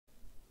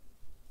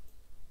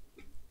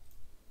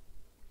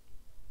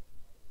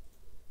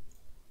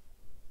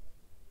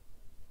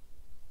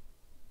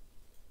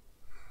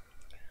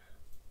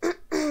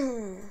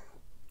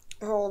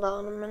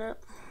Hold on a minute.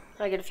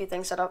 I get a few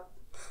things set up.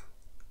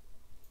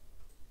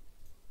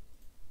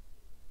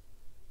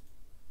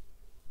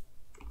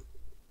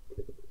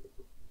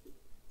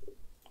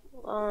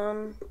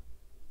 I'll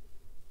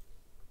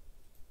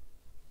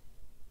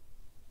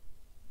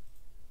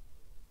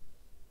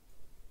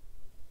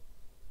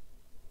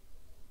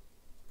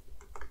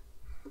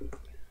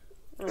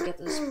get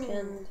this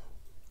pinned.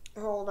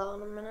 Hold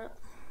on a minute.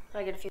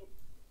 I get a few.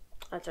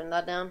 I turned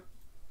that down.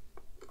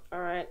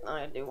 Alright,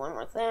 I do one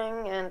more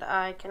thing, and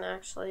I can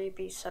actually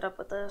be set up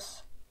with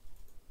this.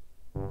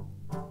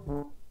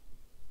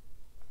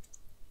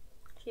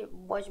 Keep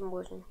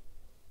buzzing.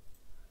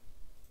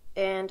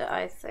 And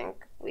I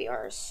think we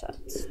are set.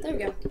 There we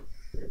go.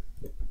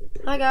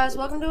 Hi guys,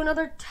 welcome to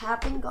another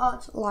Tapping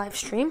Gods live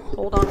stream.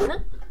 Hold on a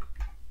minute.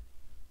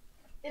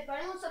 If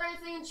anyone said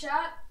anything in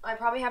chat, I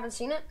probably haven't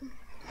seen it.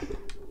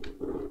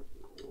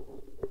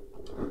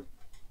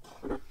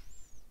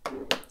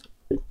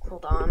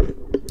 Hold on.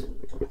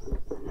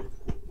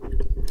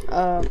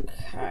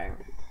 Okay.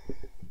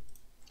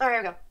 Alright, here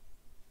we go.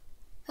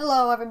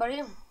 Hello,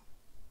 everybody.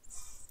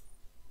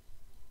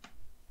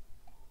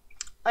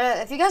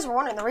 If you guys were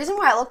wondering, the reason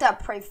why I looked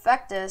at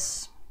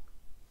Prefectus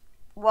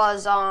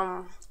was,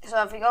 so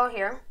if we go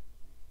here,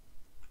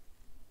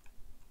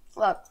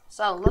 look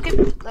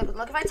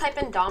if I type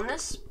in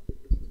Dominus,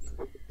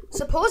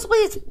 supposedly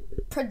it's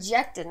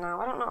projected now,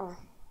 I don't know.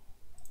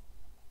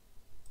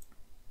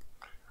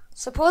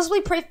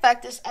 Supposedly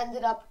Prefectus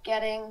ended up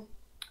getting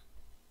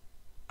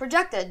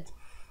projected.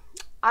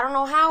 I don't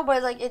know how,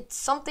 but like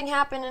something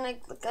happened and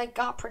it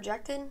got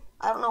projected.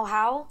 I don't know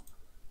how.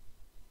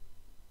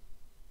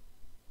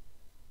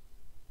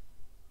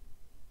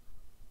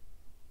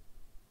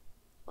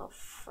 Oh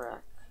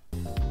frick.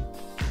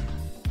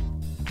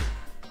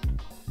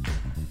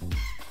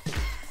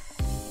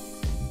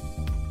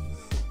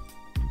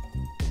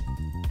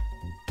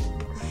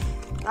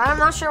 I'm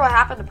not sure what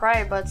happened to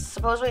Prey, but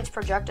supposedly it's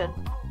projected.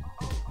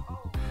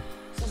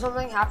 So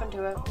something happened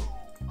to it.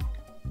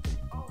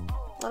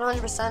 Not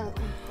 100%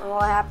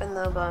 what happened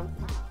though, but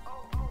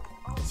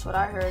that's what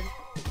I heard.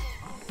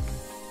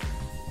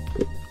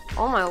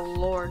 Oh my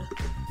lord.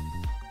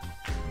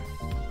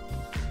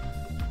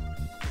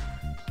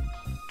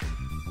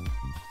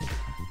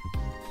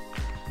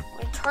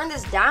 I turned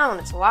this down,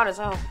 it's loud as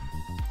hell.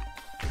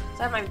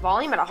 So I have my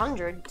volume at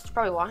 100, that's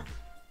probably why.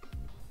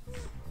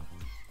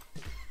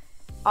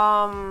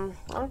 I'm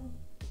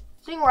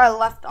seeing where I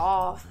left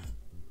off.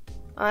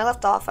 I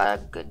left off at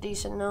a good,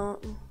 decent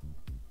note.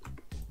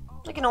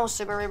 I can almost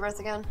super rebirth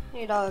again.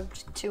 Need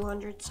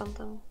 200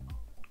 something.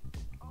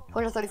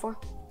 134.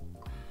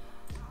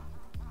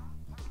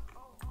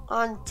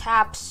 On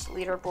Tap's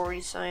leaderboard,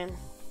 he's saying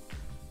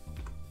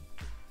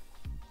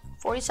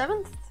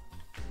 47th.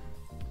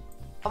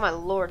 Oh my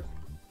lord.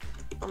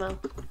 Oh no.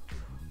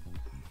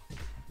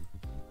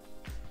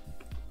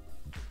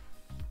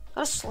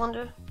 That's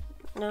Slender.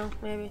 No,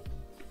 maybe.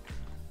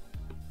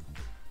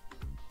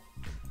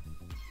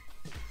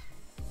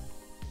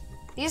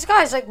 These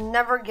guys like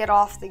never get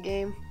off the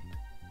game.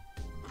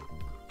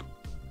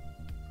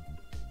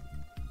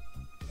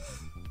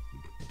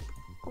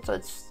 So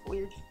it's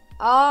weird.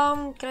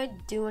 Can I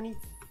do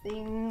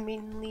anything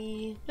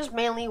mainly? Just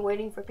mainly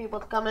waiting for people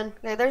to come in.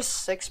 Okay, there's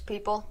 6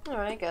 people.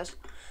 Alright, I guess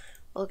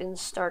we can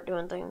start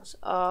doing things.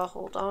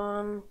 Hold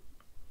on.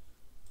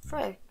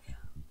 Frick.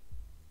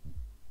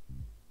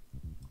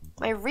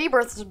 My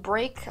rebirths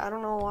break. I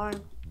don't know why.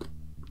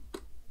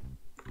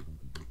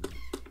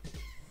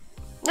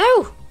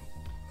 No!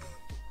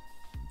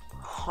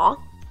 Huh?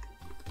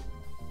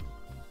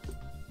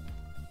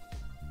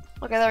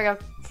 Okay, there we go.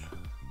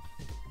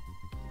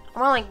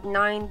 I'm on like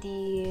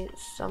 90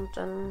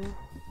 something.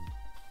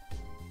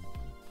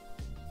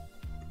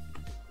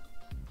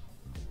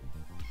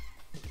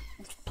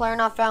 Player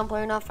not found,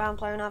 player not found,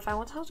 player not found.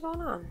 What the hell's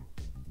going on?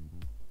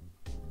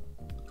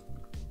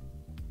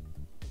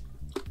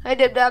 Hey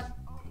Dib Dab.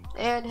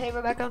 And hey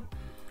Rebecca.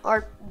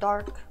 Or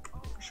Dark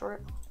for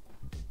short.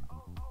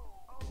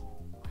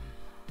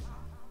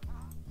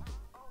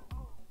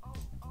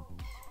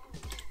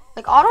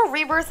 Like auto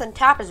rebirth and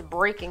tap is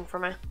breaking for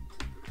me.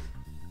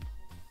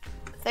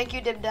 Thank you,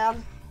 Dib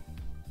Dab.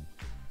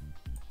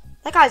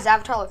 That guy's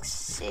avatar looks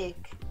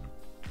sick.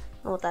 I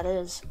don't know what that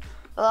is.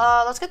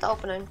 Let's get the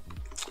opening.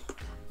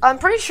 I'm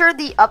pretty sure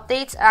the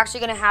update's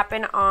actually gonna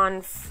happen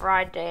on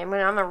Friday. I'm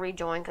gonna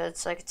rejoin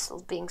because it's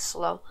being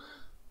slow.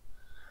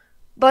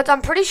 But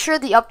I'm pretty sure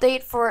the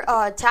update for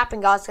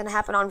Tapping God's gonna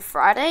happen on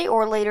Friday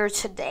or later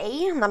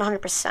today. I'm not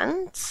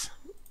 100%.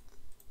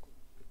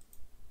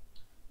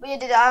 But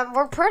yeah,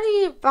 we're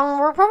probably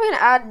gonna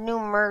add new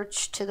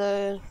merch to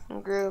the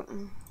group.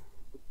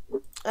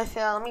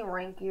 Let me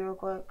rank you real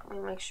quick. Let me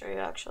make sure you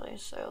actually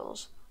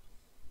sales.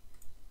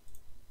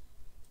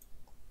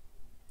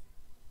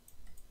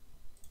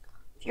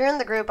 If you're in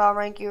the group, I'll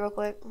rank you real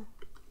quick.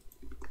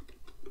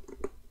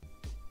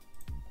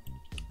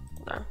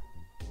 There.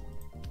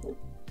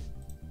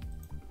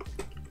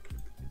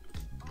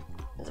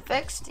 Is it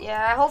fixed?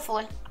 Yeah,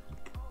 hopefully.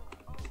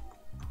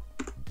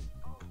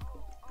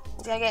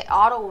 Gotta get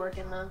auto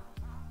working though.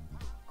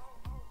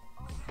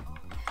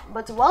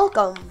 But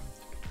welcome.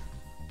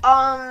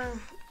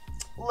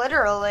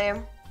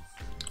 Literally,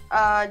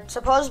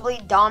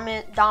 supposedly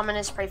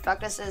Dominus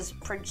Prefectus is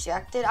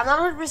projected. I'm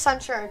not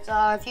 100% sure. It's,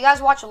 if you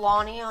guys watch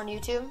Lonnie on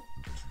YouTube,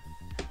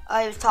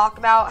 he was talking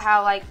about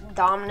how like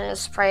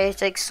Dominus Prey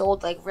like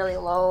sold like really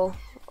low,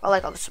 or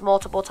like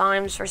multiple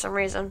times for some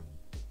reason,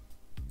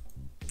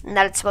 and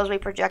that it's supposed to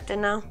be projected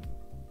now.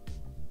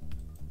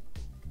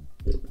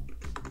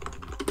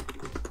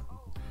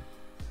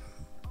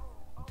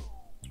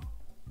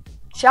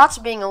 Chat's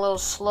being a little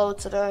slow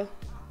today.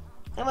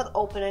 Same with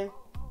opening.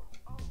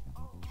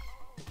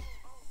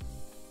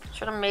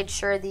 Should have made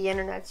sure the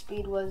internet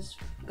speed was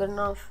good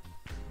enough.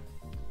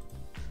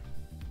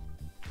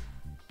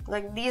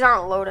 Like, these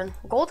aren't loading.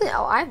 Golden,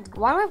 why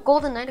do I have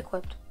Golden Knight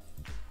equipped?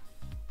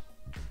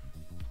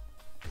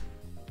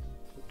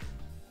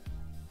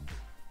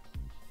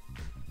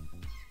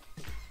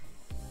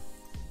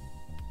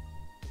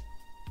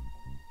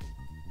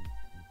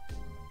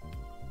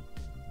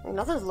 Like,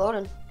 nothing's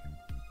loading.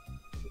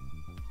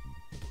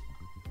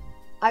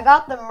 I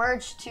got the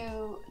merch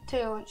too.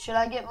 Should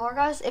I get more,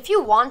 guys? If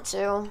you want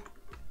to.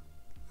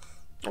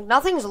 Like,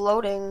 nothing's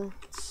loading.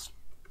 It's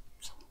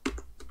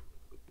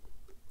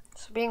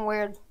being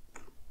weird.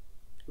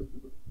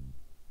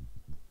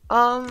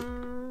 Huh?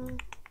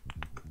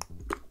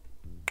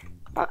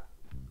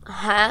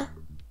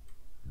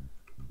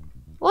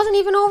 Wasn't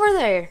even over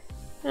there.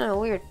 Yeah,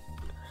 weird.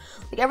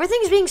 Like,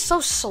 everything's being so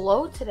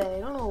slow today. I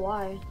don't know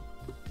why.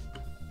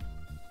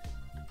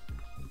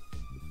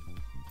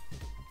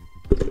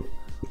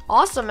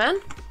 Awesome, man.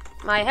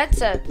 My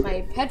headset,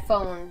 my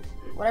headphone,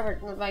 whatever,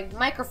 my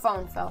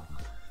microphone fell.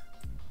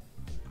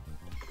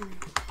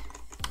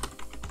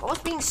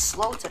 What's being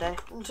slow today?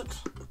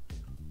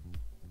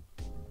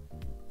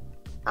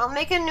 I'll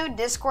make a new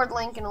Discord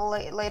link in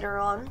later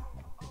on.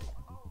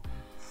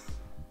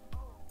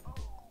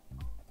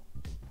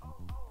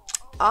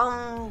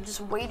 I'm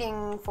just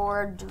waiting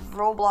for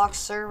Roblox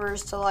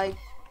servers to like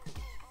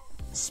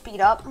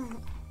speed up.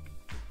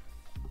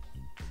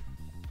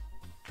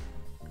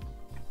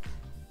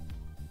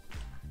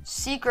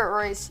 Secret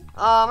race.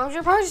 I'm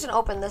probably just gonna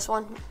open this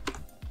one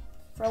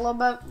for a little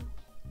bit.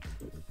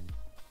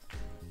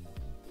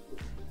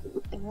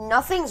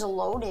 Nothing's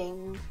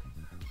loading.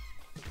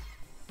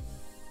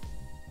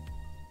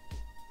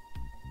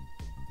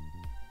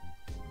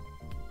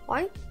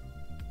 Why?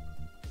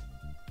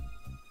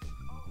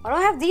 Why do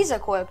I have these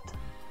equipped?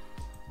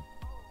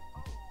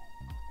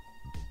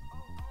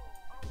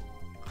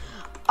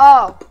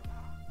 Oh.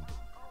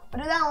 I'll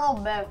do that in a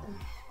little bit.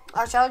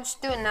 Actually, I'll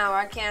just do it now.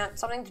 I can't.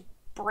 Something's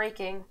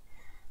breaking.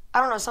 I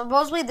don't know.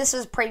 Supposedly this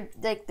is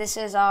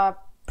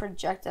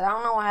projected. I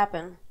don't know what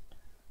happened.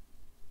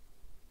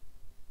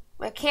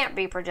 It can't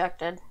be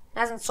projected. It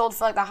hasn't sold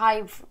for like the high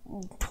of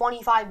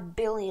 25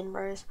 billion,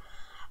 bros.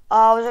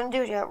 I was gonna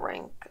do yet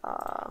rank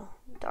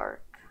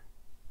dark.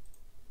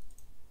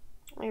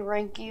 Let me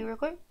rank you real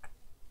quick.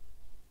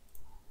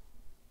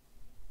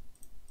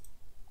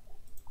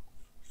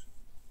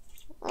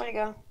 There you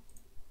go.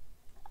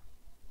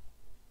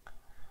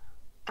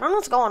 I don't know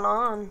what's going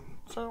on.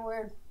 It's so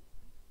weird.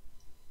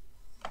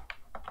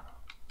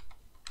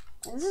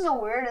 This is the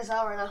weirdest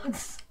hell right now.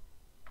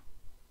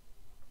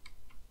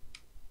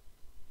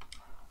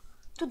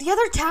 Dude, the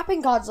other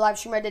Tapping Gods live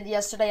stream I did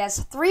yesterday has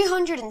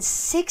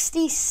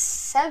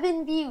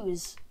 367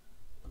 views.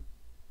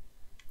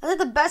 That's like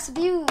the best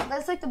view.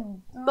 That's like the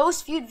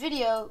most viewed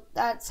video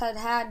that's had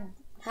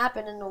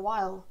happened in a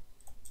while.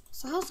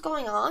 So how's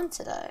going on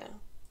today?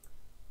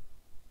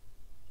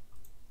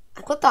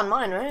 I clicked on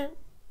mine, right?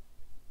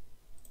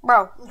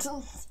 Bro.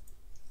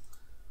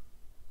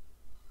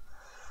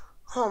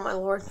 Oh my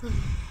lord.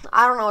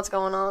 I don't know what's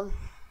going on.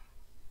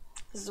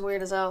 This is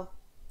weird as hell.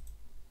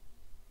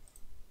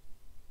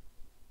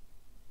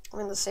 I'm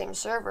in the same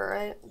server,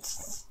 right?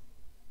 It's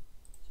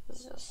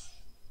just...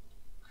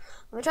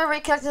 Let me try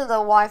reconnecting to the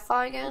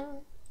Wi-Fi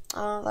again. I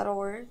don't know if that'll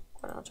work,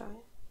 but I'll try.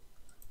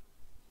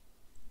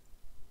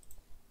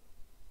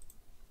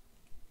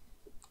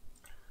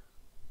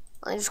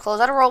 Let me just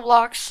close out of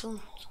Roblox.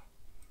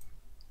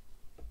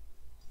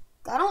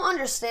 I don't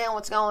understand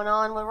what's going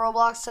on with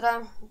Roblox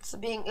today.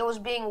 It was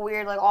being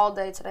weird like all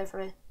day today for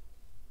me.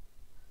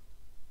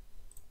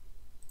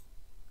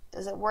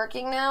 Is it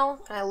working now?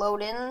 Can I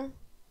load in?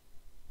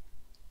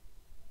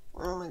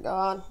 Oh my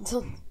god.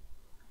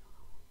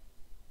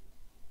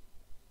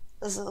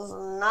 This is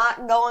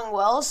not going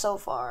well so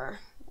far.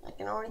 I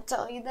can already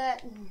tell you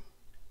that.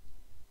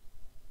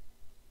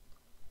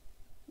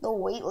 They'll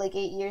wait like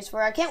 8 years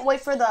for it. I can't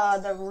wait for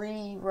the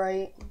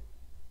rewrite.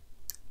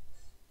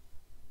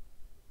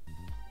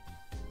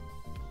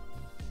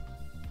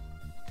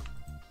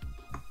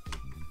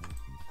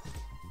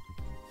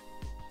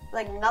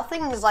 Like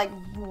nothing is like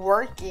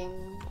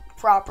working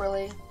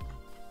properly.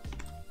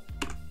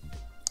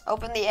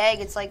 Open the egg,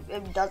 it's like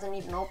it doesn't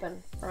even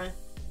open for me.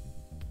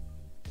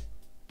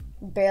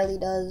 Barely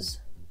does.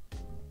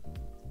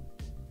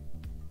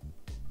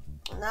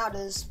 Now it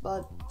is,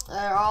 but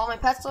are all my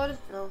pets loaded?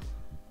 No.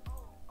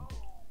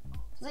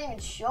 Doesn't even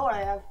show what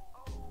I have.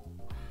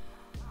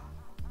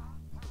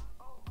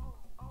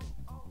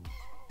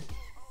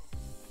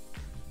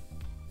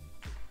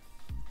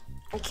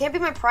 It can't be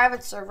my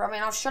private server. I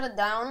mean, I'll shut it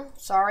down.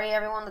 Sorry,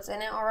 everyone that's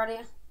in it already.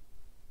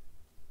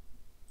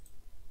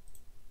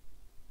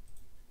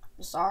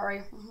 I'm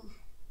sorry.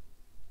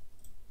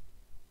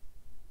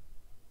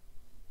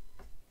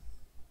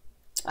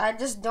 I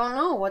just don't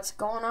know what's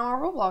going on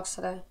with Roblox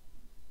today.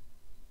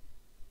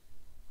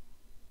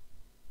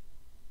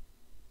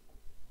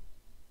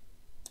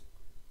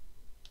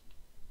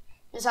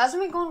 This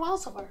hasn't been going well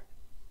so far.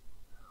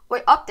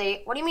 Wait,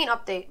 update? What do you mean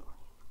update?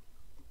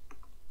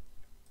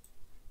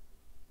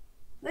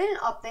 They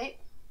didn't update.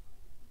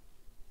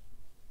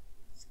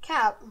 It's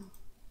cap.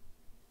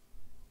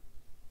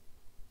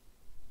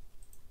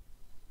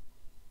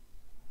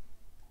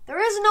 There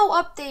is no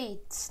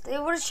update. They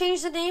would have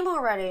changed the name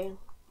already.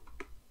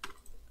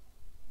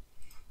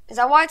 Is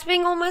that why it's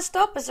being all messed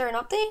up? Is there an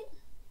update?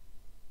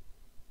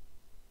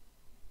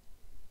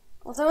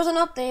 Well, if there was an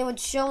update, it would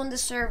show in the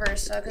server,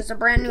 so, because it's a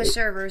brand new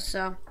server,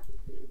 so.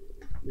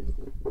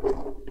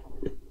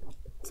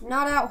 It's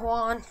not out,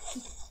 Juan.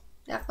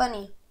 Not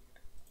funny.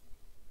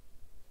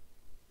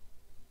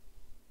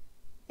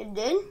 It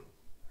did?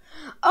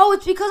 Oh,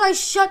 it's because I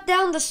shut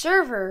down the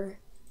server.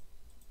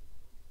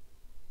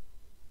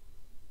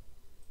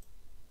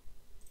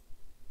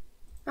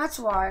 That's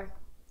why.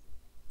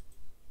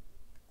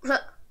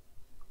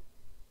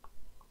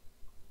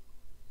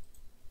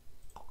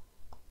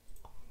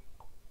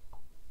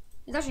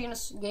 He's actually in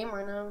a game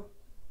right now.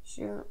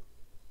 Shoot.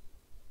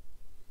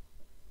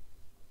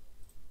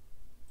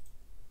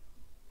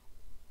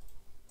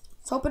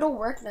 Let's hope it'll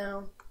work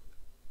now.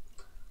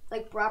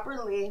 Like,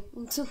 properly.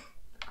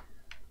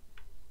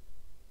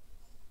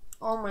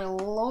 Oh my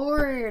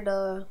lord.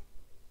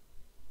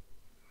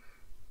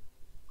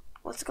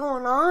 What's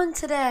going on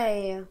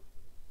today?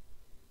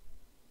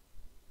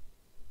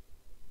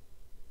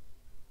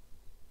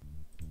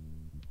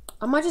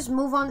 I might just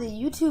move on to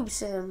YouTube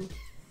sim.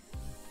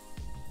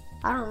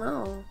 I don't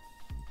know.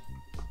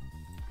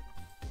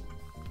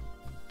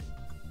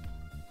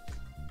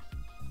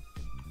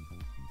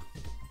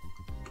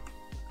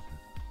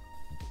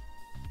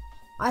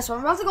 Alright, so I'm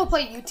about to go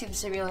play YouTube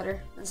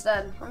Simulator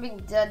instead. I'm being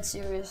dead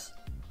serious.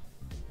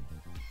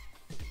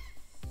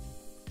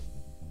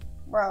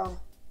 Bro.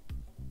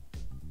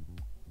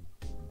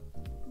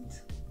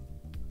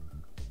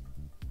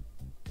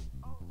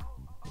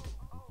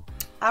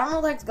 I don't know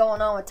what the heck's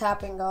going on with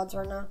tapping gods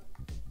right now.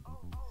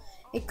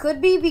 It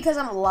could be because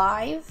I'm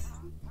live,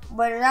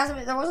 but it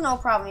hasn't. There was no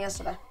problem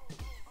yesterday.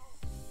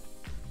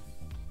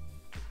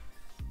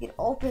 It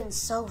opens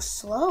so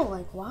slow.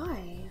 Like,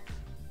 why?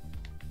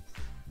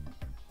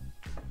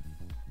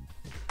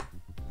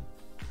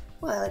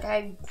 Well, like,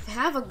 I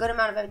have a good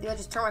amount of it. Do I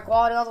just turn my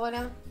quality all the way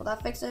down? Will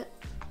that fix it?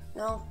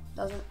 No,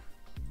 doesn't.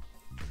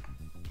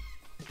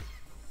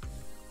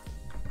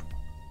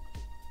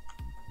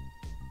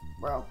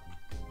 Bro.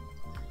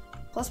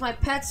 Plus my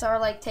pets are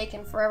like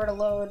taking forever to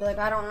load. Like,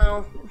 I don't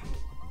know.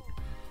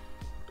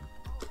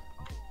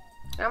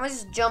 I'm gonna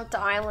just jump to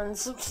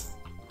islands.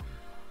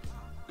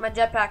 My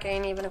jetpack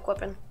ain't even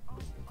equipping.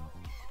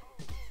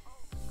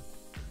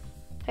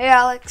 Hey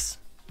Alex.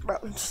 Bro.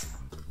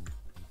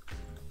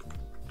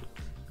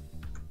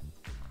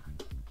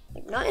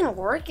 Like, nothing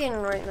working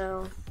right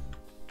now.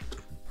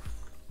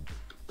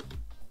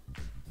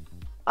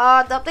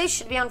 The update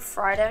should be on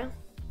Friday.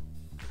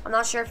 I'm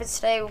not sure if it's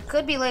today. It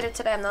could be later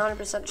today. I'm not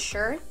 100%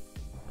 sure.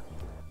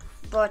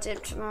 But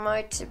it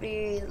might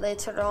be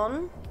later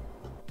on.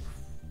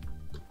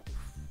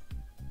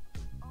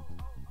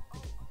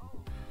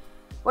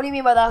 What do you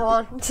mean by that,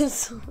 Juan?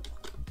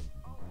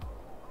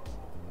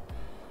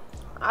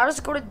 I'll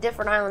just go to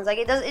different islands. Like,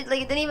 it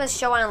didn't even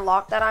show I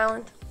unlocked that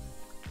island.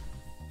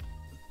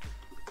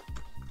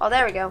 Oh,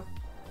 there we go.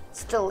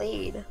 It's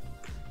delayed.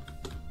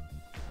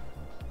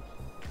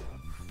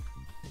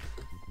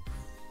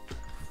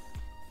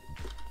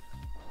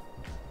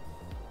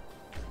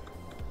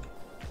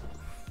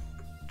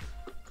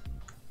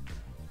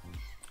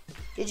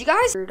 Did you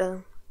guys?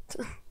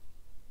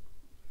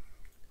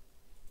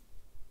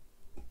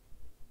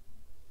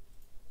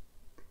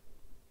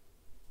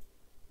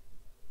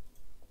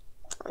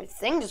 My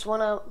thing just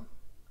went out.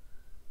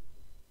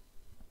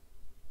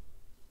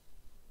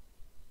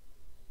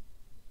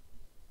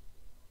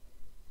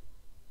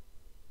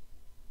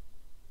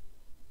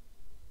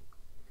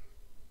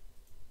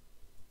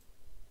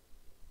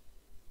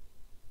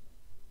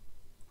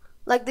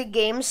 Like, the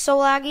game's so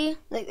laggy.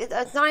 Like,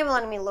 it's not even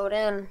letting me load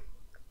in.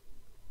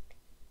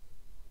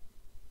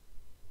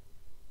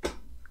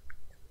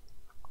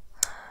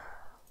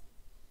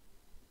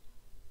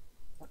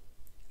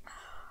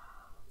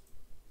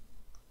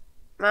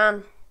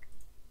 Man.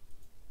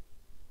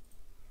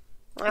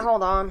 Alright,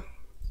 hold on.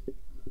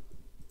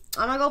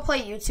 I'm gonna go play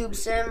YouTube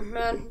Sim,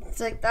 man. It's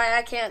like,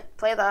 I can't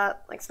play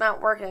that. Like, it's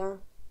not working.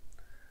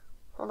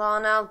 Hold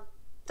on now.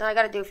 I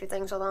gotta do a few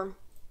things, hold on.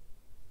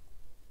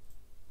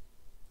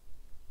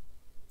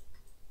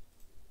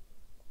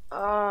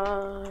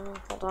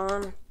 Hold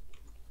on.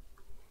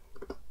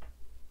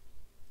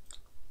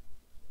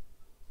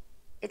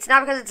 It's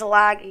not because it's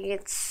laggy,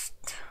 it's...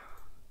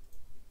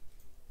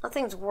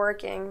 Nothing's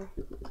working.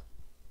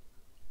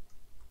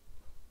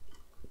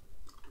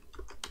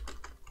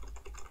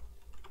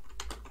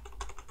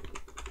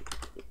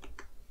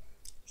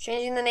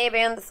 Changing the name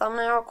and the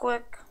thumbnail real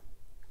quick.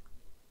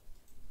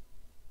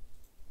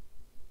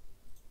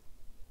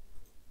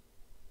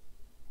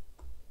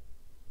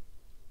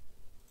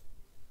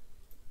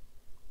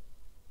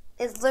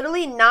 It's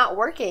literally not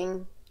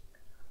working.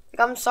 Like,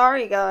 I'm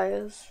sorry,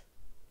 guys.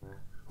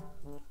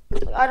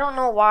 I don't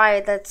know why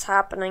that's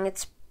happening.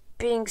 It's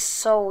being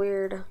so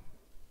weird.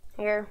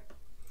 Here.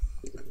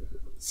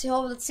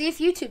 Let's see if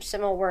YouTube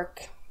Sim will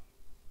work.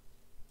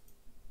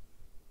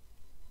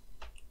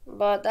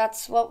 But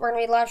that's what we're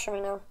going to be live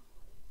streaming now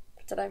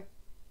for today.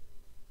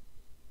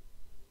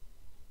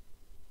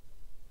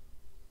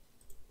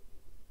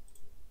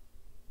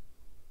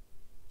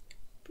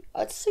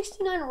 It's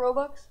 69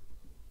 Robux.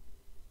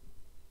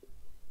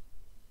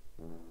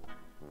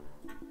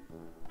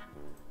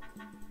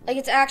 Like,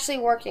 it's actually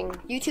working.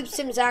 YouTube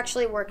Sim is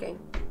actually working.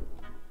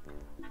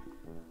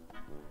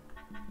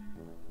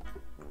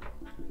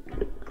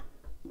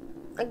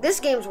 Like, this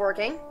game's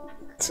working.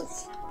 So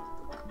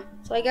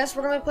I guess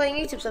we're gonna be playing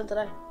YouTube Sim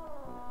today.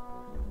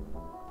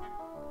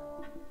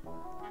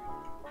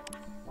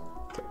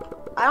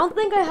 I don't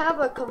think I have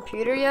a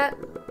computer yet.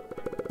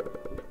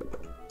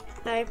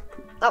 Hey.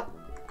 Oh,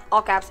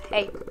 all caps.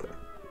 Hey.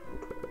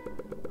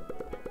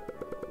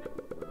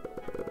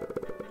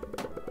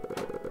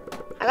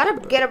 I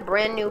gotta get a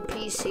brand new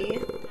PC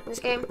in this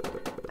game.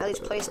 At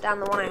least place down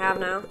the one I have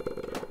now.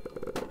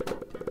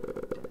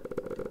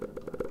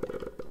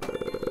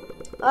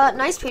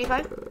 Nice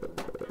PewDiePie.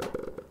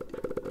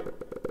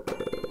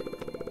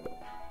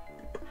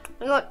 Let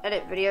me go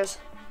edit videos.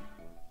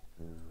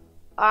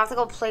 I have to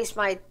go place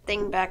my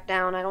thing back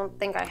down. I don't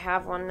think I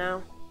have one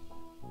now.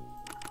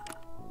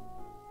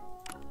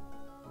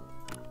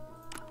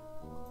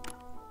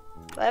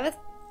 Do I have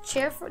a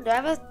chair for? Do I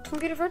have a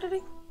computer for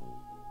editing?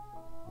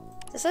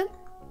 Is this it?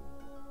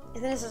 I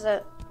think this is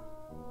it.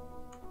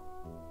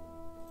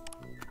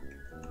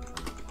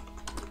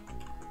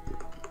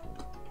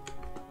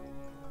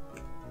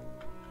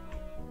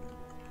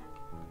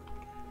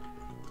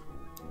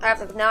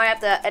 Now I have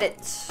to edit.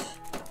 It's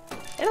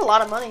a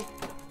lot of money.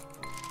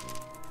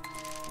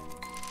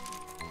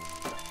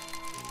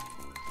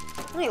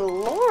 My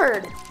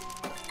lord.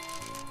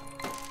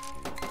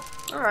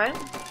 Alright.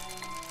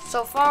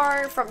 So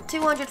far, from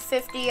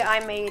 250,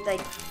 I made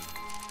like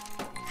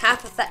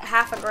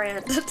half a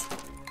grand. Is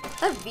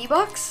that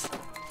V-Bucks?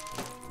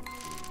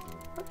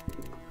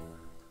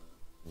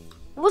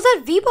 What was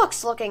that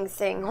V-Bucks looking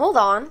thing? Hold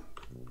on.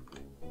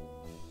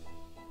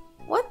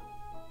 What?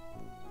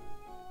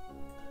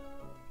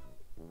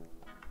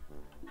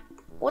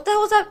 What the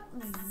hell was that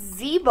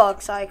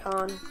V-Bucks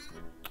icon?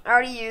 I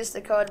already used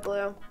the code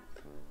blue.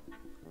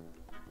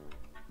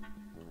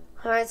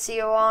 Alright, see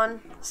you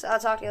on. So I'll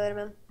talk to you later,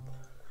 man.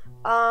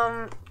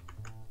 I'm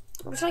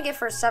just gonna get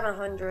for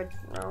 700.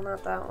 No,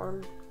 not that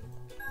one.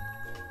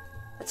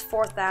 That's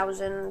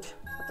 4,000. With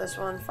this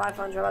one,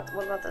 500.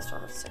 What about this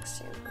one? It's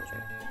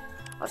 1,600.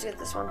 I'll just get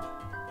this one.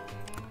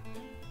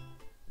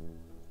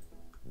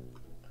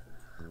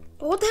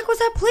 But what the heck was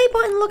that play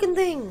button looking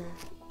thing?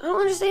 I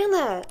don't understand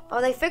that.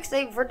 Oh,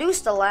 they've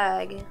reduced the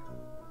lag.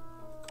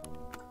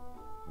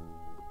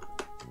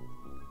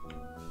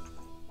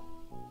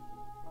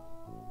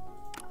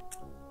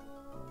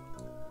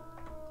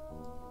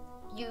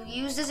 You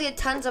used this to get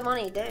tons of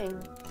money,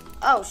 dang.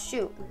 Oh,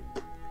 shoot.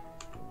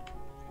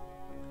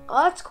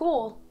 Oh, that's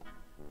cool.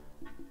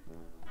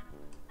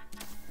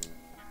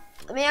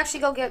 Let me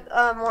actually go get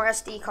more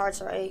SD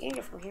cards. Alright, you can get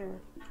it from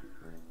here.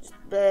 Just,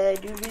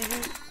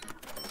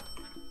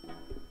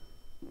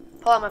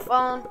 pull out my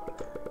phone.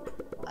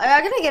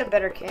 I gotta get a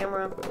better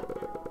camera.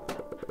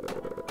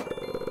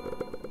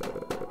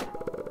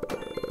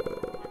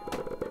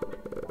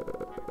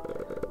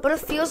 But it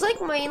feels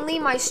like mainly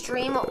my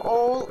stream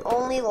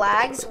only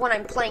lags when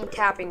I'm playing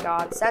Tapping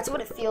Gods. That's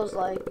what it feels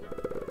like.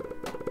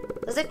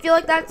 Does it feel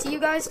like that to you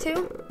guys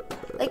too?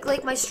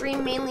 Like my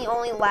stream mainly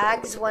only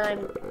lags when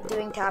I'm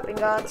doing Tapping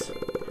Gods?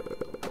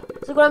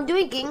 So when I'm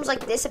doing games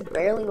like this, it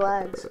barely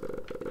lags.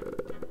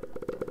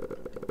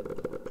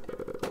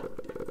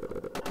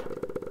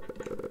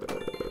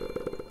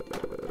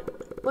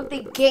 Like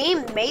the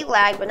game may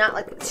lag, but not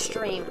like the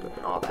stream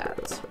and all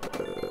that.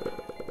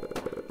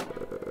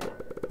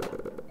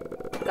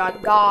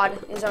 God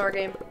is in our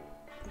game.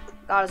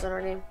 God is in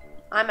our game.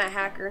 I'm a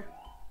hacker.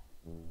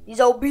 He's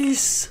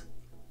obese.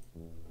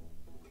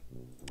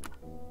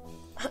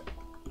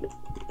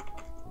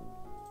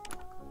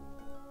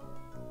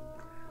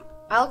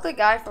 I look like the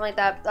guy from like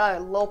that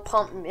Lil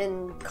Pump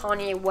in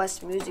Kanye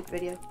West music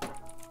video.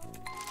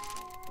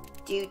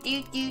 Do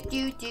do do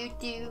do do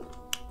do.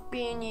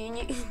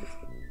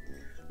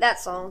 That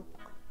song.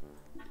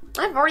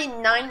 I've already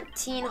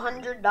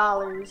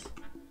 $1,900.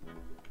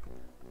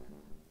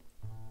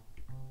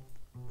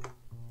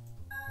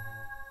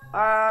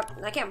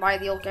 I can't buy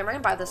the old camera. I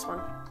can buy this one.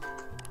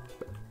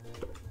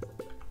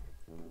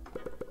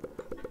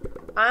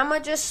 I'ma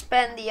just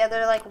spend the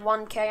other like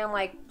 1K on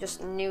like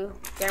just new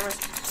cameras,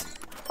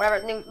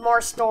 whatever,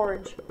 more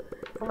storage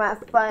for my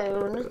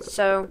phone.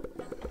 So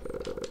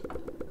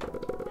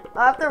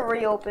I have to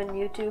reopen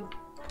YouTube.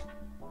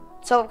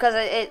 So because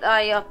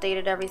I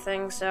updated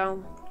everything.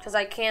 So because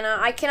I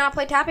cannot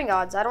play Tapping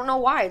Gods. I don't know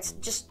why. It's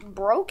just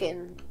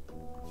broken.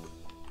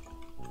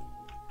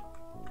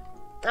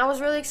 I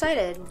was really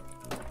excited.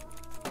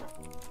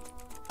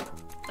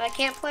 I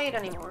can't play it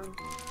anymore.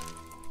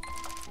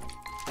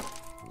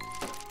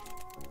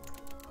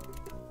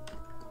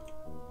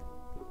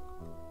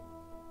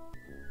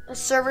 The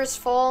server's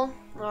full.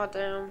 Oh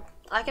damn.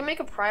 I can make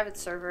a private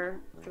server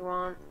if you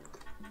want.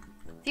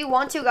 If you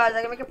want to, guys,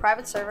 I can make a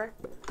private server.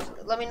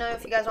 Let me know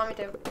if you guys want me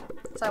to.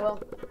 Yes, I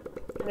will.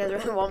 If you guys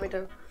really want me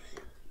to.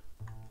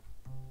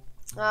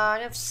 I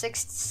have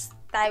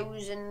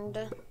 6,000.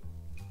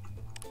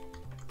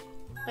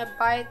 Can I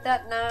buy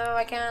that? No,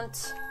 I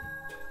can't.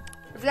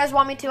 If you guys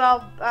want me to,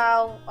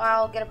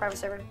 I'll get a private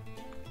server.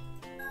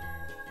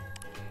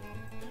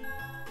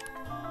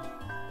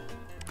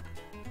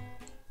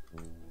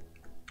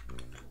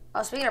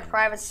 Oh, speaking of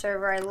private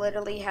server, I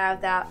literally have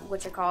that,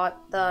 what you call it,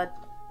 the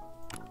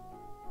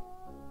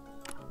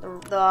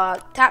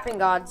Tapping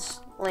Gods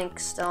link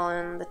still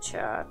in the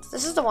chat.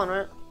 This is the one,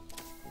 right?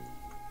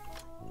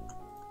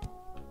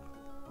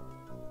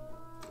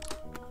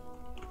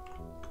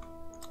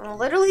 I'm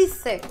literally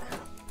thick.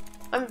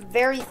 I'm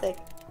very thick.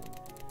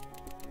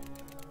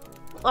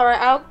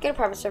 Alright, I'll get a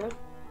private server.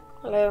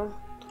 Hello.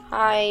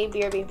 Hi,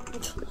 BRB.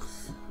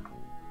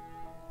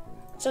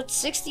 So it's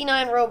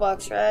 69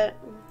 Robux, right?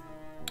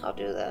 I'll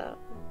do that.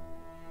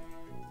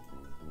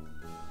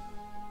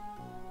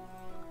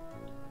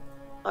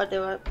 I'll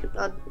do it.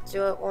 I'll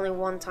do it only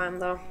one time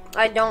though.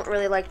 I don't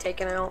really like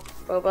taking out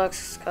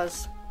Robux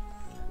because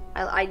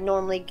I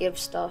normally give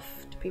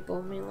stuff to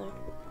people mainly.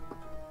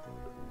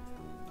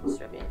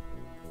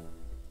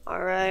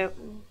 Alright.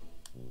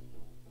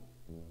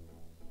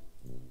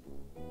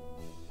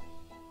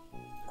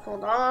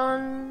 Hold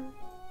on.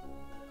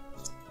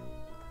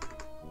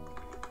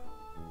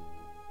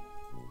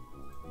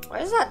 Why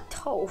is that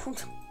toad?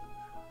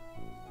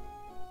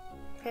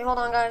 Okay, hold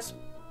on, guys.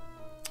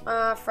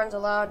 Friends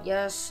allowed,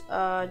 yes.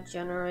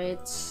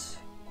 Generate,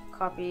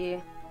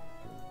 copy,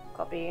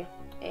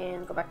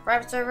 and go back to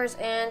private servers,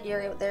 and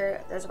you're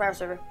there. There's a private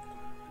server.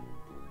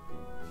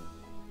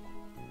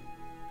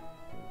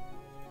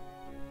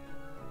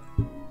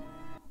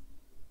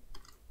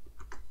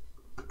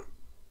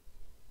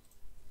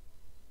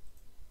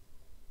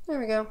 There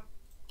we go.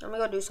 I'm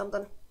gonna go do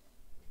something.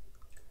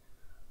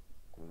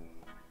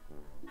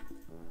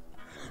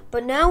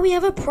 But now we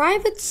have a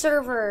private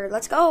server.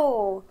 Let's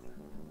go.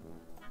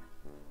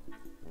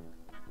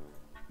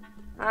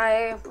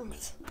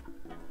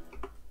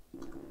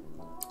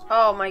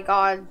 Oh my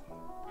god.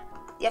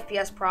 The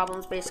FPS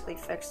problem's basically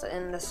fixed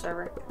in this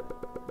server.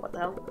 What the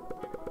hell?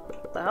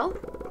 What the hell?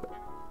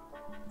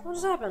 What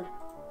just happened?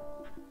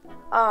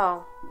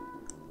 Oh.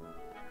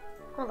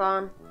 Hold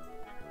on.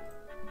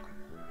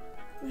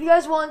 If you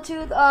guys want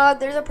to,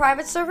 there's a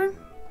private server.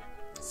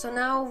 So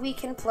now we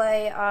can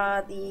play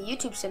the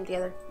YouTube sim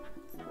together.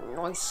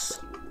 Nice.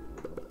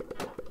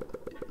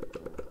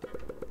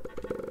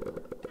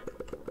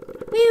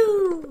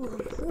 Woo!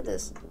 Look at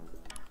this.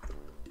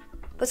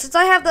 But since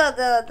I have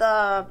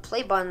the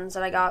play buttons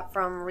that I got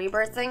from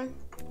Rebirthing,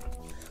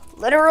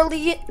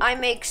 literally I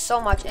make so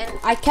much, and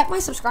I kept my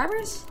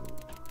subscribers.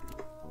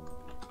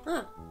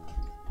 Huh?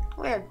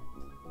 Weird.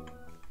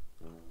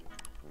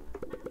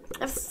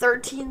 I have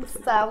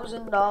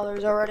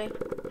 $13,000 already.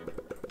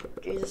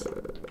 Jesus.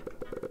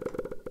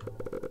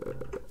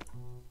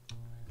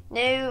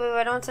 No,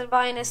 I don't want to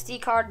buy an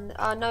SD card.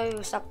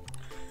 No, stop.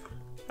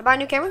 I buy a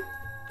new camera.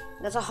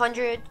 That's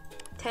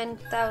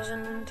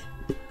 110,000.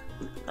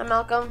 I'm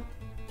Malcolm.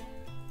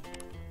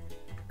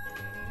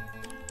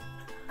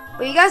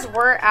 But you guys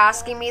were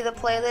asking me to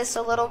play this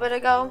a little bit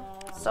ago,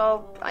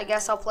 so I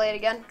guess I'll play it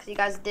again because you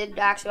guys did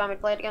actually want me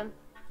to play it again.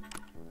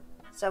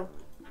 So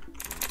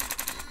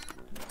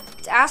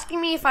it's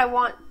asking me if I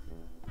want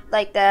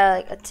like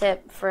a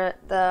tip for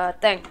the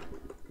thing.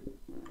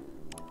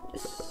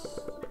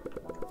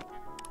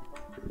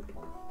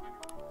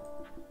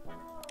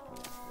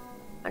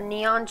 A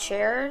neon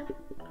chair?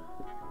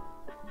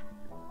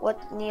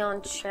 What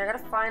neon chair? I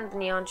gotta find the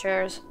neon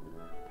chairs.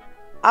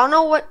 I don't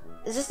know what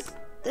is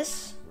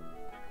this?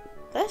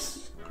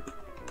 This?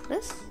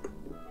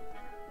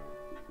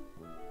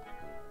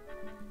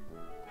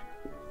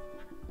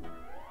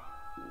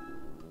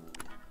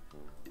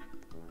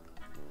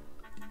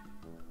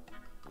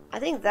 I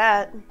think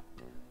that.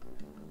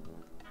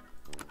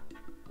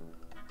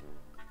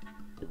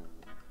 Is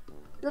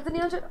that the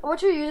neon chair? What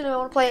you're using? I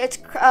want to play. It's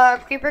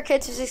Creeper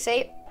Kid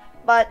 268,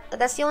 but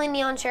that's the only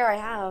neon chair I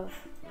have.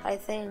 I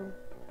think.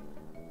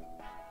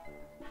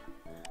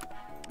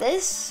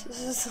 This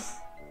is.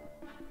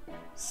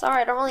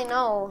 Sorry, I don't really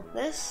know.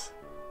 This.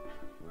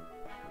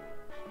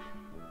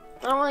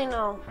 I don't really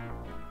know.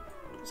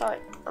 Sorry.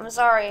 I'm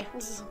sorry.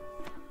 This is.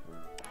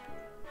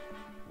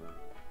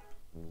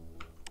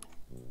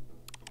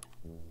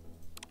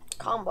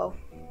 combo.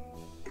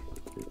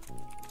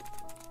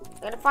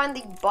 I'm gonna find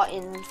the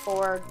button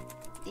for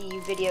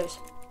the videos.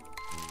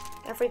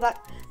 And free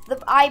pack.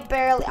 I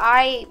barely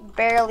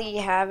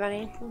have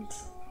any.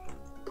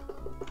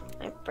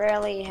 I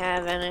barely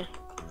have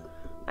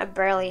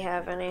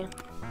any.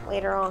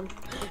 Later on,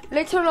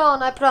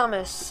 I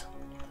promise.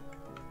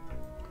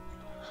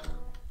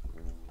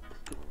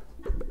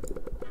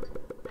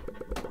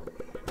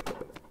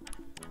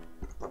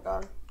 Oh my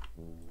god.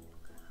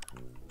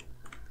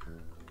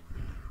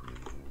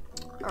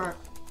 Alright.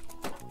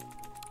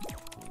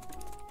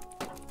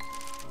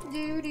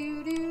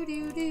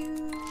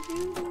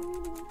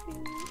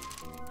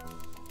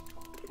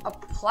 A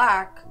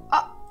plaque.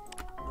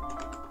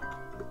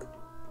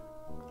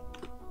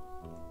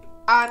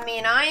 I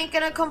mean, I ain't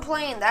gonna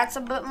complain. That's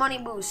a bit money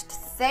boost.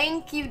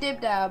 Thank you,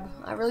 Dib Dab.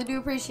 I really do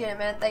appreciate it,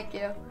 man. Thank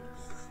you.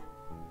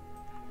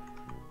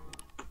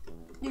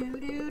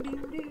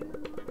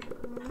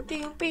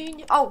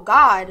 Oh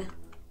God,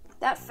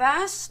 that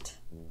fast?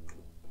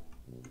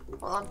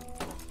 Hold on.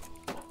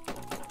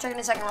 Check in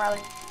a second,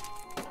 Riley.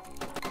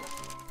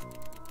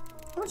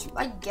 How much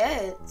I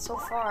get so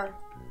far?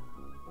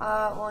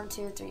 1,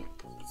 2, 3,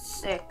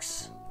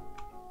 6.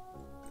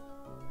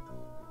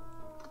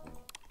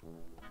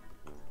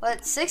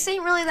 But 6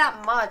 ain't really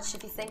that much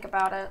if you think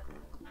about it.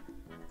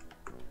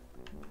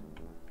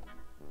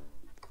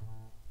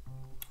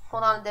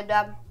 Hold on, Dib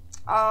Dab.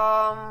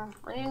 I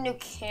need a new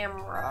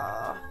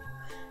camera.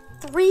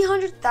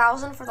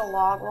 300,000 for the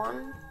log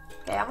one.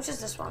 Okay, how much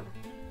is this one?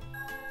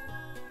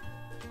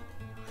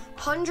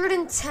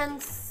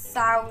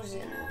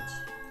 110,000.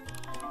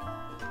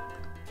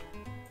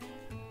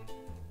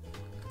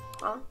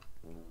 Huh?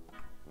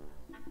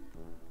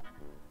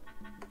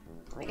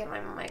 Let me get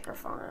my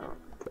microphone out.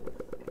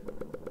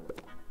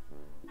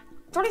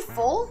 It's already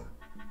full?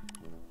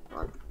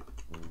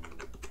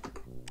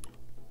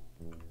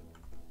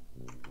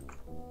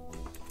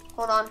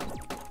 Hold on.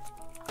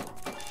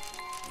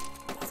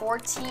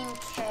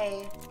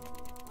 14K.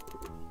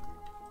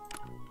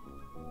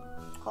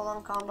 Hold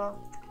on, combo.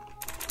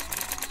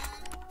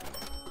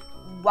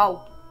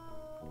 Wow.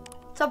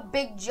 It's a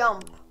big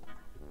jump.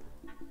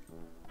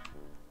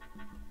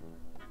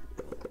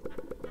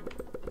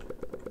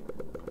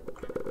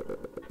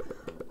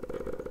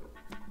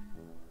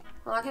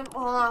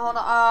 Hold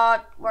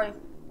on. Where?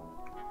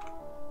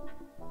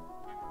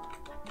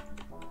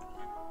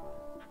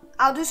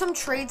 I'll do some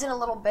trades in a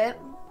little bit,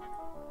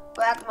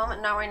 but at the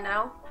moment, not right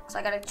now, because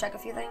I gotta check a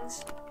few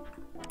things.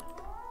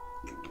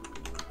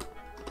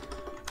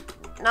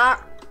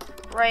 Not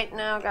right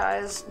now,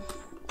 guys.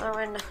 Not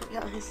right now,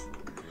 guys.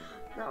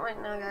 Not right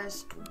now,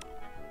 guys.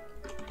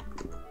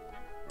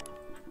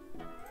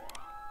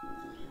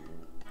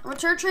 I'm gonna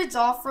turn trades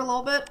off for a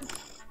little bit,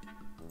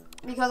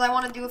 because I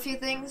want to do a few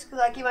things, because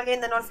I keep on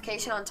getting the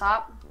notification on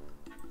top.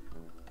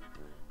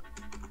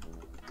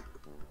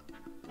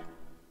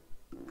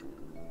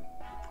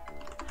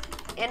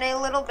 In a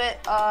little bit,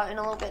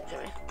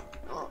 Jimmy.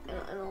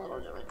 In a little,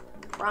 Jimmy.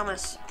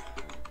 Promise.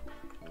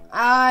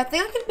 I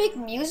think I can make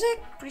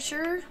music, pretty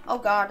sure. Oh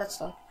god, that's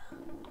the...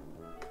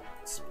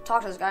 Let's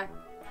talk to this guy.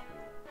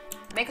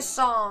 Make a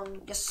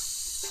song,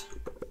 yes.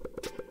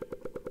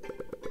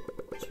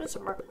 Spin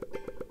some more.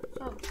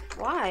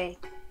 Why?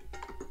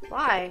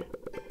 Why?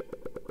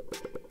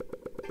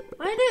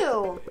 What'd I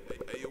do?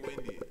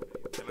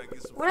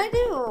 What'd I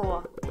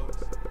do?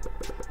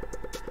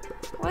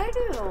 What'd I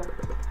do?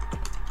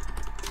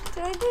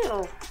 What did I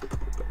do?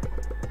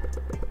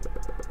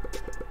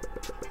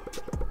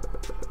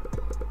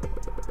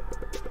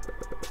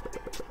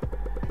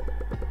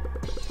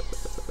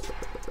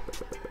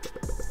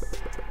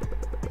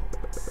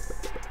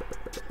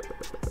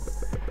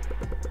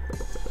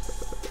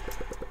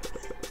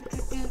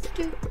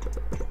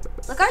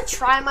 Look, I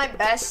try my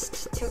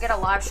best to get a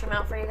live stream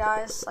out for you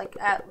guys, like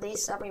at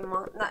least every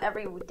month, not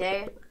every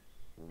day,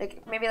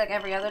 like maybe like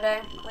every other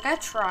day. Like I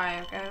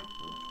try, okay.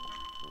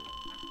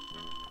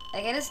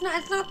 Like it's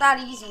not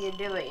that easy to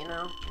do it, you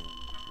know.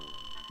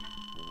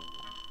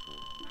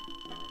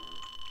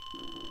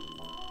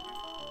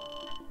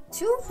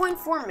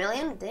 $2.4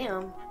 million,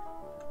 damn.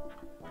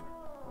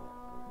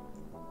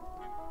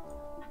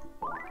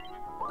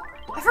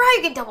 I forgot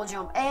you can double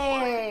jump.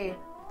 Hey.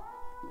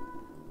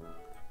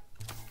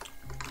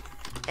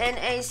 In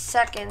a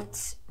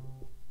second.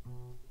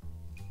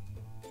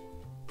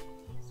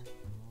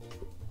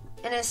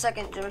 In a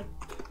second, Jimmy.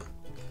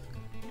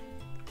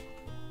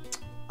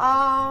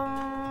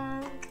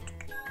 I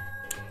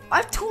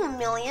have 2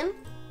 million.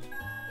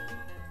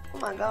 Oh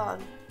my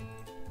god.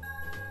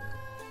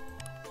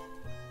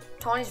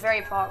 Tony's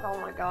very pop. Oh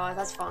my god,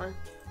 that's fun.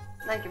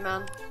 Thank you,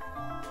 man.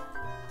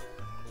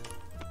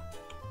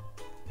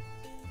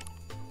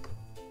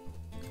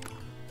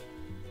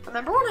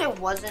 Remember when I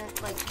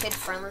wasn't like kid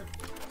friendly?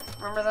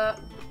 Remember that?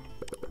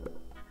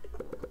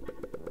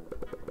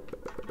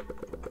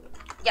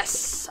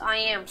 Yes, I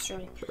am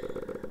streaming.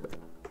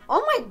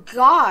 Oh my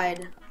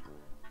god.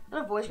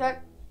 Not a voice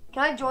crack.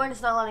 Can I join?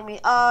 It's not letting me.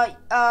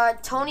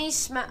 Not Tony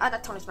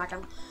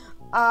Smackdown.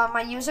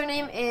 My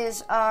username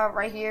is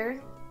right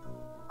here.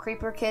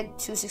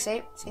 CreeperKid268,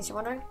 in case you're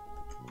wondering.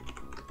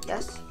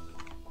 Yes.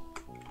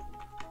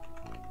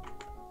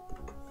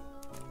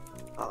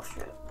 Oh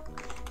shit.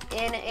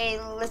 In a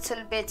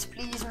little bit,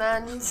 please,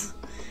 man.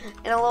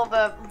 In a little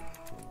bit.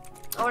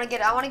 I wanna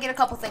get a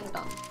couple things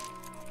done.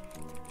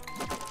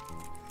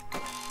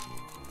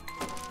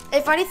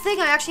 If anything,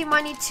 I actually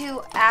might need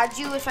to add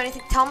you. If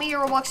anything, tell me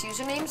your Roblox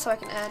username so I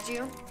can add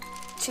you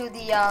to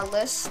the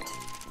list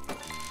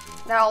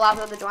that'll allow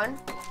people to join.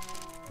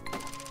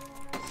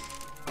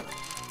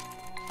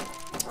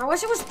 I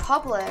wish it was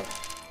public.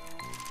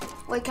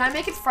 Wait, can I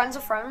make it friends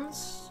of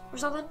friends or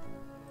something?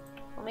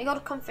 Let me go to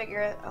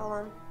configure it. Hold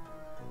on.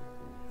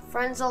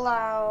 Friends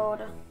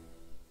allowed.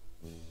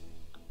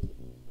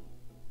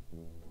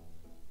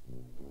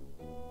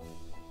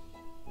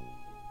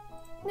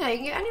 Yeah,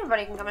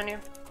 anybody can come in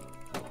here.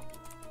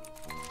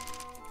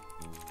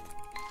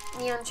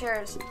 Neon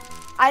chairs.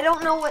 I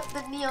don't know what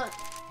the neon.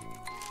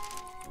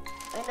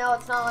 I know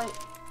it's not like.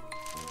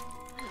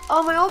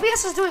 Oh, my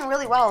OBS is doing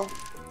really well,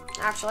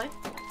 actually.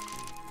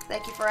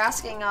 Thank you for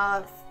asking,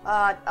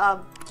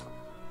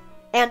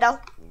 Andel.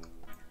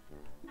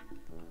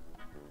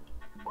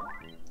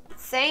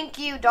 Thank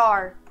you,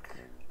 Dark.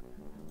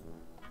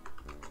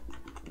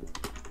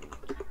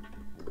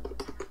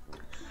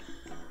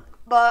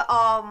 But,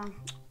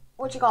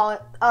 what you call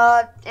it?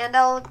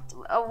 Andel,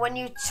 when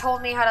you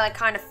told me how to, like,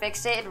 kind of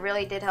fix it, it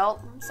really did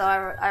help. So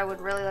I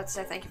would really like to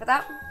say thank you for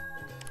that.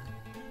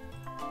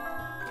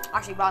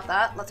 Actually bought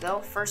that. Let's go.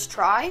 First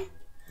try.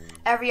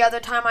 Every other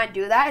time I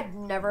do that, it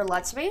never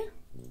lets me.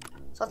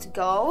 So let's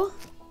go.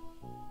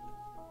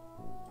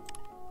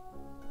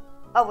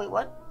 Oh, wait,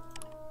 what?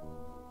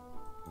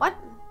 What?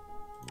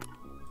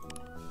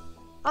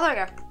 Oh, there we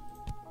go.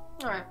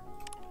 Alright.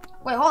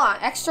 Wait, hold on.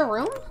 Extra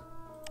room?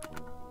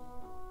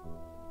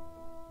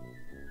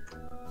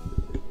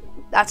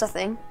 That's a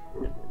thing.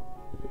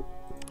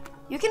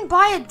 You can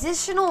buy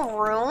additional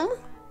room?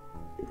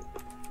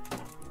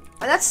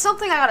 That's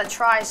something I gotta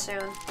try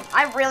soon.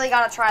 I really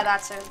gotta try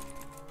that soon.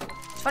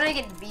 It's funny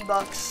to get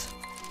V-Bucks.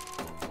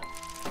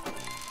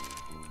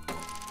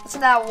 Listen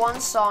to that one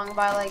song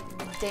by, like,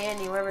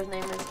 Danny, whatever his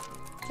name is.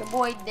 Your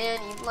boy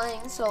Danny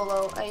playing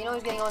solo. Hey, you know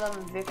he's getting all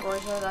them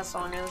Victorious, whatever that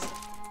song is.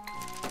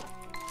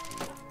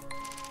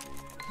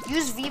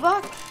 Use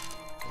V-Buck?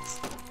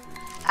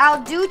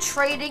 I'll do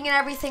trading and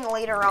everything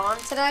later on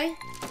today.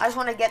 I just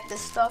want to get this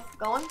stuff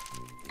going.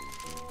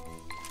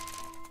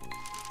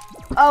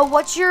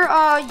 What's your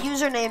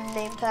username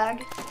name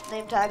tag?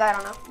 Name tag, I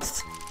don't know.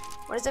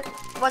 What is it?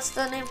 What's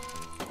the name?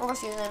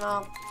 What's your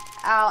username?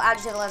 I'll add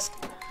you to the list.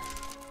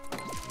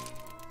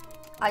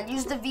 I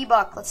use the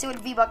V-Buck. Let's see what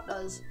V-Buck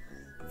does.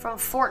 From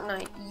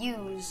Fortnite.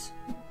 Use.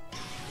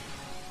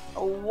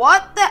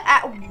 What the?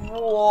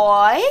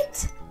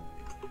 What?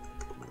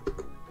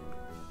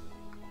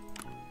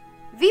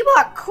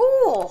 V-Buck,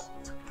 cool.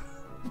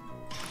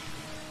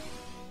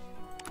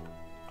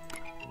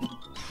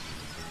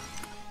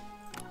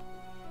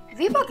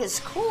 V-Buck is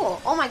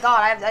cool. Oh my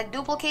god, I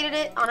duplicated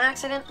it on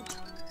accident.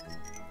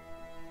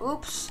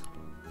 Oops.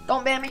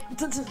 Don't ban me.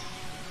 Is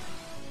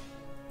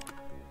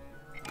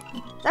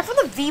that for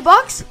the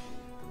V-Bucks?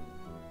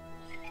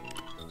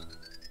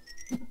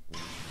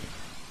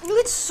 You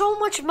get so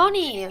much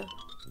money.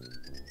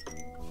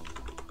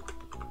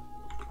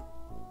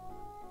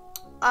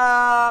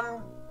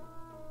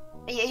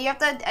 You have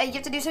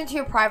to do something to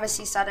your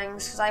privacy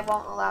settings because I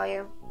won't allow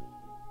you.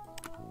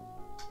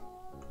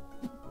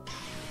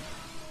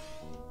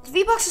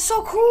 V-Bucks is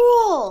so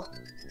cool.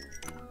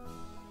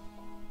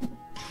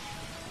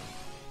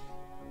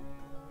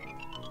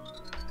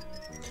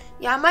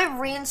 Yeah, I might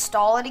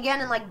reinstall it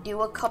again and like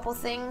do a couple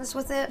things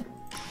with it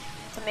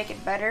to make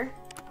it better.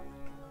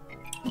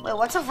 Wait,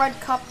 what's a red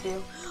cup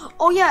do?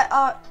 Oh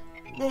yeah,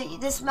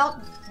 this melt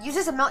use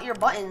this to melt your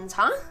buttons,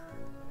 huh?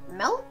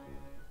 Melt?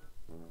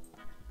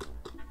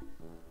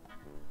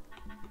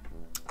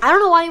 I don't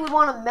know why you would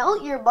want to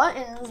melt your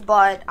buttons,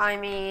 but I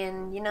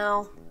mean, you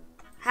know,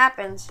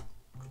 happens.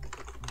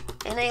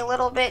 In a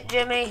little bit,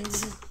 Jimmy.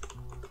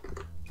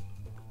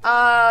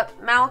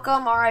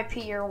 Malcolm, RIP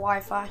your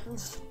Wi-Fi.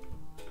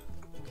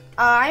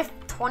 I have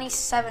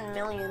 27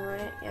 million,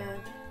 right? Yeah.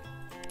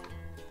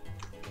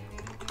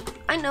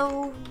 I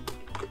know.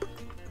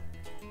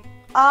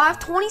 I have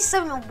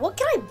 27. What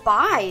can I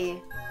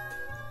buy?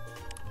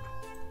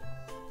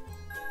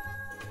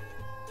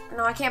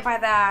 No, I can't buy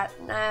that.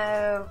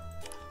 No.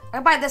 I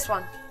can buy this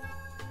one.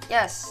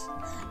 Yes.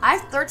 I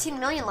have 13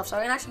 million left, so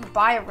I can actually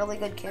buy a really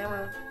good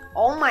camera.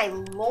 Oh my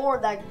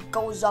lord, that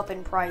goes up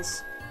in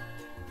price.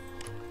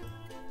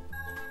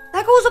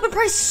 That goes up in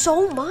price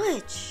so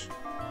much.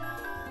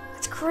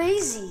 That's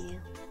crazy.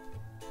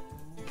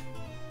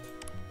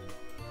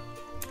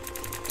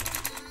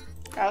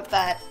 Got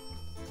that.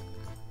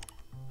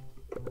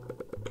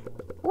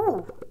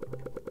 Ooh.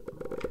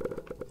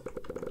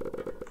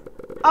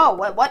 Oh,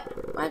 what? What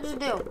did you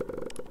do?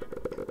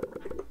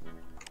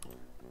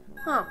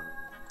 Huh.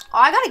 Oh,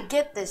 I gotta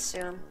get this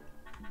soon.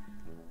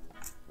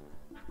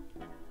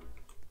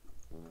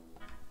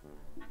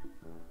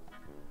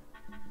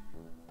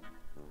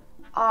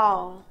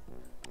 Oh.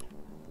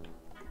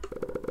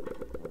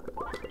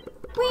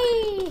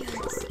 Whee!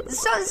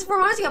 This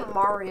reminds me of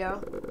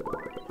Mario.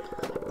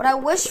 But I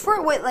wish for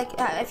it with, like,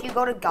 if you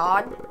go to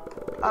God,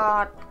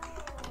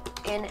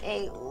 in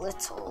a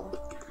little.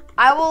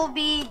 I will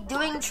be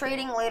doing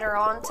trading later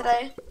on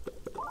today.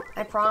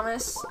 I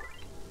promise.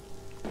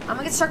 I'm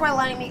gonna get stuck by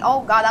letting me.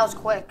 Oh God, that was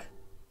quick.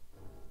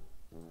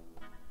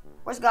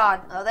 Where's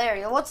God? Oh, there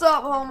you go. What's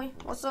up, homie?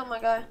 What's up, my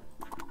guy?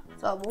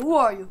 What's up? Who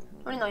are you?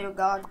 I don't know you're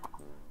God.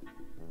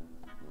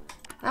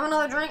 Have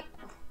another drink.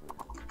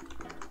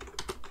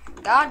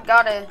 God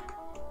gotta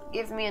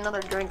give me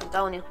another drink. I'm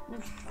telling you.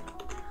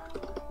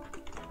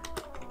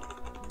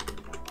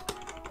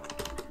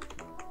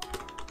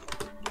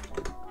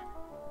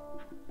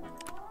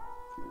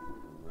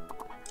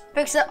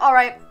 Fix it.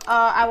 Alright,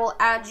 I will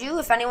add you.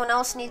 If anyone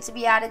else needs to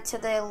be added to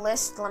the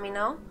list, let me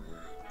know.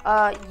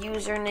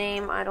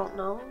 Username, I don't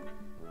know.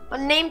 A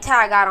name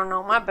tag, I don't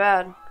know. My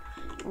bad.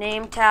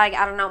 Name tag,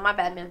 I don't know. My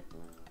bad, man.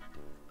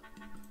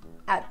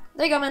 Add.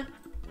 There you go, man.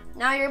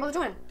 Now you're able to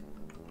join.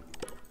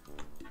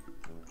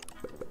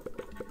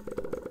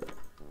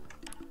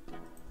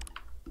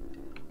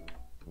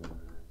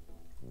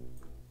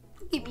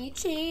 Give me a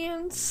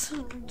chance.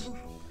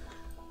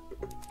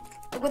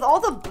 With all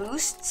the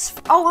boosts.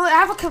 Oh, I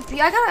have a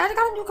computer. I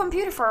got a new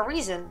computer for a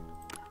reason.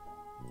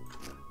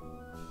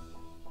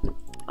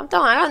 I'm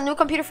telling you, I got a new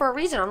computer for a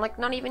reason. I'm like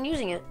not even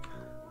using it.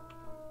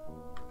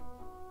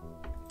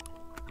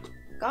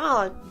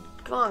 God,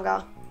 come on,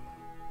 God.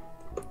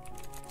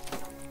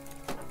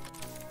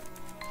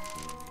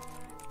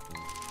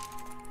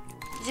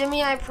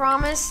 Jimmy, I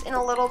promise in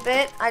a little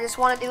bit. I just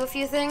want to do a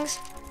few things.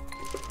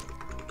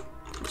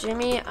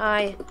 Jimmy,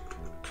 I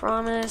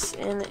promise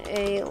in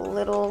a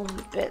little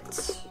bit.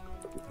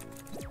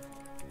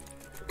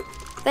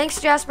 Thanks,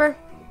 Jasper.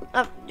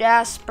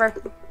 Jasper.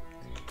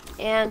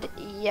 And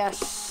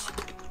yes.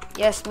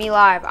 Yes, me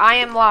live. I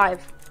am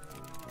live.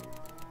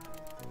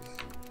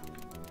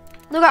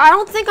 Look, I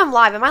don't think I'm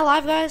live. Am I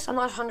live, guys? I'm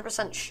not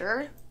 100%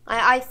 sure.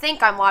 I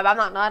think I'm live. I'm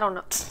not. I don't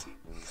know.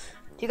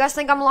 Do you guys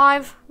think I'm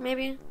live?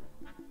 Maybe?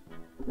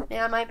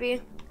 Yeah, I might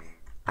be.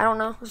 I don't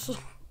know.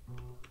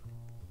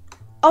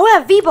 Oh,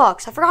 yeah,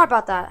 V-Bucks. I forgot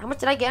about that. How much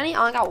did I get? Any? I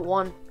only got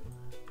one.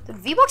 The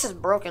V-Bucks is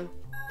broken.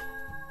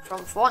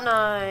 From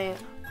Fortnite.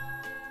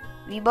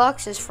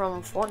 V-Bucks is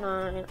from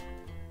Fortnite.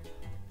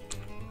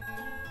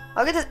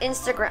 I'll get this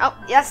Instagram. Oh,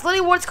 yeah, that's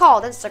literally what it's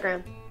called.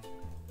 Instagram.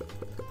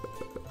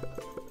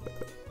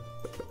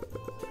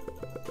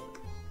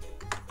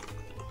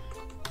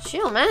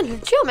 Chill, man.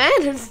 Chill,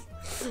 man.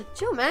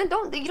 Chill, man.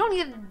 You don't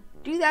need to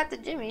do that to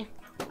Jimmy.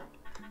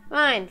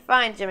 Fine,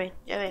 Jimmy.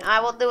 Jimmy, I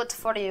will do it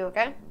for you,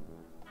 okay?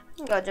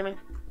 Here you go, Jimmy.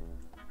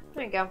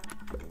 There you go.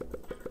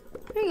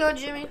 Here you go,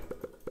 Jimmy.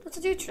 Let's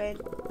do trade.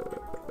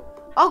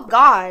 Oh,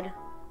 God.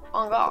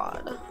 Oh,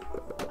 God.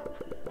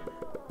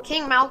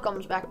 King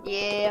Malcolm's back.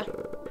 Yeah.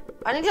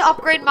 I need to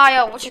upgrade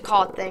my, what you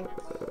call it thing.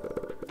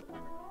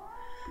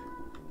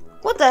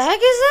 What the heck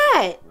is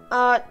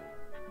that?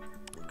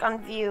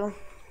 On view.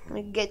 Let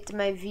me get to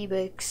my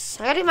V-Bucks.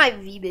 I gotta do my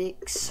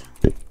V-Bucks.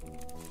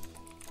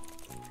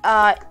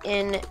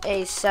 In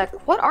a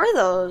sec. What are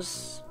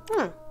those?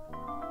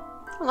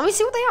 Let me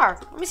see what they are.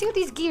 Let me see what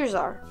these gears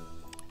are.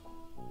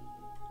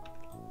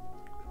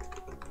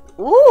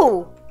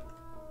 Ooh!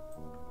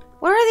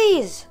 What are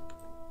these?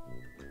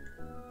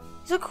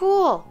 These are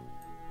cool.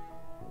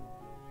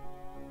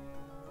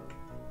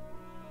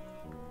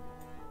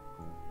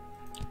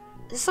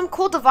 This is some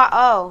cool device.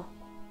 Oh.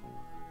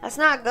 That's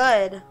not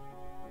good.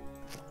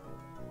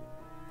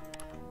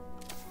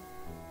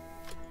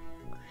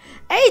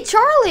 Hey,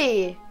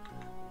 Charlie!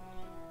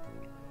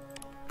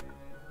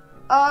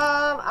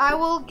 I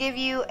will give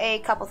you a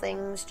couple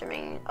things,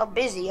 Jimmy. Oh,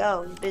 busy.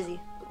 Oh, he's busy.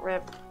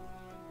 Rip.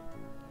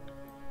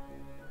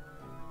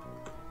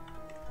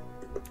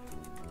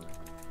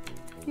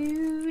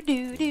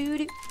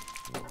 Do.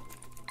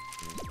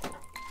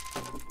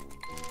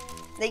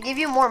 They give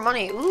you more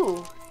money.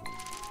 Ooh.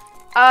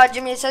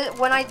 Jimmy, it said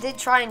when I did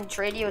try and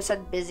trade you, it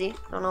said busy.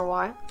 I don't know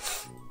why.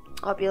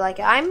 I hope you like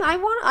it. I am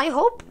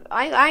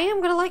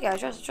gonna like it.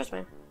 Trust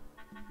me.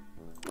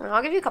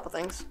 I'll give you a couple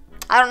things.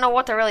 I don't know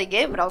what to really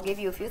give, but I'll give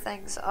you a few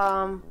things.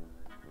 Let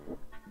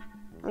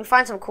me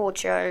find some cool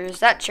chairs.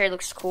 That chair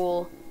looks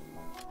cool.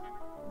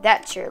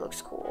 That chair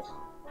looks cool.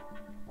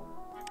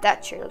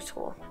 That chair looks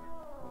cool.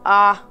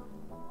 And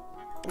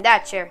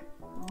that chair.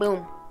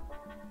 Boom.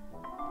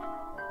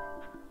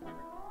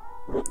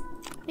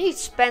 I need to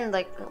spend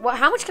like what?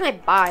 How much can I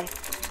buy?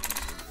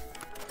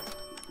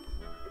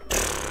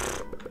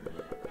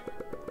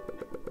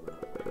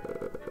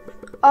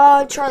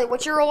 Charlie,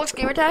 what's your Roblox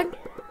gamer tag?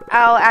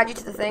 I'll add you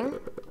to the thing.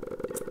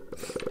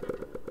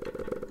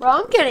 Bro,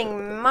 I'm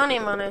getting money.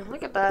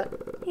 Look at that.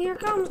 Here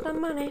comes the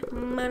money.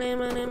 Money. I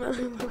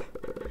have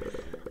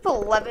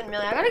 11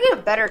 million. I gotta get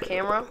a better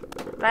camera.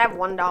 But I have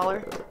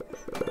 $1.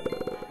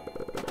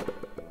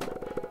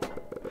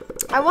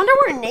 I wonder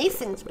where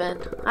Nathan's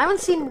been. I haven't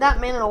seen that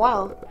man in a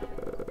while.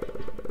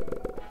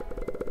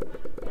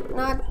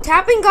 Not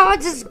Tapping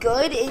Gods is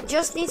good. It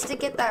just needs to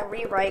get that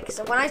rewrite. Because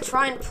when I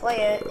try and play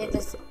it, it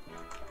just...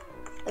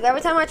 Like,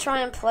 every time I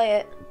try and play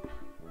it...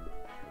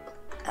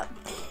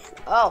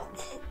 Oh.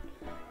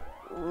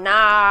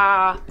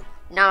 Nah.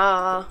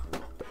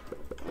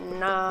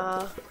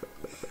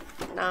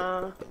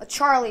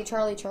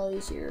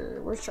 Charlie's here.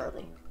 Where's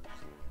Charlie?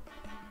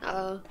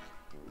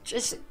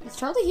 Is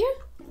Charlie here?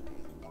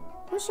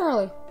 Where's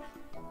Charlie?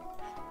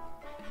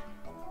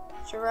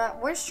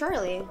 Where's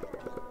Charlie?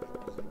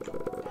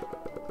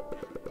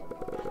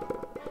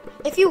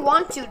 If you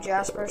want to,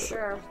 Jasper,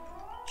 sure.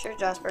 Sure,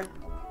 Jasper.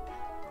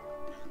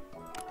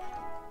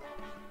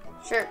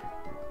 Sure.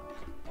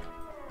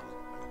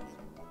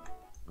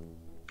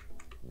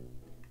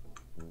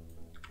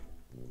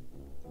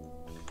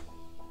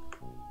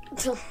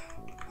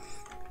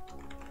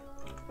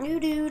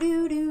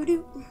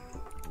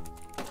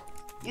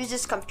 Use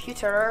this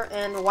computer,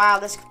 and wow,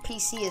 this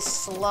PC is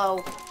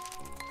slow.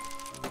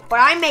 But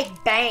I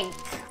make bank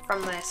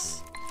from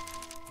this.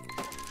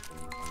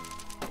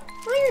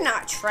 No, you're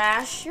not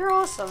trash. You're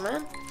awesome,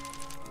 man.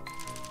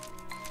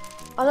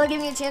 I'll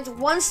give you a chance.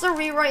 Once the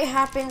rewrite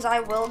happens, I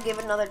will give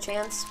another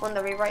chance. When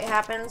the rewrite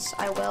happens,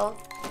 I will.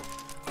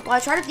 Well, I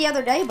tried it the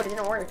other day, but it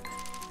didn't work.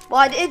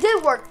 Well, it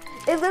did work.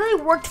 It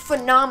literally worked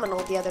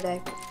phenomenal the other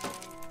day.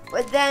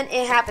 But then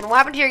it happened. What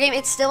happened to your game?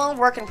 It's still a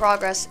work in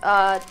progress.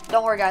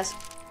 Don't worry, guys.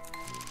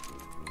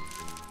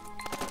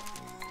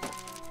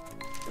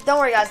 Don't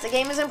worry, guys. The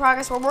game is in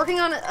progress. We're working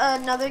on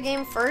another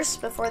game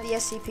first before the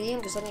SCP.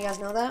 I'm just letting you guys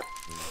know that.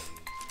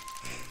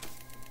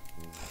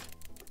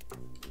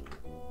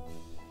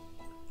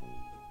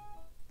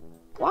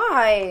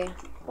 Why?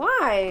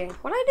 Why?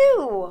 What'd I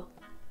do?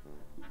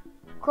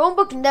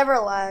 Chromebook never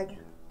lag.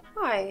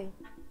 Why?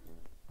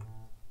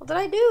 What did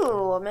I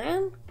do,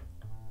 man?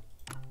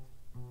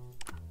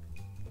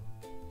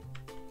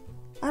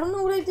 I don't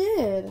know what I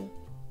did.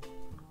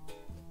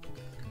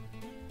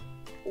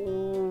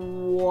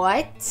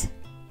 What?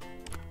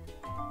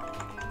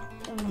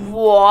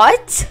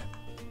 What?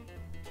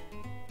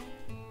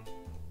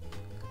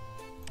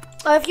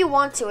 If you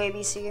want to,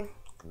 ABC.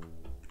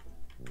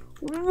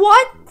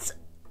 What?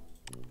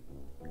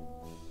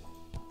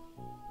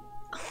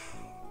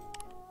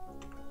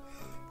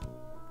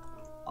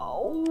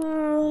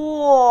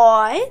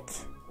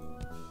 What?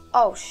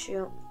 Oh,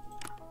 shoot.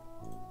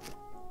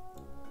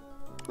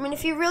 I mean,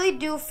 if you really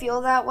do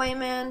feel that way,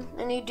 man,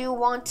 and you do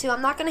want to,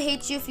 I'm not gonna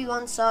hate you if you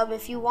unsub.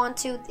 If you want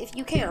to, if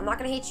you can, I'm not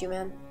gonna hate you,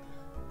 man.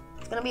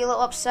 It's gonna be a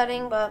little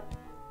upsetting, but,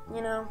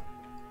 you know,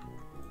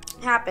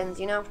 it happens,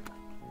 you know.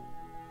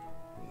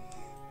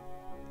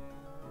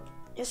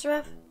 Yes,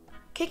 Rev?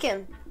 Kick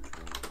him.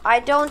 I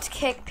don't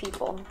kick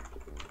people.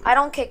 I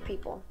don't kick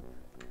people.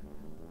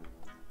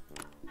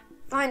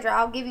 Fine, Giraffe.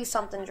 I'll give you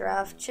something,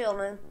 Giraffe. Chill,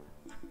 man.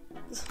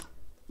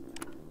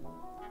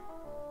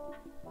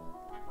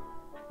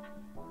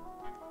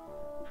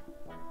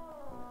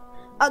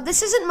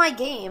 This isn't my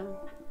game.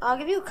 I'll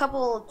give you a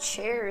couple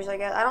chairs, I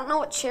guess. I don't know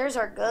what chairs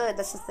are good.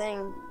 That's the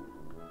thing.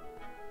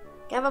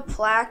 Can I have a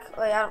plaque?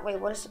 Wait,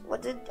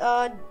 what did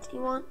he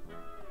want?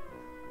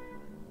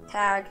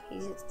 Tag.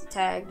 He's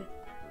tagged.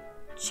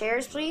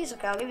 Chairs, please?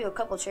 Okay, I'll give you a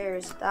couple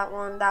chairs. That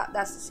one,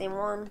 that's the same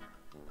one.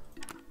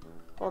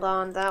 Hold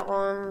on, that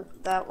one,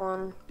 that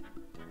one,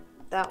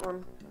 that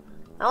one.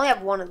 I only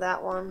have one of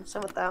that one.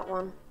 Same with that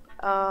one.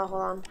 Hold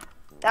on.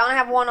 That one I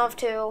have one of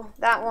too.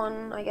 That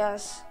one, I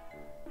guess.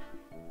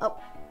 Oh,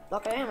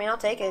 okay, I mean, I'll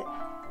take it.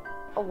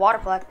 A water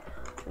plaque.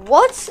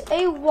 What's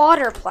a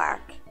water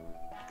plaque?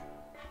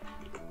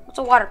 What's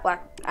a water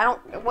plaque?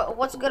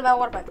 What's good about a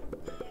water plaque?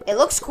 It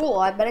looks cool.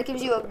 I bet it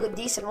gives you a good,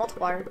 decent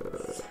multiplier.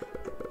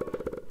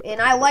 And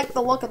I like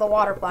the look of the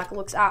water plaque. It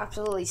looks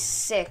absolutely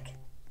sick.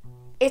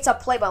 It's a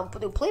play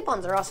button. Dude, play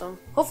buttons are awesome.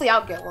 Hopefully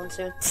I'll get one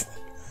soon. If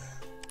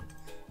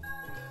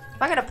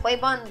I get a play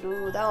button,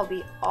 dude, that would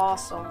be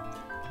awesome.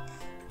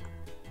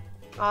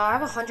 I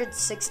have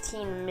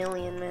 116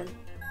 million, man.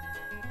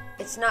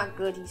 It's not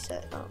good, he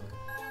said. Oh.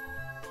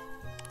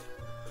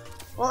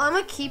 Well, I'm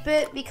gonna keep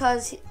it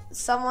because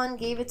someone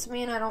gave it to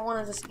me, and I don't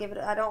want to just give it.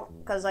 I don't,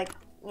 because like,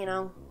 you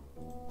know,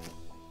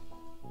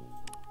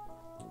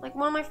 like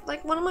one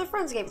of my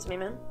friends gave it to me,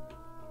 man.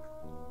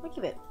 I'm gonna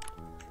keep it.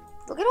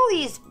 Look at all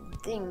these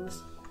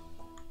things.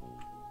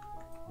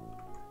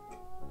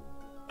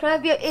 Can I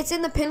be? It's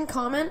in the pinned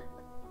comment.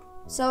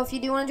 So if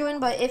you do want to join,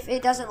 but if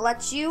it doesn't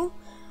let you,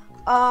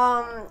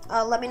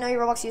 let me know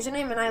your Roblox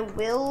username, and I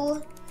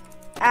will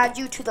add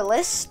you to the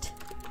list.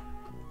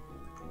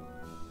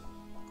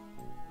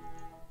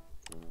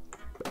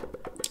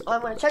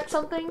 I'm gonna check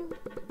something.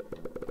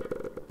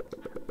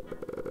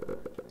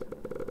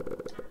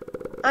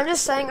 I'm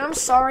just saying, I'm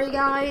sorry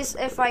guys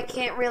if I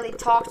can't really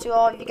talk to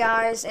all of you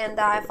guys, and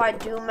if I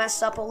do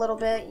mess up a little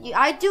bit.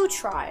 I do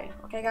try,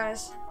 okay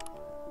guys?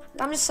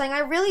 I'm just saying, I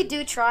really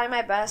do try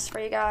my best for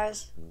you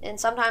guys, and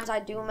sometimes I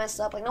do mess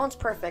up. Like, no one's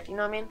perfect, you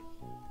know what I mean?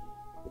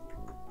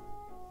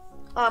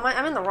 Oh,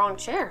 I'm in the wrong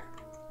chair.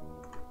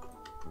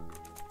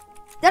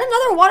 Is that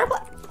another water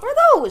plaque? What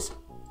are those?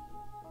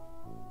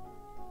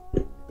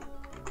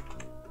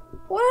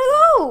 What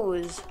are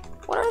those?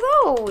 What are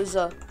those?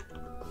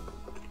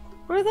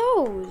 What are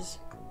those?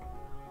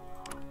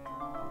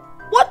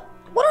 What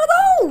are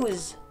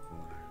those?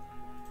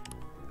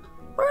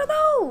 What are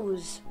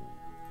those?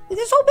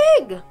 They're so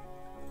big.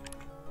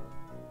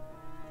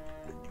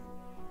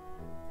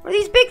 What are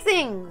these big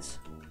things?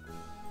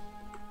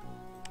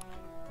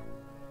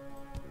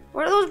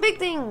 What are those big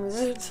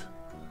things?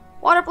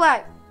 Water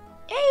plaque.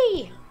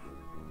 Hey.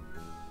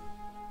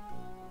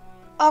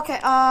 Okay,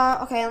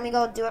 okay, let me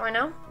go do it right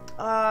now.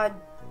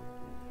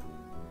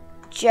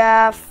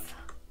 Jeffar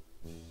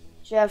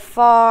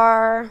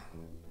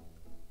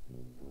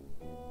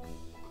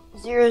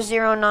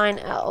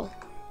 009L.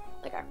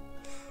 Okay.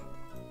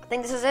 I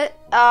think this is it.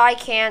 I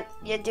can't.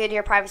 You do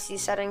your privacy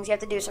settings. You have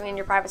to do something in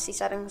your privacy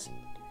settings.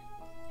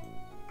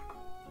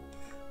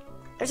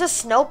 There's a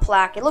snow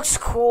plaque. It looks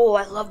cool.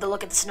 I love the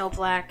look of the snow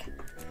plaque.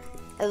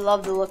 I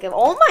love the look of.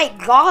 Oh my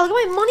god! Look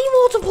at my money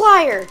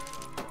multiplier.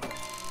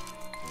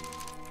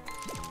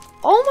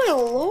 Oh my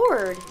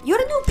lord! You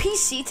had a new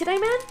PC today,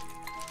 man?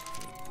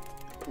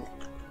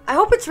 I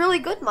hope it's really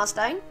good,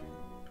 Mustang.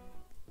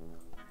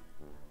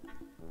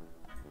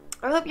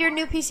 I hope your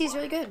new PC is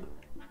really good.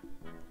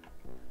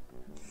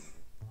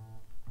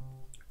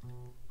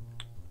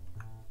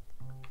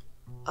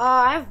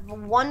 I have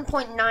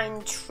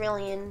 $1.9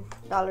 trillion.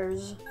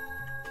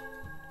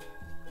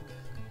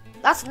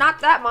 That's not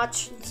that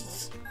much.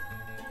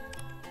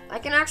 I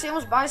can actually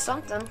almost buy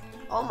something.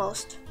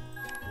 Almost.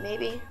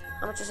 Maybe.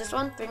 How much is this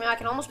one? 3 million. I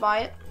can almost buy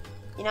it.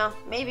 You know,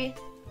 maybe.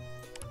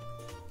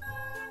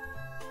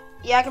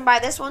 Yeah, I can buy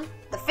this one.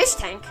 The fish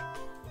tank.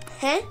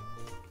 Huh?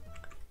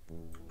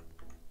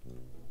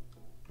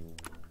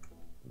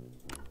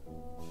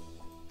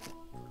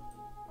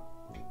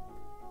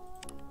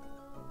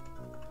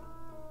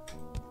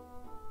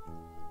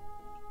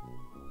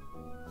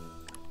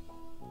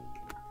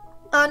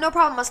 No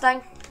problem,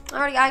 Mustang.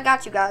 I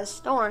got you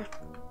guys. Don't worry.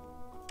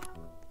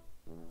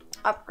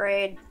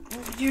 Upgrade.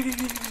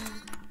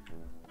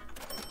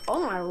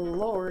 Oh my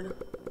lord.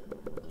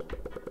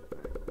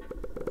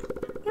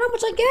 Look how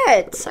much I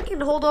get. I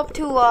can hold up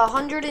to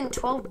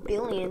 112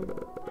 billion.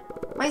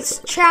 My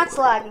chat's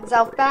lagging. That's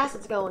how fast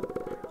it's going.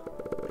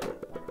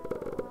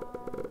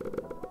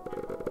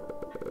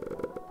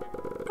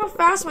 Look how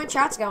fast my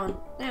chat's going.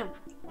 Damn.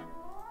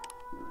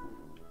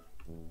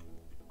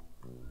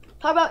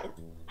 How about...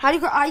 How do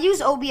you... I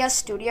use OBS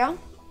Studio.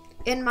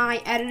 And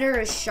my editor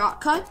is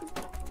Shotcut.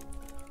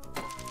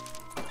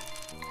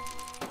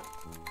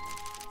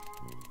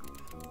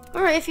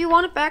 Alright, if you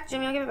want it back,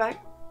 Jimmy, I'll give it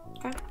back.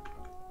 Okay.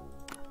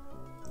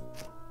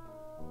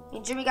 I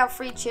mean, Jimmy got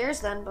free cheers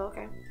then, but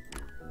okay.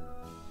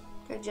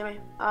 Okay, Jimmy.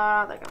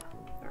 There you go.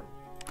 There.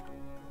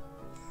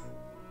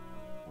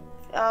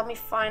 Let me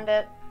find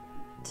it.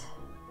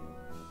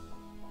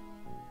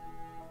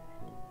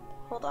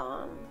 Hold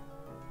on.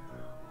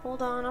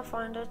 Hold on, I'll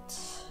find it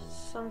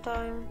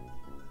sometime.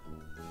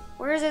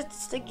 Where is it?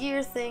 It's the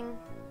gear thing.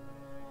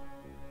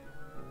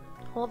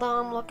 Hold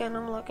on, I'm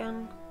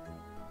looking.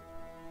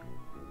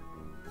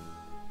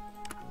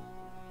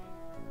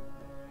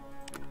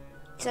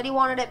 He said he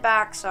wanted it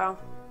back, so.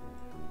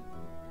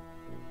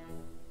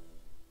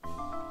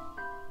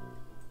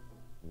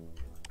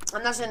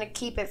 I'm not gonna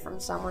keep it from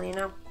someone, you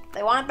know? If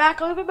they want it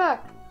back, I'll give it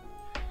back.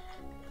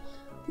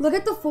 Look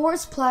at the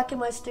forest plaque in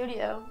my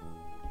studio.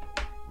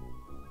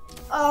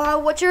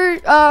 What's your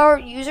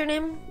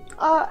username,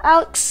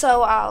 Alex?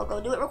 So I'll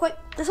go do it real quick.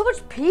 There's so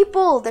much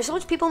people. There's so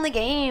much people in the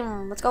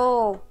game. Let's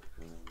go.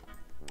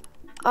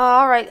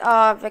 Alright,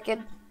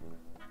 Vikid.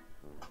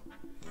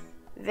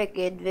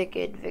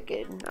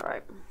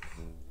 Alright.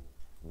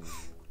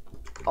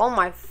 Oh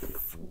my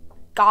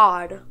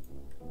god.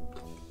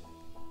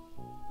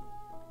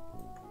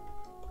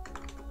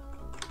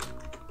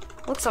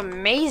 Looks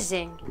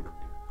amazing.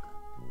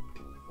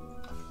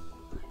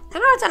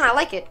 10 out of 10, I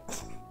like it.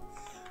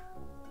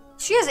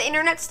 She has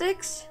internet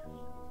sticks.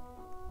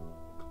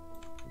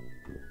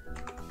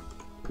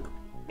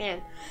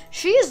 Man,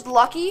 she is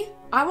lucky.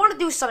 I want to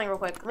do something real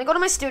quick. Let me go to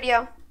my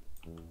studio.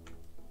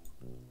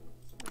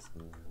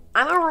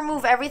 I'm gonna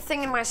remove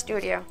everything in my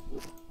studio,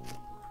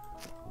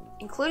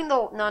 including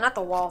the not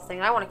the wall thing.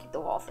 I want to keep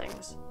the wall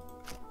things.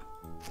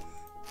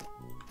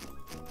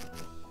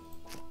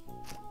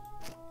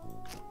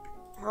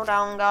 Hold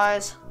on,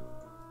 guys.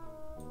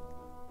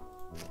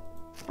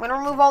 I'm gonna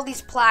remove all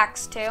these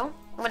plaques too.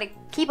 I'm gonna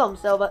keep them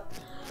still, but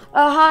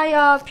hi,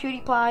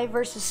 PewDiePie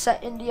versus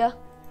Set India.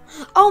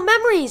 Oh,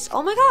 memories!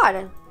 Oh my god,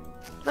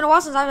 it's been a while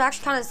since I've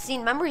actually kind of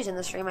seen memories in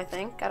the stream. I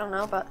think I don't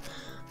know, but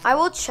I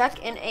will check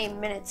in a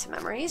minute.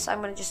 Memories.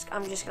 I'm just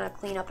gonna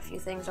clean up a few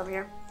things over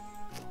here.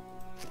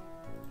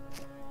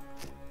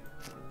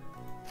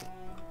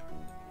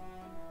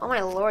 Oh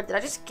my lord, did I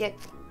just get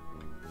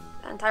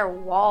that entire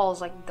wall's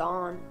like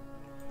gone?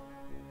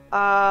 Do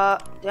I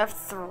have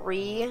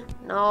 3?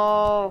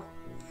 No.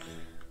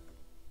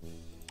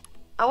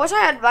 I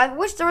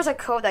wish there was a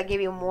code that gave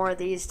you more of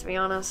these, to be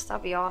honest.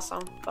 That'd be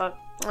awesome. But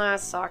that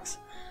sucks.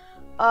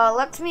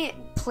 Let me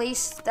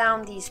place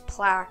down these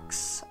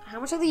plaques. How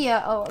much are the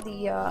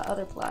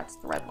other plaques,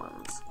 the red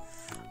ones?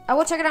 I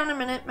will check it out in a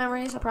minute,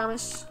 memories, I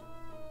promise.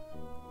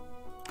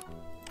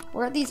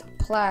 Where are these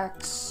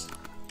plaques?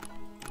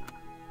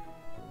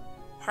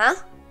 Huh?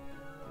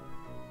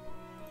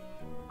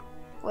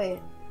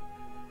 Wait.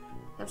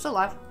 I'm still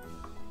alive.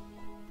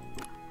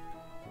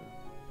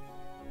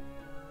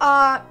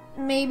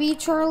 Maybe,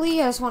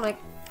 Charlie. I'm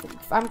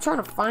trying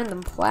to find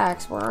them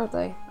plaques. Where are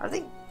they?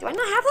 Do I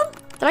not have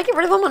them? Did I get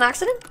rid of them on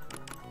accident?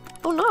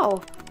 Oh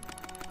no.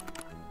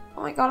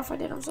 Oh my god, if I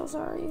did, I'm so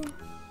sorry.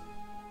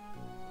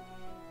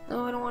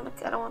 No, I don't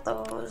want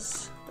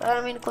those. I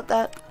don't mean to click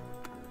that.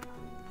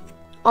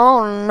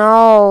 Oh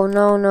no,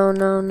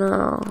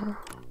 no.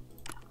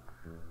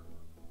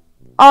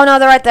 Oh no,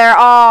 they're right there.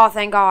 Oh,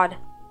 thank god.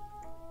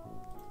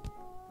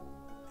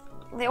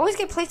 They always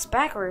get placed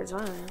backwards.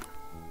 Wow.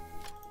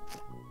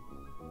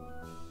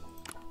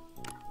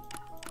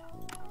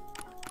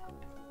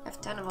 I have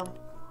 10 of them.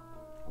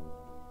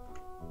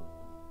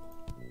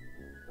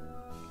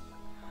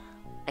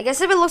 I guess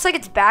if it looks like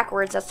it's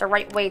backwards, that's the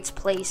right way it's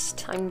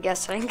placed, I'm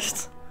guessing.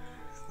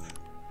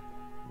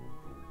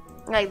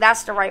 Like,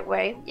 that's the right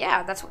way.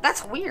 Yeah, that's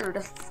weird.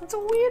 That's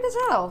weird as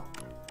hell.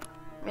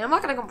 I mean, I'm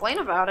not gonna complain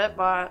about it,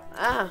 but,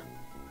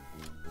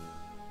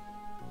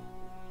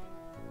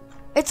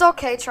 It's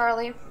okay,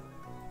 Charlie.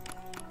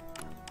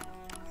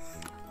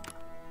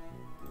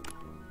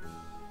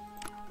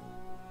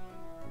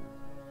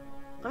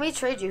 Let me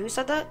trade you. Who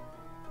said that?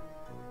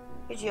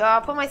 Did you?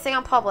 I'll put my thing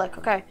on public.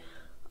 Okay.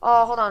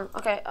 Oh, hold on.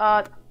 Okay.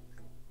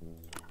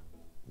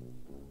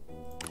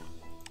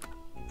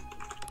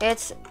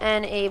 It's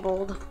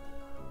enabled.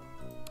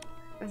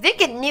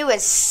 Vic knew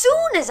as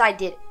soon as I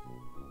did.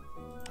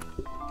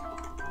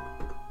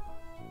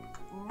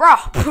 Bro.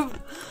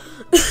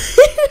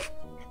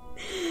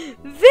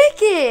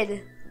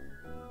 Wicked!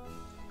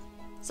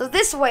 So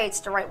this way,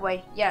 it's the right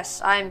way.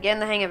 Yes, I'm getting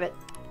the hang of it.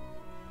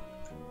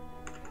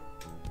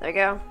 There you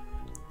go.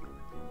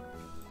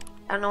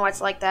 I don't know why it's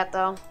like that,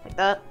 though. Like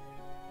that.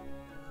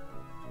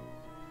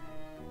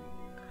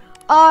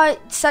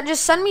 So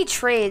just send me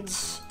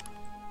trades.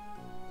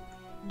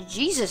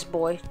 Jesus,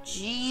 boy.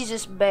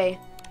 Jesus, bay.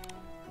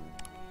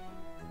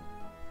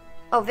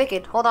 Oh,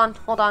 Wicked. Hold on.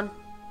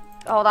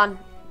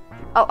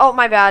 Oh,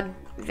 my bad.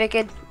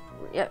 Wicked.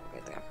 Yep.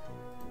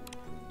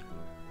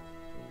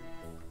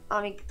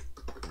 I mean,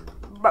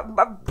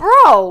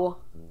 bro,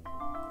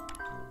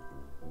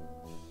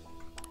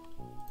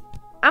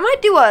 I might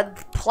do a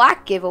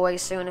plaque giveaway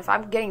soon if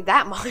I'm getting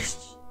that much.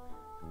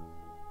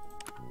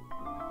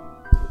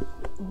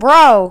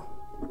 Bro,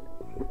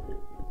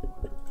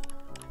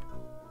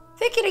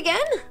 pick it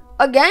again?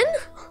 Again?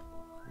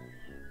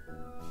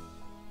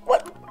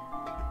 What?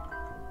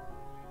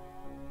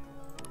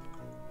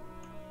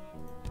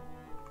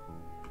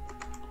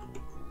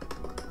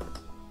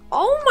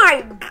 Oh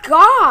my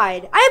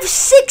god! I have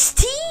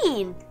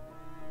 16!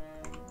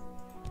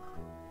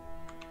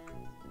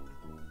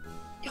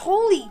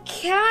 Holy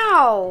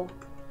cow!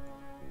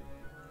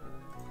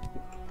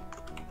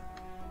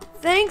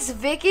 Thanks,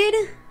 Wicked.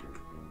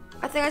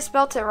 I think I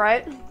spelled it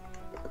right.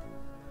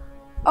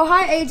 Oh,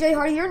 hi, AJ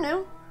Hardy. You're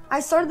new.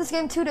 I started this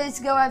game 2 days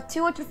ago. I have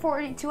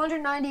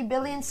 290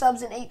 billion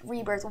subs and 8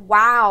 rebirths.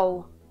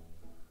 Wow.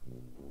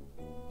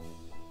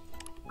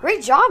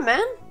 Great job,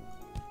 man.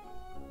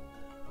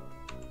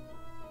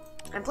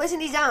 I'm placing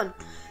these down.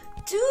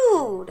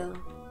 Dude.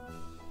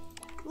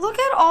 Look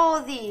at all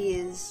of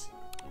these.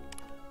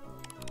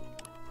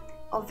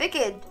 Oh,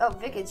 Wicked. Oh,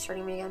 Wicked's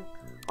turning me again.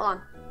 Hold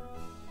on.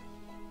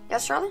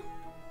 Yes, Charlie?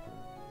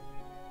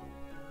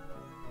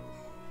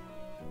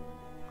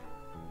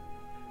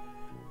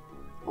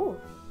 Ooh.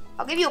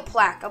 I'll give you a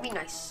plaque. I'll be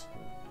nice.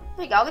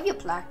 There you go. I'll give you a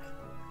plaque.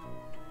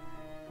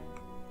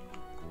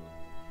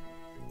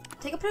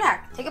 Take a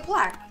plaque. Take a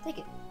plaque. Take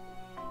it.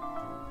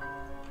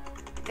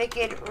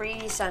 Wicked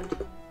resend.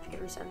 Wicked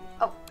resend.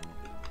 Oh.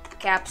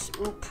 Caps.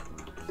 Oop.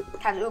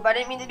 Caps. Oop. I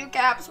didn't mean to do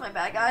caps. My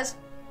bad, guys.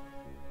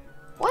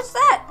 What's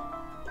that?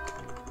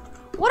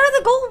 What are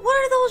the gold? What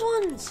are those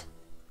ones?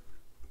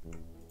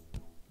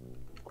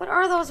 What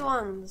are those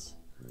ones?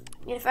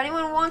 I mean, if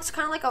anyone wants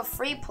kind of like a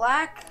free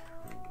plaque,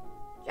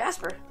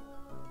 Jasper.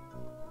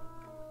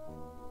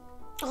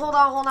 Hold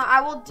on.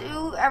 I will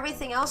do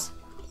everything else.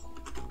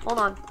 Hold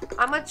on.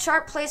 I'm gonna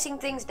start placing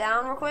things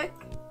down real quick.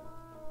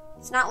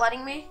 It's not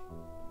letting me.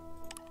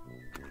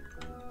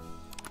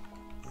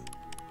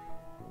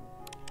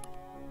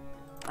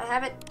 I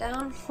have it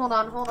down. Hold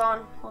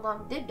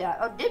on. Dib dab.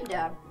 Oh, dib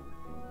dab.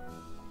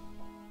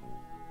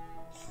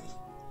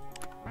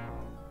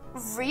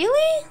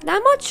 Really?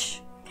 That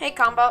much? Hey,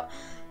 Combo.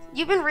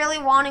 You've been really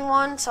wanting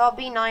one, so I'll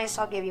be nice.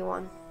 I'll give you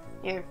one.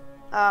 Here.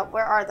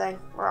 Where are they?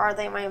 Where are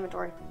they in my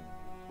inventory?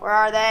 Where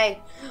are they?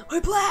 My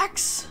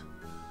plaques!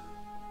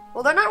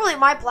 Well, they're not really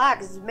my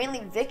plaques. It's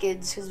mainly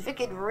Wicked's, because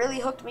Wicked really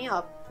hooked me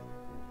up.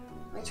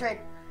 Let me trade.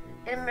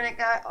 In a minute,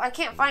 guys. I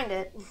can't find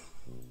it.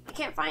 I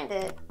can't find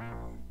it.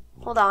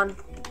 Hold on.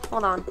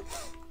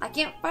 I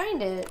can't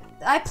find it.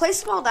 Did I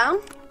place them all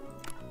down?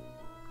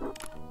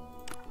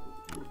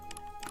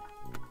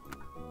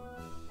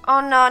 Oh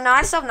no, no,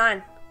 I still have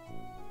 9.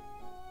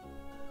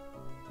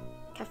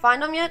 Can I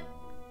find them yet?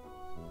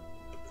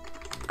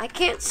 I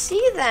can't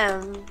see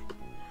them.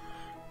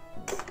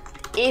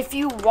 If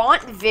you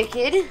want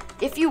Wicked,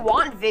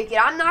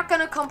 I'm not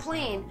gonna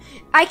complain.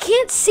 I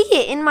can't see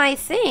it in my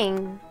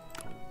thing.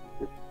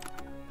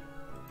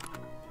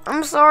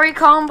 I'm sorry,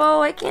 Combo.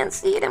 I can't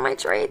see it in my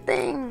trade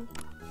thing.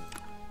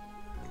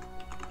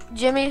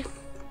 Jimmy,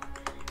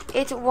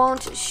 it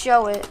won't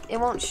show it. It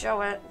won't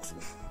show it.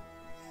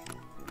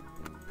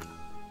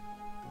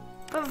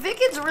 But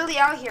Wicked's really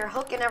out here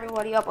hooking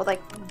everybody up with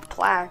like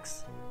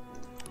plaques.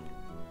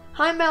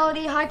 Hi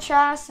Melody, hi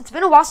Chas. It's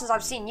been a while since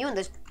I've seen you in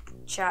this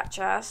chat,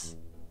 Chas.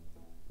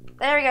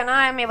 There we go, now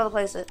I'm able to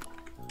place it.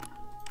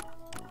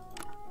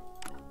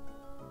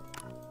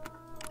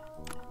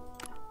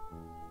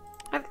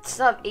 I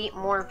still have 8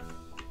 more.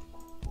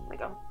 There we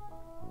go.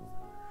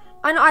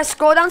 I know, I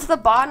scroll down to the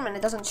bottom and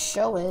it doesn't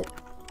show it.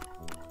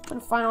 I'm trying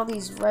to find all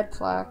these red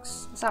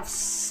plaques. I have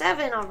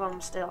 7 of them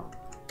still.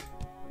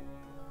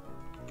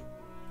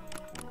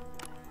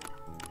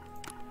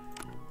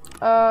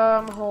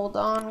 Hold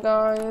on,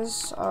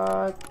 guys.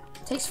 It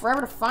takes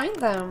forever to find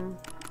them.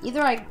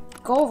 Either I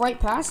go right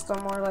past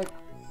them or like...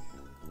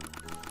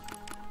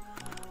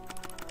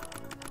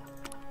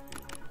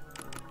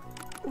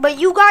 But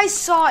you guys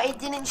saw it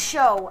didn't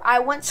show. I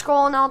went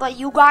scrolling all that.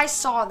 You guys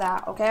saw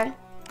that, okay?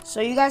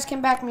 So you guys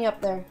can back me up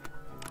there.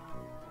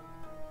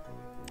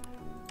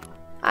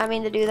 I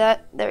mean to do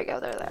that. There we go.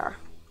 There they are.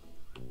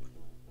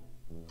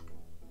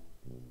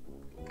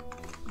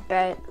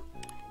 Bet.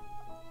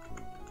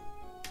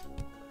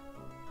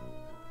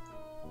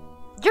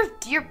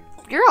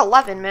 You're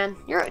 11, man.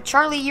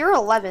 Charlie, you're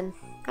 11.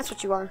 That's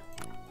what you are.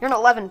 You're an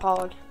 11,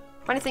 Pog.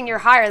 Funny thing, you're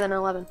higher than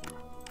 11.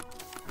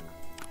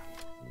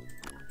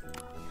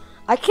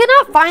 I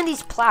cannot find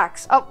these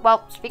plaques. Oh,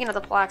 well, speaking of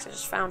the plaques, I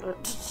just found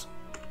it.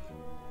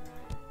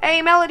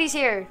 Hey, Melody's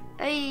here.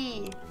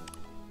 Hey.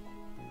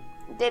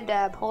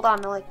 Dibdab. Hold on,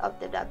 Melody. Oh,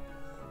 Dibdab.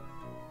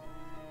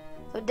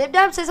 So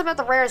Dibdab says something about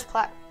the rarest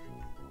plaque.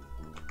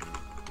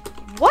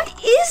 What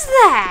is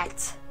that?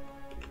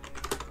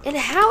 And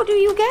how do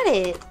you get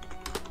it?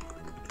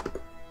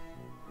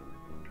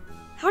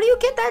 How do you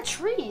get that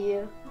tree?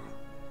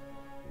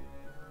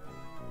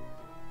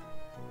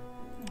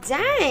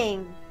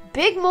 Dang.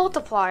 Big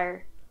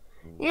multiplier.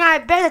 Yeah, I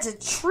bet it's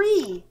a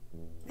tree.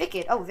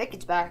 Wicked. Oh,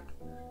 Wicked's back.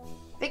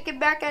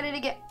 Wicked back at it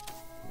again.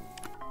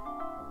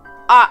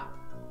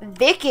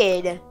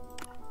 Wicked.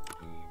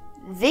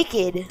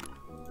 Wicked.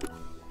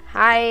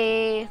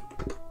 Hi.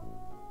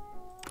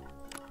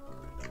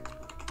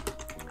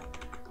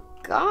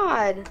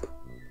 God.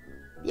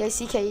 Yeah,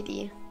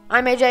 CKD.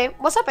 I'm AJ.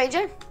 What's up,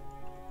 AJ?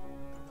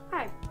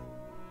 Hi.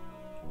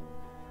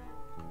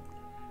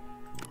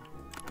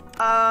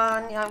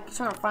 Yeah, I'm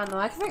trying to find them.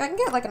 I can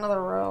get like another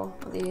row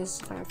of these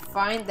if I can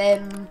find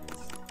them.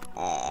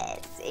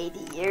 It's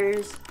 80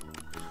 years.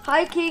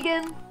 Hi,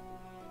 Keegan.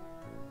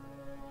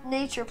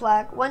 Nature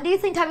plaque. When do you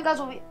think Timing Gods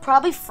will be?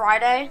 Probably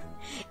Friday.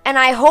 And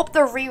I hope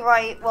the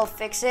rewrite will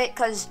fix it,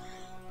 because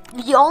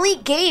the only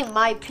game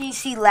my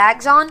PC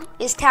lags on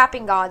is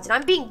Tapping Gods. And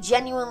I'm being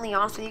genuinely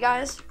honest with you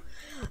guys.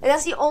 Like,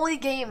 that's the only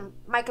game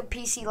my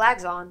PC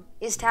lags on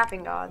is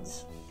Tapping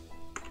Gods.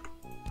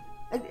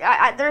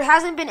 There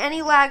hasn't been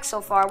any lag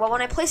so far. Well,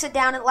 when I place it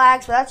down, it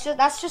lags, but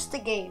that's just the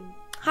game.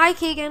 Hi,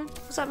 Keegan.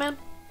 What's up, man?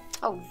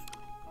 Oh,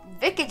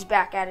 Wicked's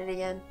back at it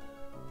again.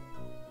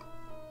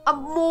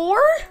 More?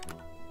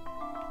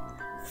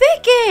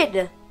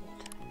 Wicked!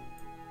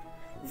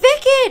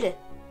 Wicked!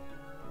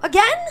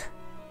 Again?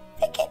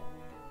 Wicked?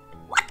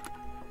 What?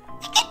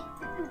 Wicked?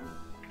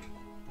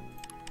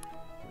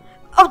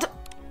 Oh,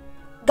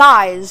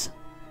 guys.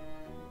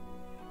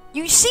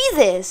 You see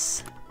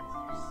this?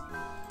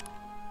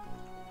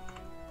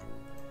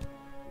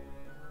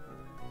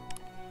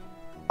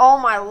 Oh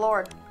my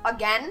lord.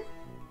 Again?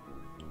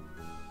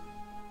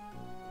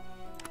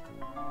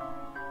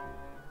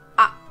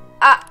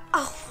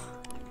 Oh.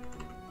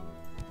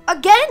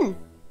 Again!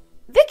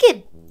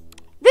 Wicked!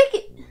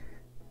 Wicked!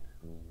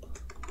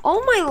 Oh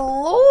my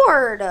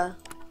lord!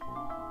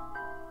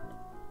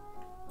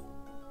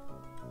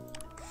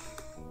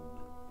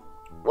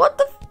 What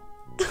the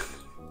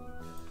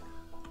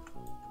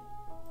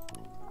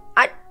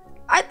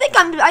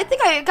I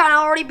think I kinda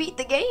already beat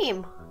the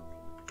game.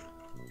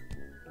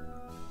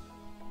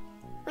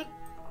 Like,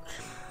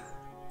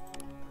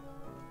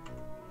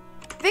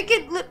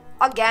 Wicked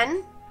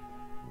again?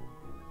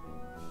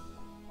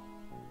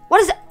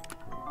 What is that?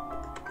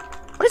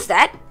 What is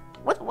that?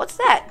 What's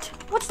that?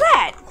 What's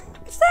that?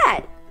 What's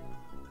that?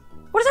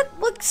 What does that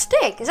look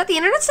stick? Is that the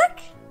internet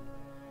stick?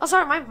 Oh,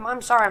 sorry,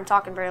 I'm sorry, I'm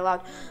talking very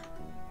loud.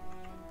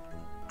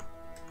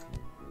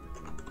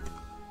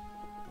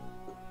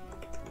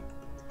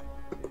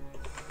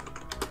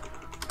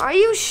 Are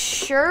you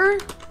sure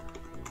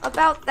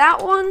about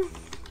that one?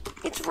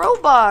 It's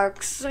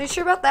Robux. Are you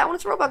sure about that one?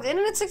 It's Robux. The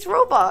internet stick's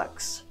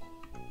Robux.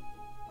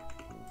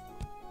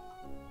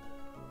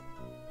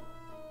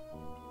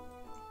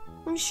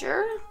 I'm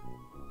sure.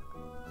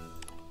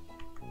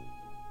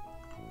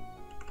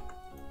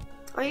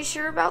 Are you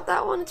sure about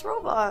that one? It's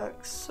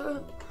Roblox.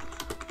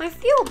 I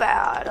feel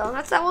bad.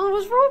 That one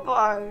was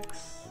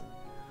Roblox.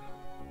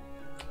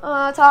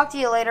 Talk to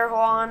you later,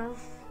 Juan.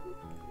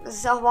 This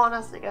is how Juan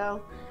has to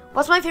go.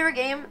 What's my favorite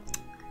game?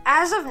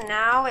 As of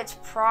now, it's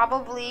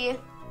probably...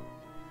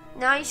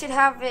 Now you should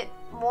have it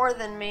more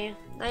than me.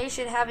 Now you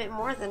should have it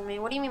more than me.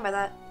 What do you mean by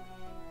that?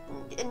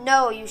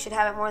 No, you should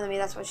have it more than me.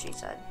 That's what she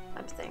said,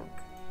 I think.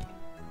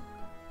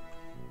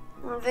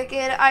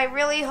 Vikid, I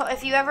really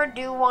if you ever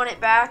do want it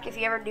back,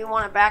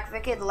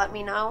 Vikid, let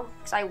me know,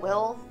 because I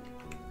will.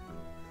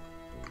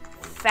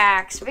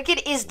 Facts.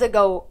 Vikid is the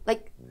GOAT.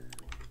 Like,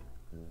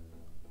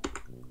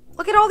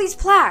 look at all these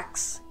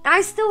plaques. And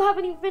I still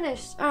haven't even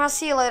finished. I'll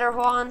see you later,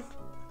 Juan.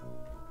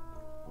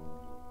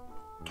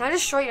 Can I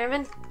destroy your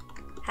Irvin?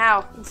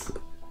 How?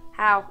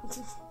 How?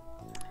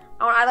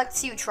 I'd like to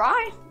see you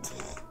try.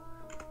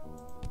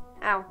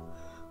 How?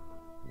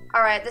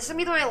 Alright, this is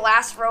gonna be my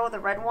last row of the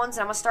red ones,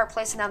 and I'm gonna start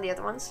placing down the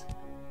other ones.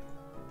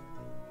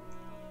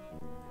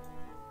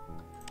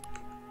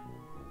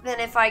 Then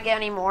if I get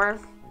any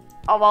more,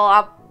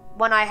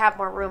 when I have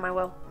more room, I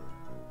will.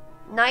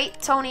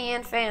 Knight, Tony,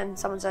 and Fan,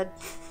 someone said.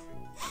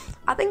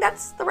 I think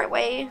that's the right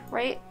way,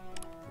 right?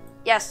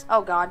 Yes.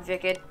 Oh god,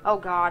 Vikid. Oh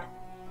god.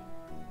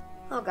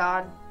 Oh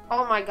god.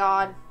 Oh my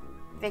god.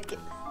 Vikid.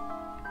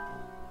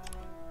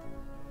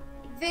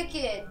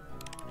 Vikid.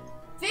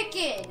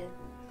 Vikid.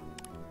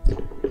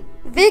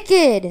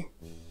 Vikid.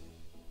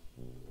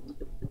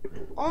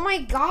 Oh my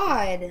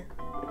god.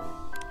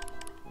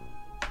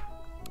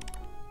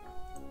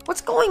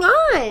 What's going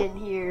on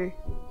here?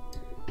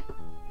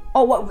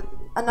 Oh, what?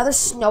 Another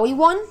snowy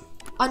one?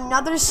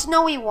 Another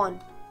snowy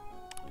one.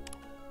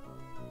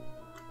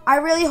 I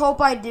really hope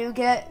I do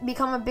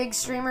become a big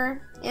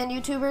streamer and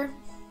YouTuber.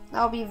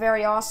 That would be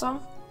very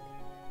awesome.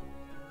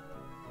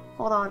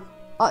 Hold on.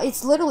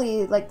 It's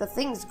literally like the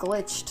thing's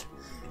glitched.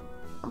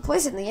 I'm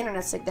placing the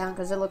internet stick down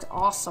because it looks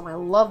awesome. I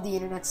love the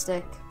internet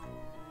stick.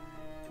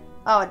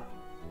 Oh,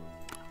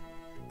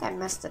 I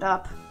messed it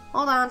up.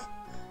 Hold on.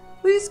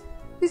 Please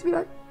be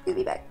back. Please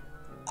be back.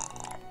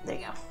 There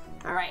you go.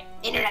 All right,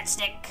 internet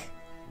stick.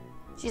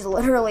 She's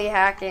literally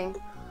hacking.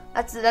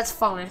 That's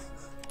fine.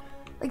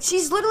 Like,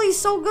 she's literally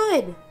so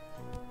good.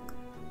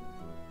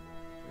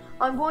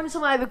 I'm going to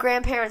my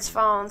grandparents'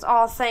 phones.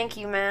 Oh, thank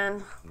you,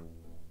 man.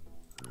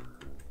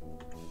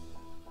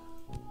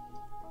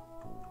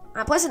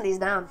 I'm placing these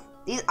down.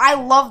 I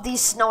love these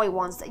snowy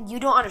ones. You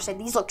don't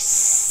understand. These look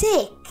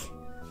sick.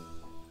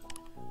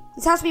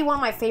 This has to be one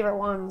of my favorite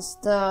ones.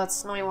 The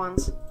snowy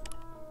ones.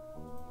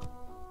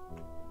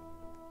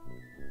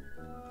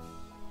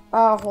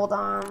 Oh, hold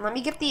on. Let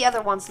me get the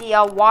other ones. The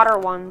water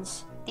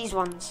ones. These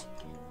ones.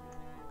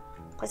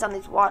 Place on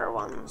these water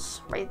ones.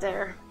 Right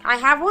there. Can I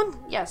have one?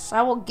 Yes.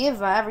 I will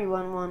give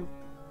everyone one.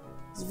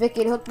 This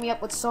Vikid hooked me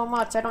up with so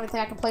much. I don't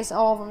think I can place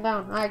all of them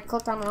down. I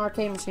clicked on an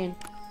arcade machine.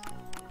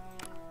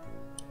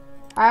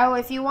 Oh,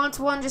 if you want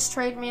one, just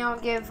trade me. I'll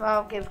give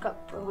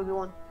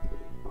one.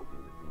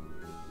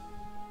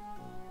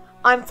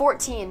 I'm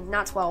 14,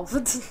 not 12.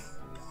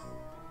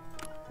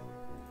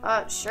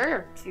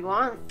 Sure, if you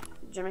want,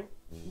 Jimmy.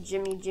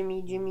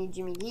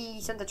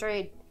 He sent the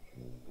trade.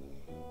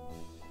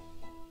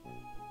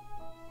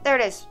 There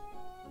it is.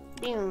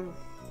 Boom.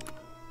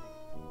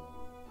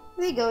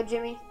 There you go,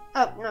 Jimmy.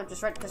 Oh, no,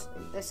 just right,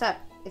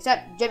 accept,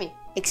 Jimmy.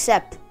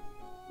 Accept.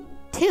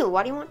 2,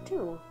 why do you want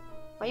 2?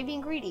 Why are you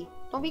being greedy?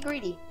 Don't be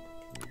greedy.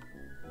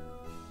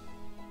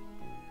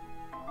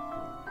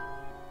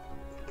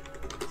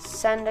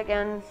 Send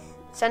again.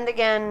 Send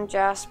again,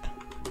 Jasp.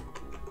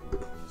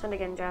 Send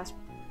again, Jasp.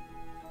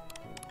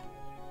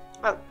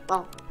 Oh,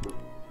 well.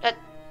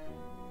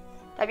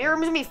 Have your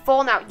room's gonna be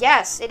full now?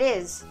 Yes, it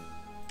is.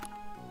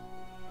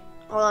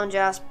 Hold on,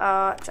 Jasp.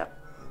 Accept.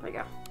 There you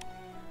go.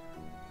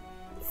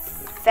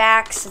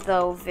 Facts,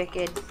 though,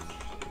 Vikid.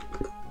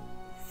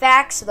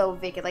 Facts, though,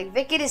 Vikid. Like,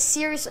 Vikid is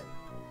serious.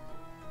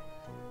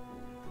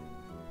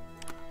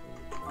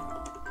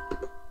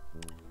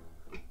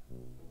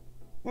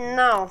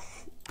 No.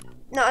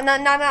 No,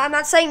 I'm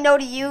not saying no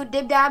to you,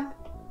 Dib Dab.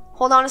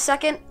 Hold on a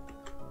second.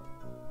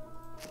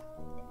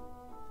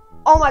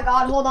 Oh my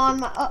god, hold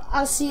on.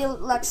 I'll see you,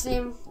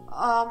 Lexi.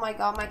 Oh my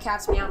god, my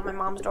cat's meowing at my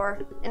mom's door.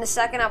 In a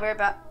second, I'll be right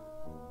back.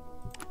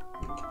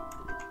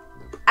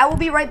 I will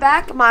be right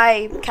back.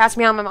 My cat's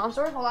meowing at my mom's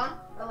door. Hold on.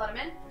 I'll let him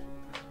in.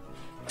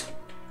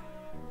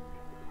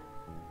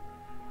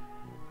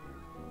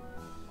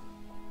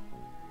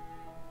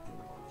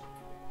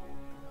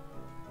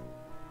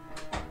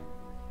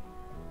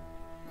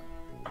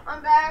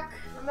 I'm back.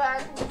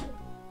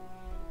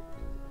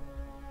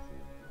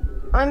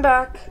 I'm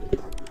back.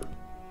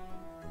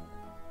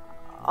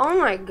 Oh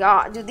my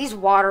god, dude, these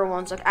water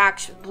ones look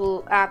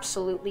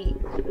absolutely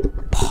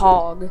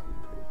pog.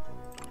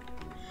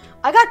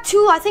 I got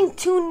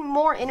two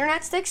more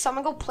internet sticks, so I'm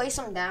gonna go place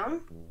them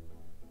down.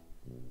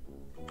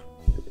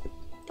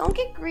 Don't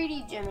get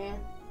greedy, Jimmy.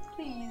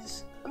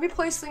 Please. Let me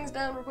place things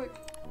down real quick.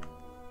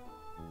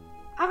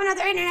 I have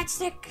another internet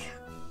stick.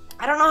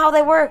 I don't know how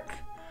they work.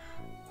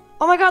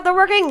 Oh my god, they're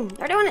working.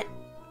 They're doing it.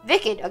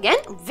 Vikid, again?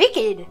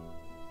 Vikid.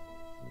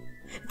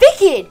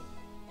 Wicked!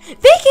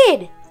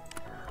 Wicked!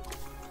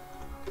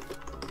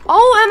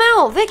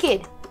 OML,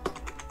 Wicked!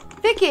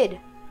 Wicked!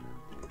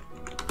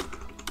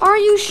 Are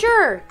you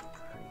sure?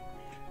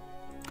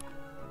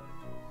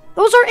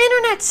 Those are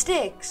internet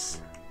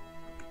sticks.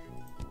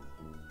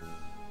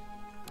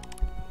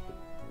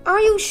 Are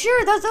you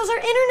sure? Those are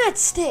internet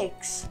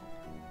sticks.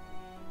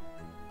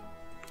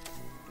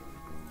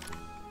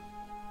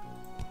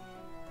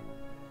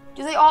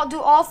 Do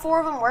all 4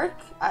 of them work?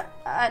 I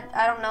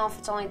don't know if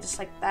it's only just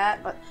like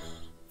that, but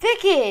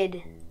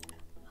Wicked!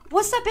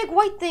 What's that big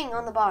white thing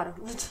on the bottom?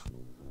 What's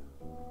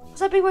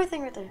that big white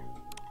thing right there?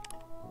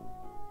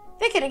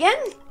 Wicked again?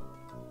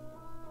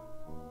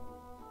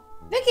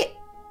 Wicked!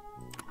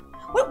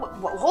 What,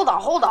 hold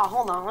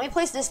on. Let me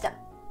place this down.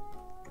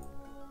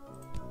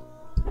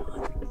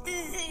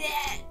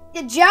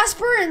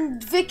 Jasper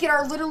and Wicked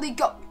are literally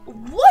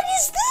What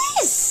is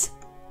this?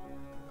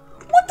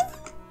 What the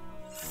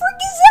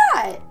frick is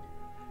that?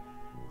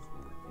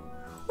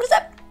 What is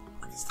that?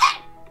 What is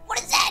that? What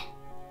is that?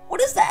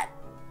 What is that?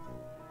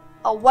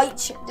 A white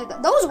chair. Dude,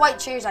 those white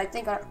chairs, I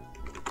think, are.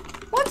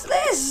 What's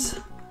this?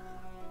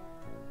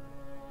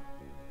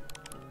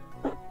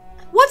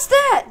 What's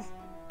that?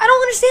 I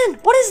don't understand.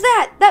 What is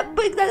that? That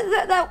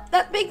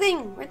big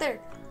thing right there.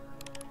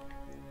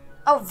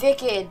 Oh,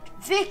 Wicked.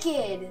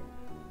 Wicked.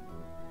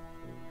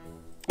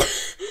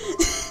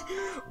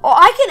 Oh,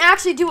 I can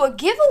actually do a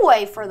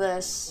giveaway for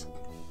this.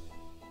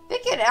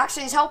 Wicked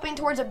actually is helping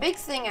towards a big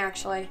thing,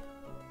 actually.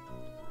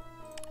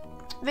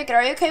 Wicked,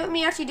 are you okay with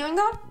me actually doing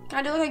that? Can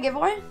I do like a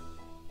giveaway?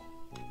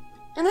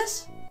 In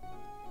this?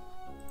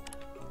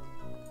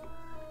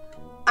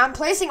 I'm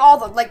placing all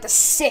the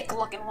sick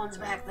looking ones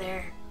back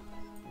there.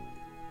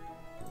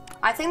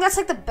 I think that's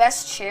like the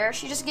best chair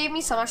she just gave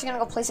me, so I'm actually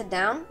gonna go place it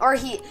down. Or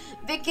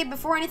Wicked,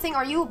 before anything,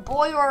 are you a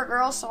boy or a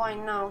girl, so I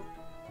know?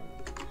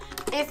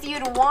 If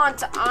you'd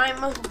want,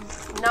 I'm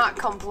not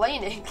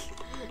complaining.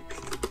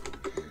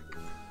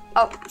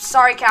 Oh,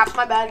 sorry, Caps,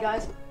 my bad,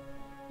 guys.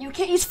 You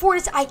can't use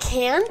Fortis. I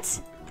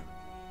can't.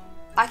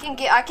 I can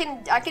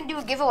do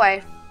a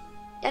giveaway.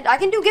 And I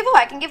can do a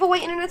giveaway. I can give away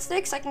internet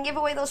sticks. I can give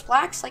away those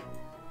plaques. Like,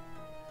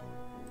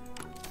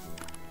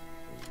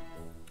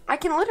 I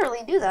can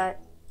literally do that.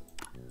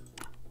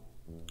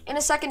 In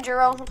a second,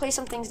 Juro, I'll place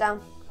some things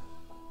down.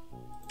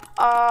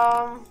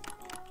 I'm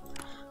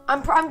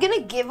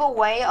gonna give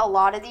away a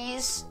lot of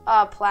these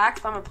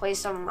plaques, but I'm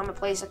gonna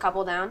place a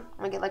couple down. I'm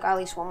gonna get like at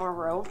least one more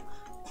row.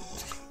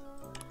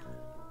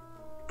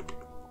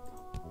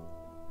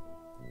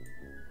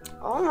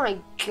 Oh my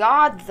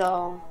god,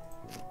 though.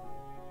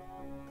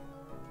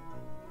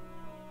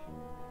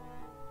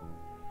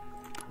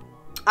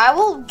 I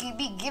will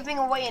be giving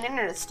away an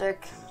internet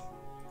stick.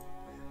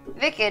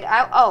 Wicked,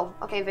 oh,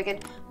 okay,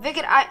 Wicked.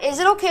 Wicked, is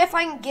it okay if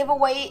I can give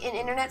away an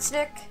internet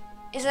stick?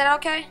 Is that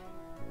okay?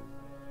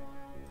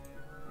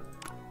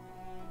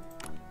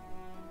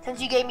 Since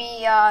you gave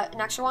me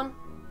an extra one?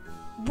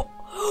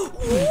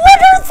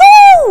 What are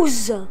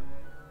those?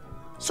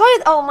 Sorry,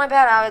 oh my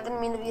bad, I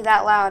didn't mean to be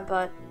that loud,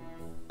 but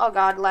oh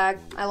god, lag.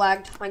 I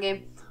lagged my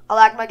game. I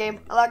lagged my game.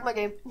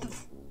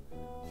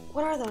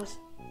 What are those?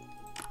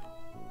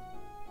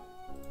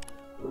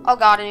 Oh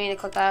god, I need to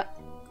click that.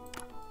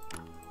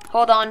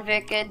 Hold on,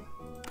 Wicked.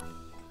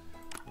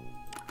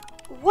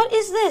 What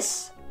is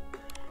this?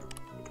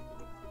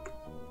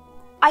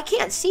 I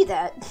can't see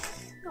that.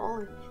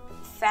 Oh,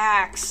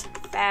 facts.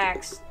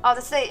 Oh,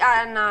 this thing. No,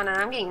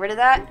 I'm getting rid of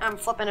that. I'm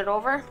flipping it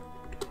over.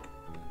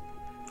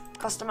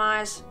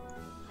 Customize.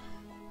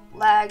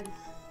 Lag.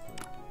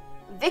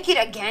 Wicked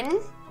again?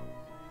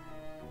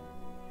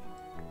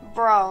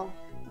 Bro,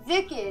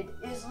 Wicked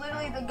is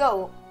literally the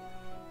GOAT.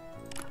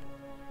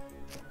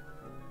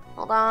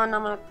 Hold on,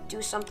 I'm gonna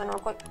do something real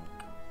quick.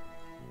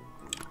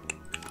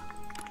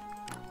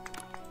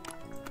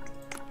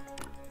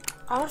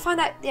 I wanna find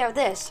that, yeah,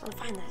 this. I wanna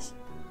find this.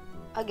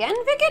 Again,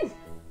 Wicked?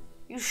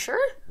 You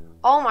sure?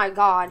 Oh my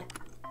god.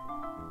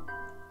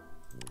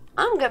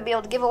 I'm gonna be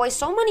able to give away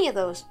so many of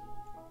those.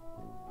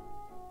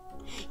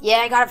 Yeah,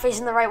 I got it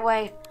facing the right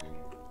way.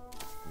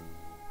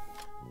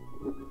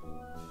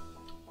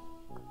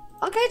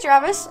 Okay,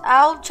 Travis,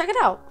 I'll check it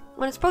out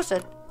when it's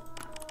posted.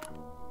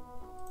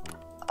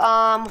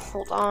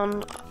 Hold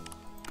on.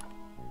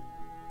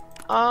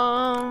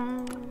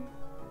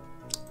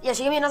 Yeah,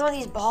 she gave me another one of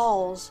these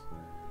balls.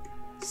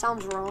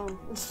 Sounds wrong.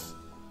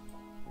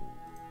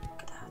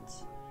 Look at that.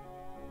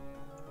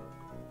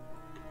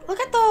 Look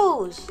at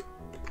those.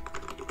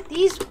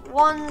 These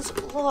ones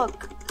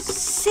look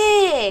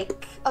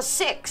sick. A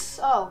 6.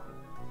 Oh,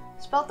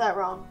 spelled that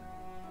wrong.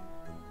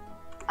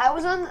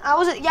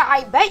 Yeah,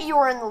 I bet you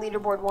were in the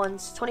leaderboard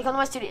once. 20, come to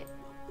my studio.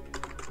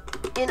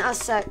 In a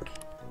sec.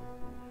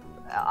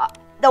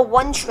 The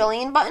 1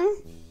 trillion button?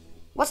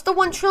 What's the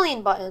 1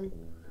 trillion button?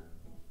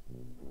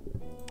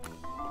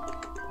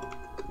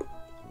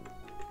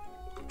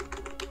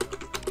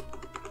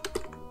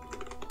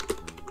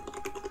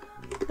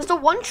 Does the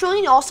 1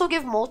 trillion also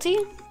give multi?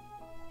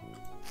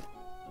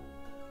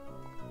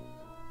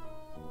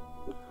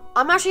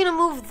 I'm actually gonna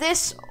move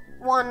this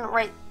one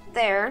right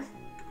there.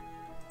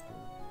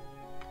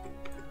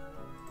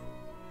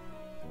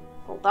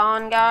 Hold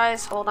on,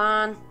 guys. Hold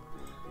on.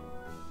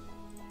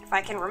 If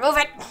I can remove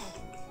it.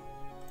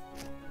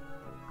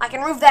 I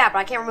can remove that, but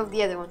I can't remove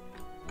the other one.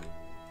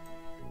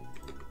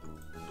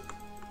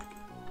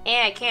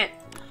 Yeah, I can't.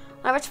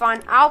 No, it's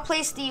fine. I'll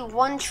place the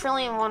 1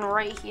 trillion one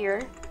right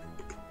here.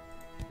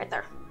 Right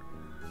there.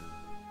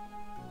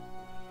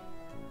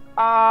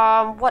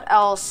 What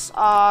else?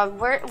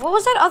 What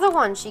was that other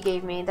one she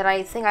gave me that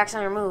I think I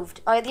accidentally removed?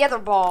 The other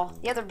ball.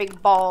 The other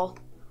big ball.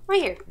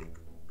 Right here.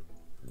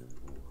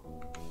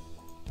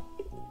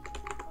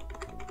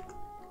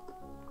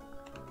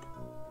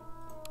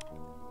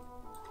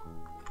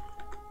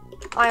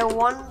 I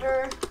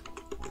wonder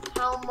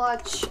how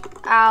much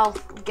I'll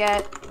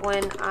get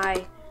when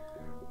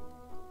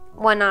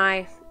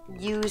I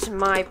use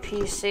my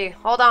PC.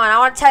 Hold on, I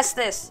want to test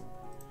this.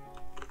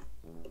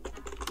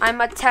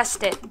 I'ma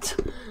test it.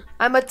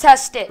 I'ma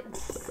test it.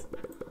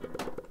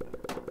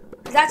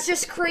 That's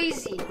just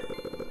crazy.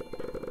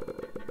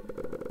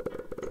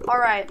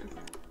 Alright.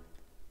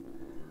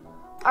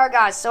 Alright,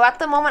 guys, so at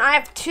the moment I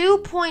have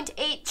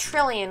 2.8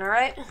 trillion,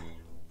 alright?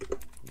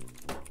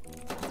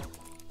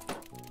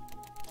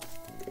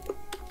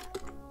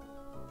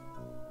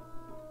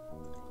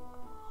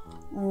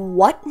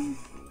 What?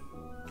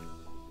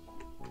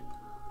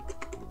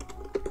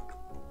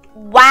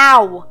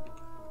 Wow.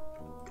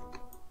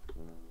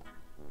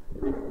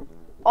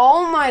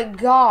 Oh my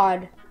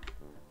god.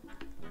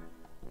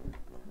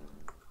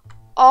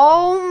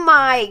 Oh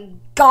my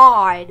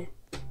god.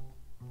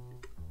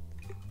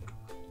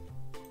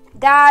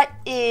 That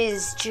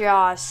is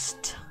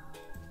just...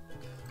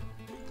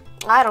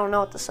 I don't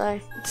know what to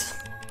say.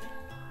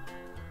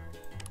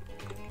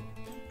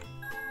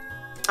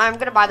 I'm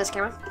gonna buy this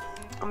camera.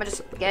 I'm gonna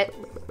just get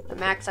the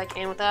max I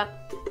can with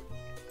that.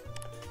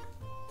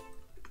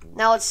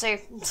 Now let's see.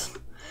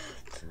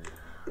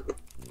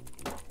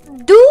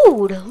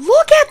 Dude,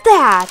 look at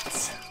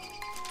that!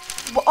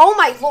 Oh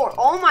my lord,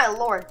 oh my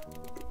lord.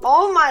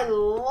 Oh my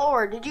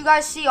lord, did you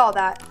guys see all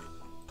that?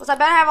 Plus I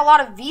bet I have a lot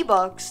of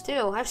V-Bucks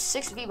too. I have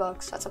 6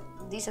 V-Bucks, that's a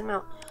decent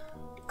amount.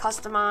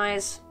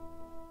 Customize.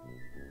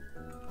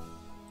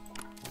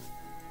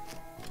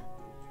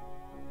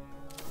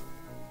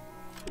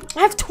 I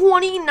have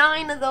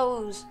 29 of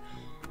those.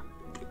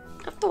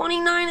 I have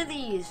 29 of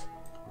these.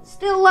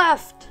 Still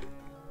left.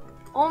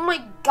 Oh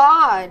my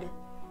god.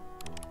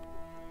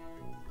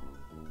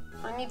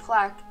 I need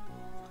plaque.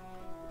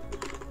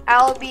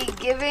 I'll be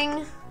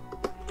giving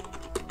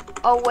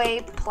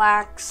away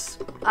plaques.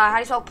 How do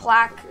you spell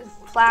plaque?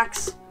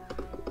 Plaques.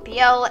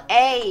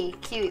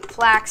 P-L-A-Q.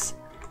 Plaques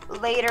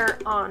later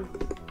on.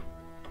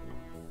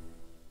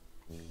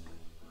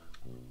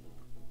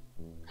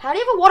 How do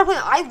you have a water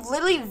plant? I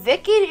literally,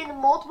 Vicked and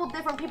multiple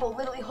different people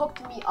literally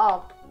hooked me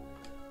up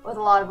with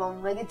a lot of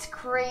them. Like, it's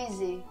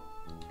crazy.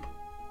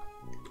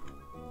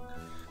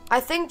 I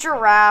think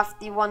Giraffe,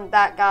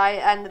 that guy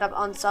ended up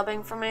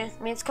unsubbing for me.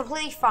 I mean, it's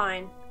completely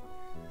fine.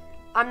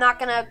 I'm not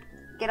gonna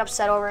get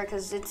upset over it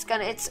because it's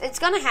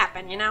gonna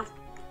happen, you know.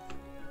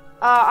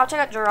 I'll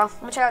check out Juro. I'm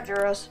gonna check out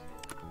Juro's.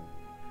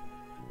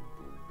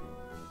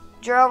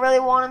 Juro really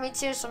wanted me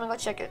to, so I'm gonna go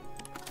check it.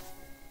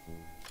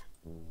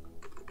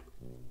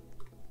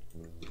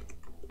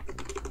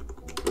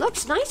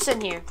 Looks nice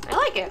in here. I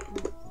like it.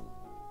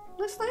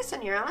 Looks nice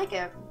in here. I like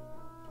it.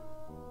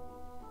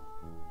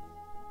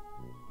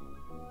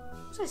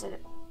 What's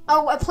it?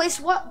 Oh, I placed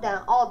what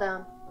down? All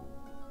down.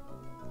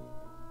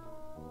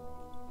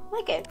 I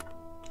like it.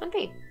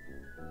 NP.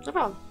 No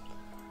problem.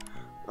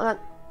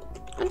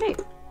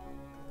 NP.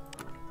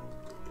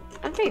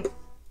 NP.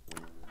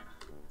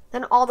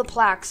 Then all the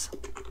plaques.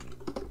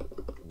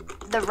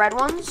 The red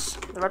ones.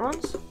 The red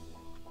ones.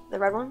 The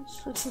red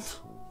ones.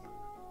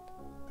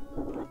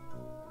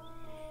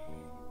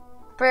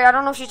 But I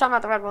don't know if she's talking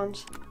about the red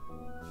ones.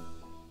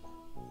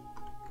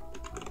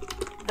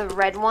 The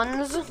red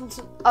ones?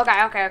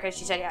 Okay,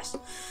 she said yes.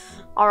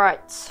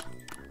 Alright.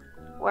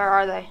 Where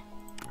are they?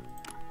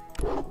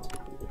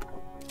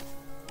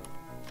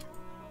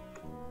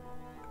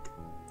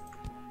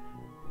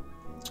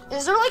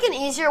 Is there like an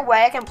easier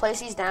way I can place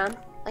these down?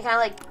 Like kind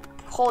of like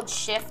hold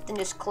shift and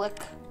just click?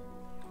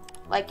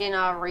 Like in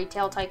a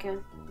Retail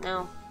Tycoon?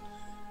 No.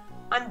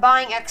 I'm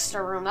buying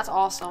extra room, that's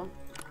awesome.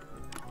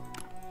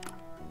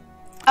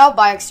 I'll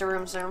buy extra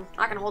room soon.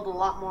 I can hold a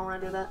lot more when I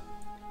do that.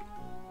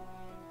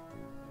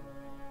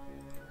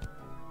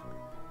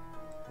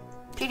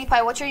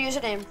 PewDiePie, what's your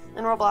username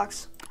in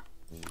Roblox?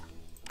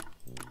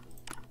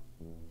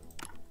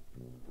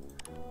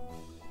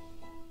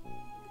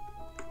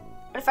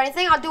 If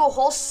anything, I'll do a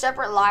whole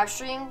separate live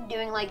stream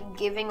doing like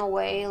giving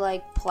away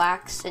like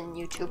plaques and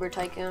YouTuber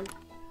Tycoon.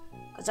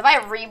 Because if I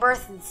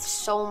rebirth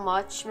so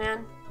much,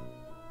 man.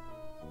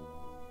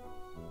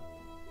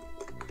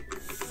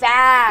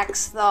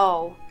 Facts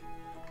though.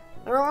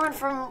 I went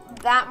from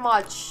that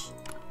much,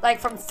 like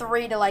from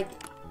 3 to like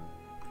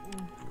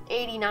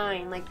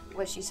 89, like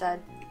what she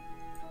said.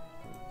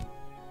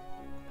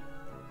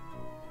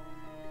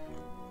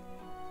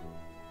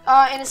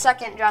 In a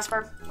second,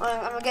 Jasper.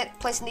 I'm gonna get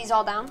placing these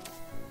all down.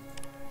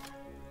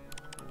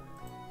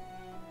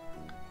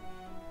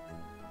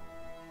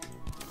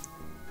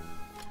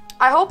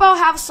 I hope I'll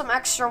have some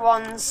extra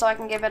ones so I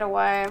can give it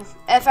away.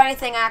 If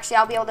anything, actually,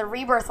 I'll be able to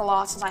rebirth a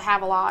lot since I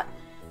have a lot.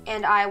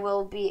 And I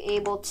will be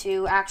able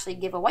to actually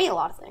give away a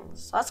lot of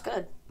things. So that's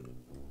good.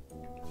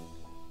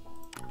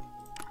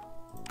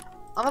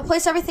 I'm gonna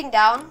place everything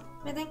down,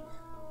 I think.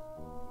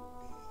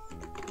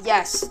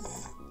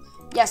 Yes.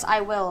 Yes,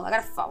 I will. I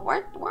gotta,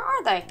 where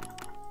are they?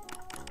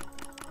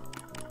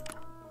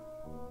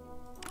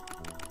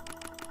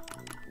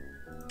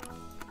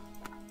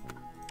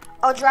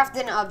 Oh, Draft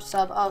didn't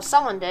sub. Oh,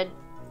 someone did.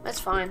 That's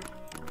fine.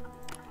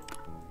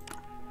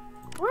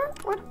 Where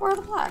are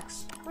the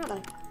plaques? Where are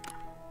they?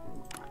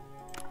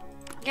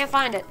 Can't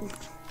find it.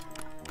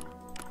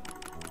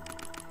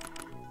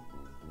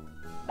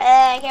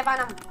 I can't find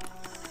them.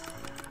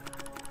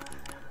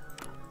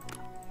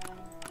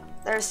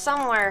 There's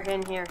somewhere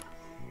in here.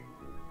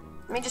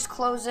 Let me just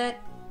close it.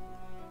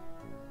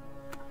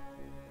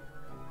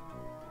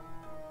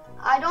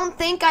 I don't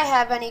think I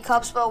have any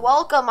cups, but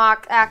welcome,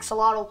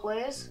 Axolotl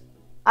Plays.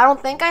 I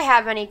don't think I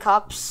have any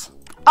cups.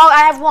 Oh, I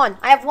have one.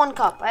 I have one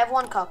cup. I have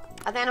one cup.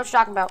 I think I know what you're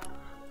talking about.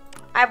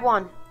 I have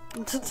one.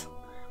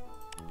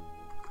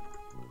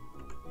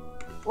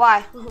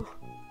 Why?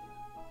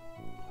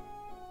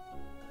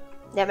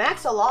 Damn,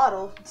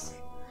 Axolotl.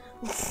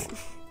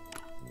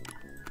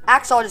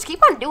 Axel, just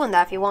keep on doing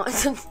that if you want.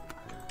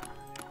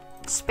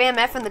 Spam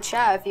F in the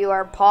chat if you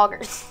are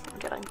poggers. I'm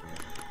kidding.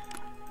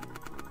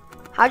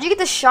 How'd you get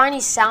the shiny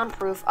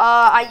soundproof?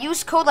 I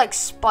use code like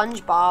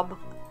SpongeBob.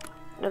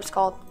 What it's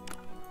called.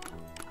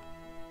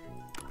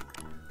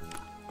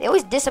 They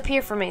always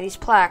disappear from me, these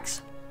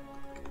plaques.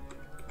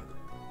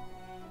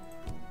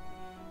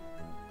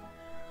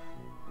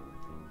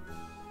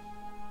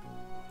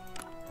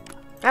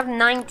 I have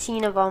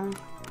 19 of them.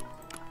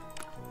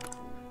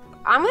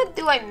 I'm gonna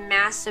do a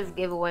massive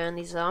giveaway on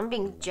these though. I'm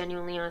being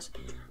genuinely honest.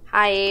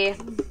 Hi.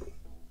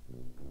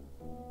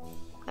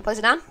 I place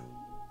it down?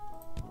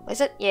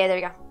 Place it? Yeah, there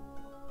we go.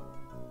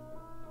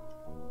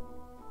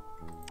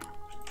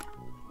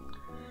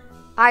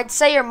 I'd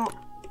say you're...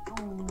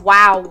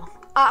 Wow.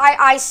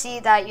 I see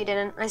that you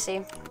didn't. I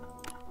see.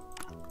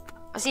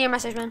 I see your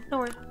message, man. Don't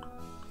worry.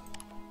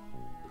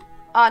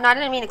 No, I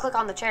didn't mean to click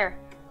on the chair.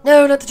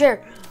 No, not the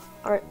chair.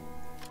 Alright.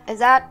 Is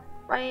that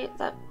right? Is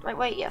that right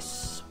way?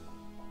 Yes.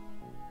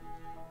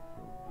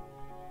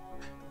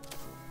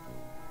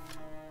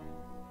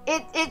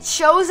 It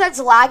shows that's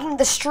lagging.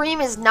 The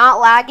stream is not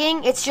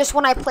lagging. It's just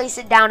when I place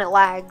it down, it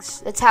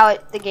lags. That's how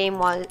the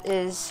game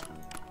is.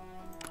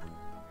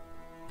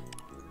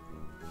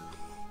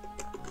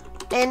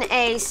 In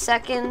a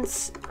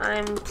second,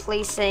 I'm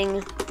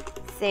placing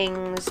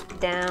things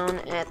down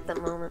at the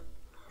moment.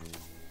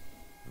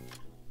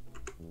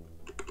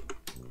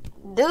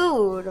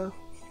 Dude.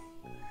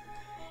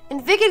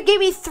 And Vicked gave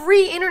me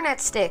 3 internet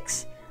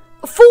sticks.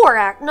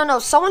 4, no,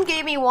 someone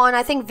gave me 1.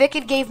 I think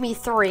Vicked gave me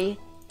 3.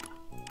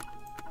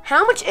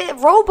 How much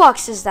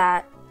Robux is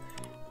that?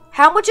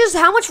 How much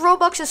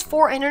Robux is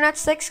 4 internet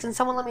sticks? Can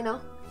someone let me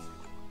know?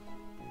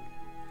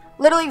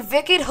 Literally,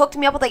 Vicked hooked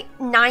me up with like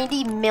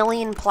 90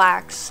 million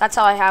plaques. That's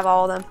how I have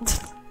all of them.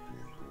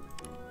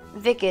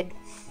 Vicked.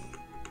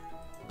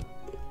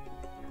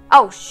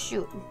 Oh,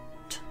 shoot.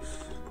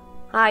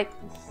 Hi.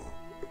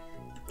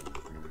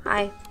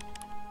 Hi.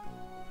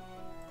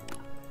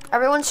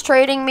 Everyone's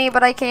trading me,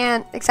 but I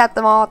can't accept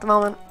them all at the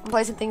moment. I'm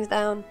placing things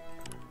down.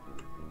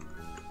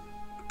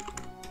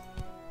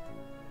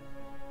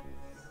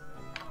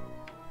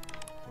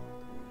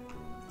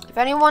 If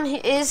anyone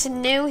is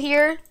new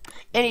here,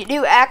 and you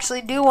do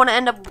want to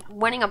end up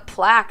winning a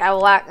plaque, I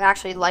will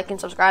actually like and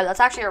subscribe. That's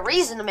actually a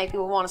reason to make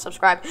people want to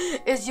subscribe,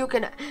 is you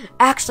can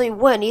actually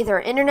win either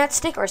an internet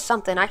stick or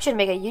something. I should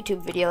make a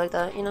YouTube video like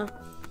that, you know?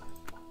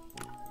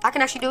 I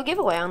can actually do a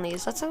giveaway on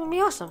these. That's going to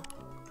be awesome.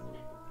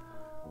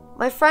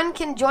 My friend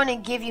can join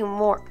and give you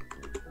more.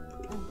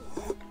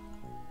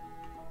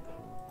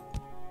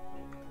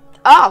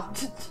 Oh!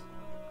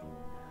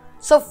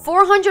 So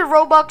 400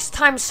 Robux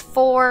times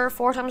 4.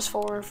 4 times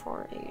 4.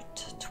 4,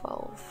 8,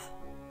 12.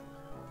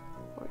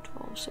 4,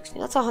 12,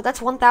 16.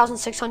 That's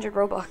 1,600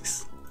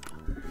 Robux.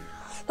 Look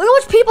how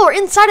much people are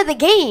inside of the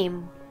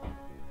game.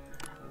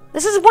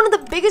 This is one of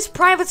the biggest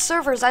private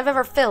servers I've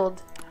ever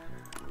filled.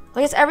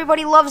 I guess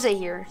everybody loves it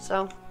here,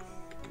 so.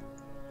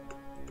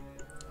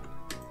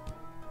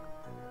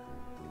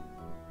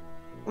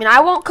 I mean,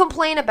 I won't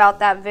complain about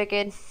that,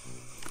 Vicked.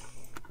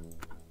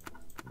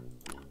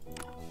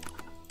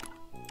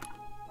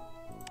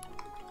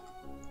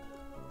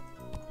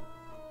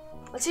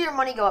 Let's see your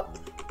money go up.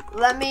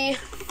 Let me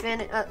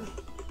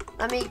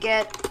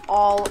get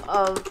all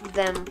of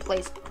them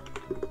placed.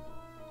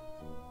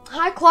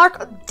 Hi,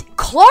 Clark.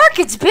 Clark,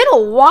 it's been a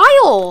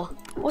while.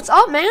 What's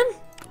up, man?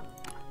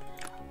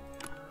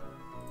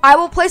 I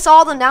will place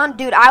all of them down,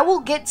 dude. I will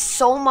get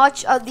so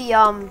much of the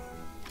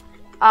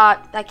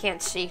I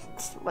can't see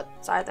what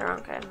side they're on.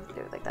 Okay, I'll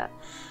do it like that.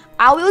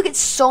 I'll be able to get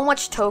so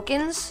much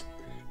tokens,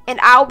 and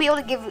I'll be able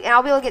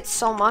to get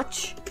so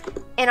much,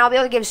 and I'll be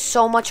able to give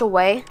so much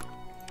away.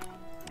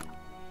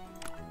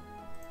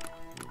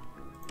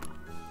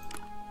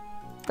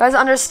 guys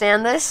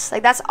understand this?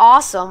 Like, that's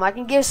awesome. I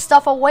can give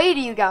stuff away to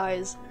you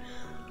guys.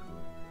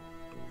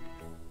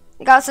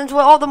 Guys, since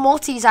with all the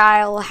multis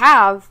I'll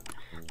have,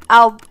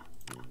 oh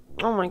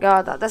my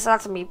god, that's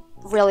gonna be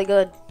really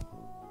good.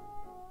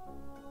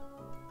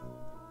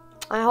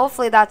 And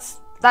hopefully that's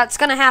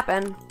gonna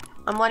happen.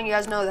 I'm letting you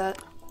guys know that.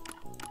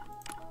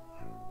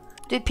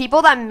 Dude,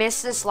 people that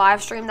missed this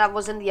live stream that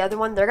was in the other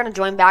one, they're gonna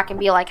join back and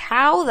be like,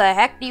 how the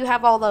heck do you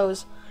have all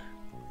those?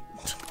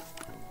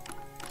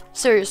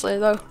 Seriously,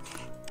 though.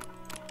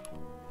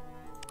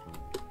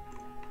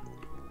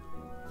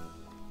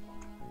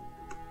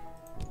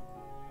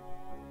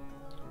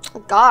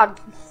 God.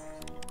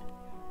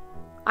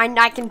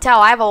 I can tell.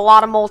 I have a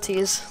lot of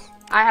multis.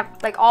 I have,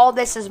 like, all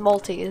this is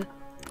multi.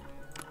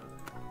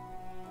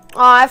 Oh,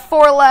 I have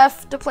 4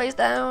 left to place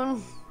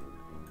down.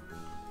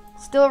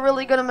 Still a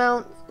really good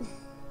amount.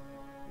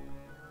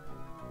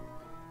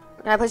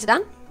 Can I place it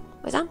down?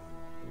 Place down?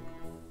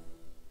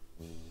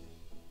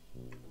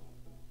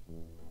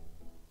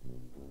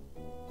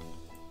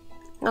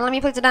 Now let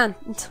me place it down.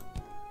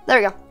 There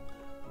we go.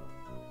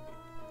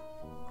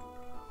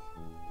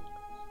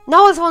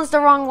 No, this one's the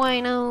wrong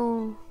way.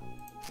 No.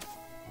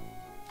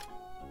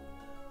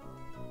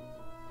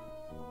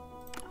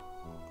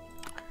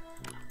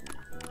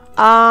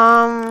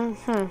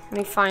 Let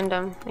me find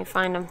him. Let me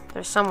find him.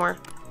 They're somewhere.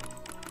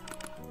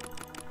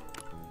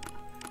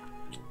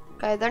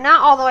 Okay, they're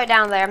not all the way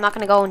down there. I'm not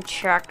gonna go and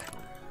check.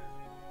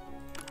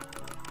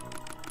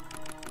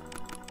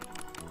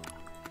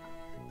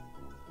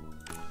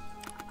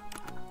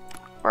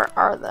 Where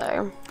are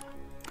they?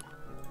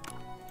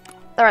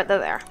 They're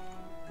there.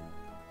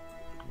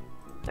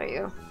 There you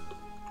go.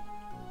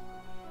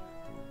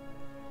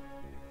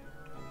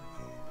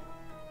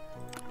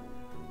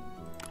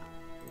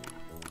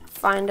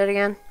 Find it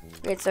again.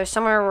 Wait, so they're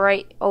somewhere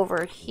right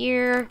over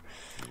here.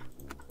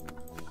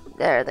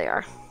 There they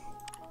are.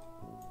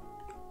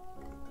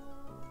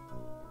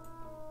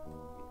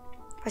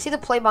 I see the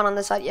play button on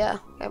this side. Yeah,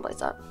 okay, place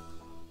that.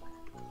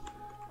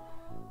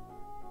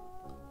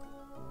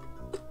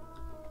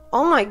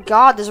 Oh my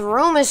god, this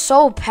room is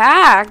so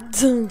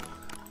packed.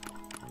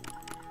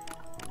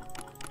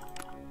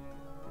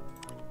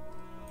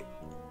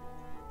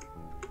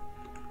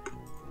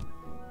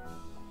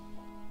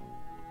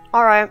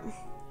 All right.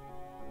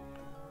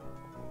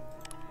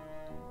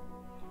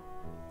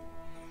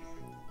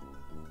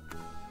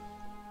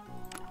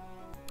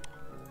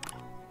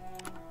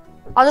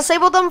 I'll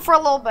disable them for a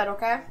little bit,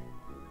 okay?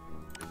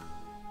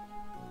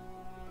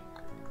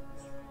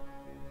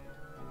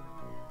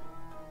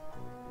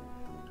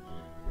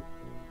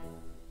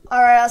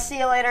 Alright, I'll see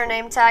you later,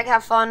 name tag.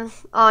 Have fun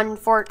on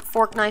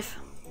fork knife.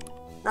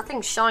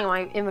 Nothing's showing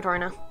my inventory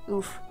now.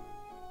 Oof.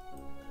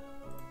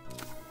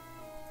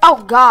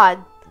 Oh,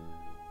 God.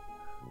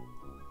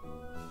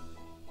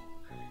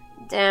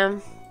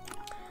 Damn.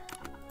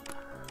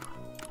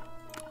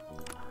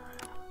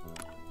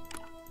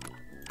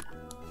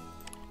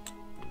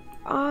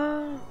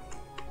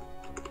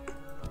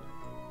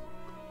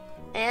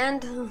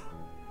 And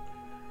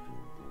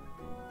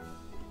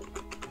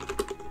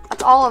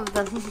that's all of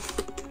them.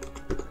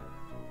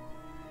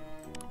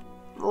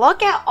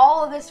 Look at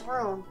all of this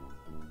room.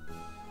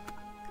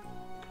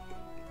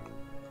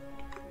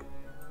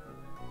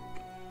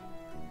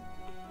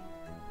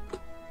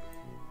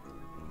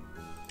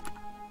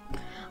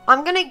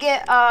 I'm gonna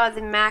get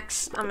the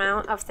max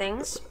amount of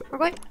things. Real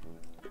quick.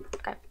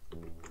 Okay.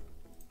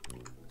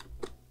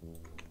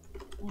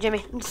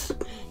 Jimmy.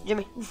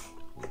 Jimmy.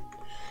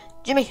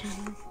 Jimmy.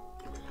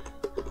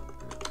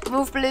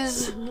 Move,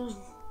 please.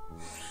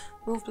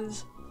 Move,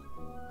 please.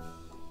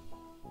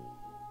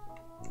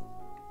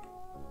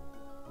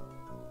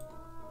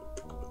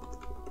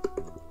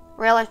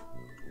 Really?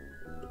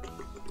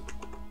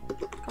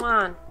 Come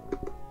on.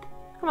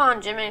 Come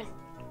on, Jimmy.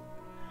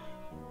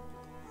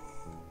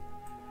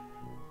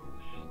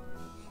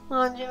 Come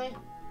on, Jimmy.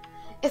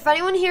 If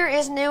anyone here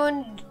is new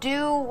and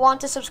do want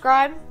to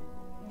subscribe,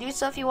 do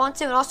so if you want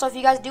to. And also, if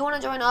you guys do want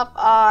to join up,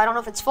 I don't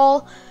know if it's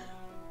full,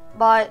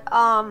 but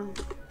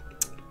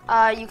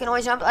you can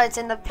always jump. It's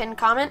in the pinned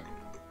comment.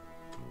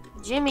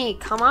 Jimmy,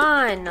 come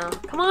on.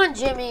 Come on,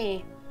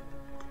 Jimmy.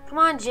 Come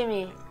on,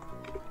 Jimmy.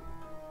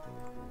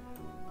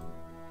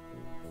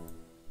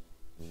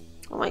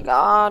 Oh my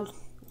god.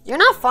 You're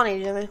not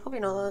funny, Jimmy. Hope you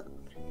know that.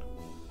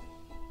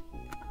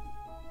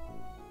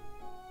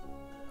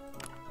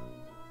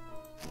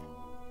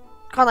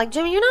 God, like,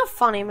 Jimmy, you're not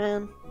funny,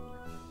 man.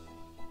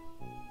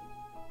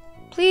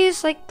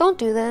 Please, like, don't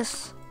do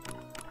this.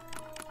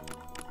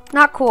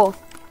 Not cool.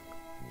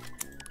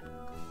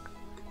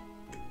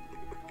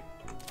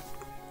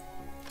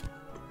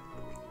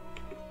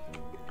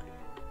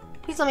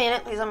 Please let me in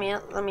it. Please let me in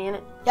it. Let me in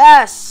it.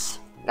 Yes!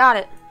 Got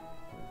it.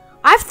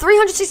 I have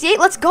 368.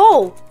 Let's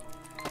go.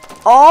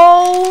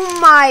 Oh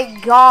my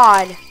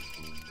god.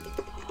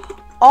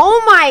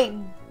 Oh my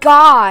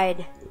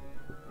god.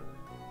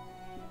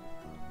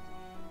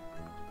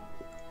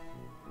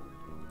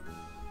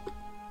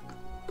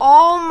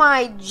 Oh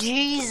my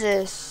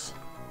Jesus.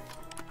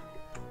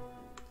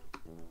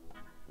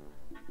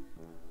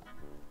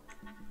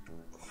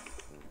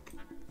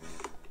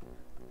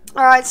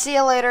 Alright, see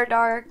you later,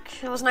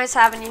 Dark. It was nice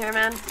having you here,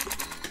 man.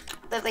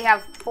 That they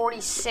have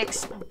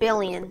 46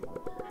 billion.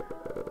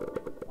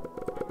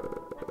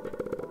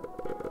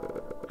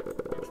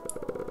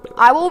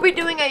 I will be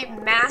doing a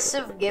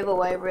massive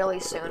giveaway really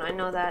soon. I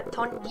know that.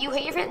 Tony, do you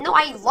hate your fans? No,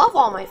 I love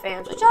all my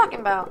fans. What you talking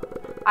about?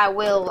 I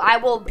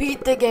will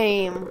beat the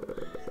game.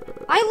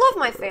 I love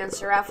my fans,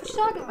 Seraph. What you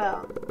talking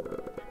about?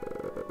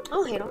 I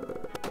don't hate them.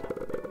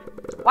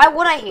 Why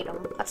would I hate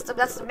them?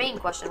 That's the main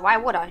question. Why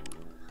would I?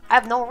 I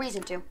have no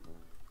reason to.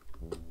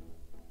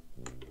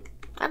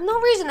 I have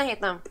no reason to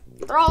hate them.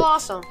 They're all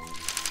awesome.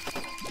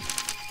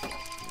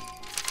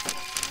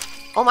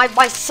 Oh, my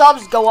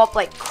subs go up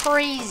like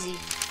crazy.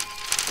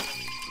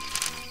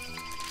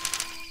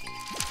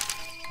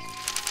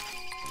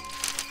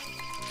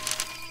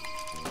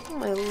 Oh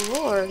my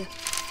lord.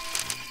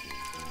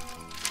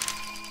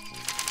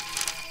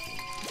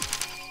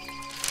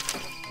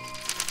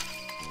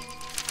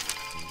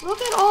 Look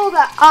at all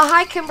that.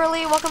 Hi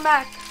Kimberly, welcome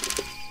back.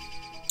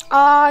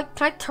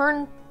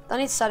 Can I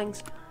need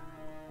settings.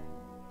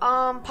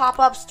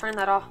 Pop-ups, turn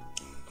that off.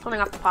 Turning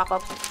off the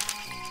pop-ups.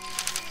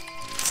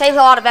 Saves a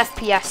lot of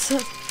FPS.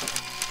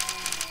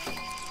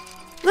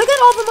 Look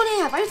at all the money I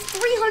have. I have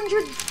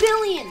 300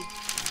 billion.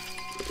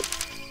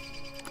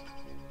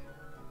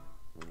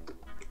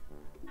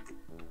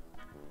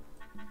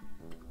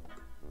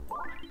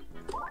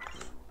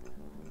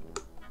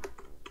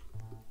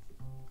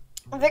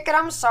 Vickett,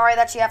 I'm sorry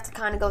that you have to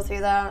kind of go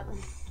through that.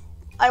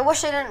 I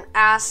wish I didn't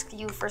ask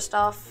you for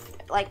stuff.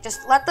 Like,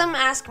 just let them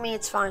ask me,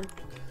 it's fine.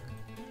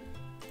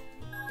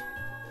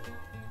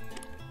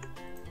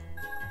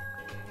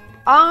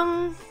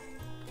 $303,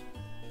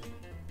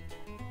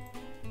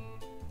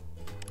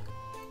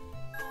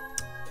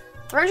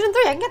 I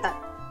can get that.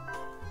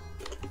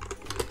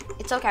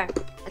 It's okay.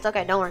 It's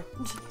okay, don't worry.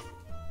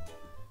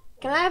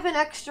 Can I have an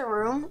extra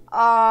room?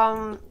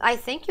 I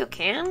think you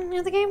can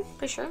in the game,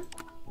 for sure.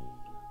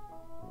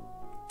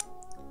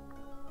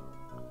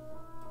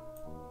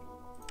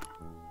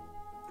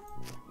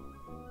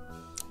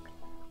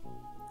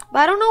 But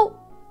I don't know,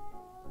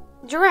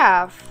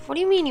 Giraffe. What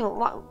do you mean you?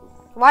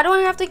 Why do I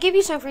have to give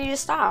you something for you to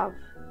stop?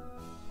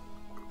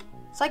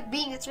 It's like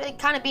it's really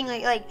kind of being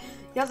like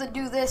you have to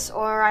do this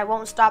or I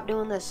won't stop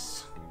doing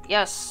this.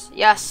 Yes,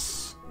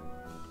 yes.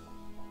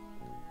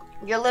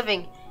 You're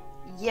living.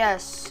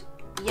 Yes,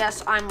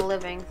 yes, I'm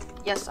living.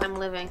 Yes, I'm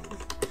living.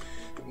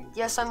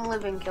 Yes, I'm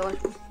living, killer.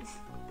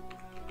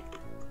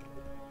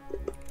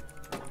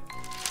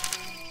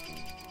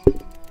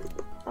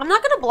 I'm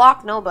not gonna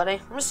block nobody.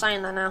 I'm just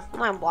saying that now. I'm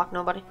not gonna block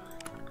nobody.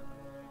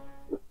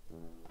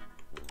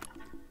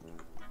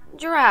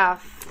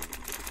 Giraffe.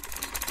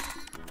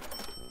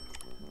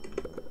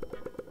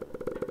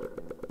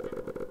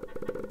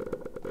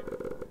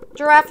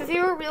 Giraffe, if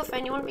you were a real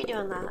fan, you wouldn't be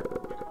doing that.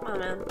 Come on,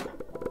 man.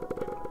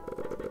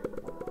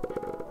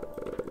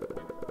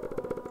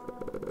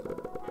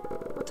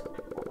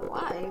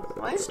 Why?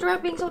 Why is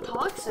Giraffe being so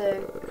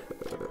toxic?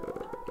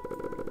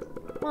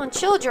 Come on,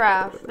 chill,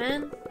 Giraffe,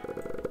 man.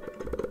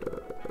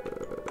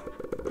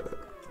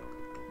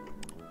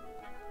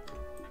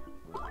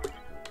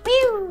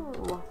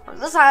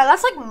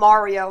 That's like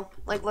Mario,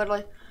 like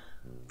literally.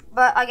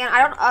 But again,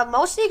 I don't.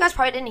 Most of you guys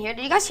probably didn't hear.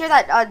 Did you guys hear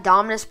that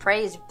Dominus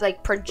Prey is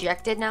like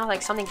projected now?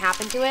 Like something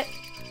happened to it.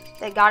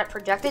 They got it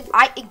projected.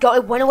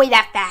 It went away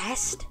that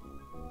fast.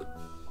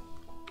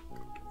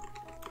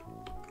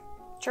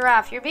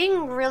 Giraffe, you're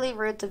being really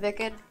rude to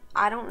Vicked.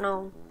 I don't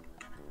know.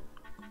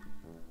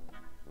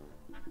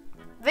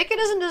 Vicked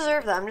doesn't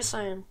deserve that. I'm just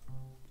saying.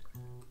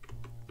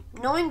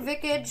 Knowing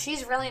Vicked,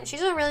 she's a really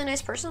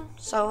nice person.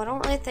 So I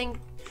don't really think.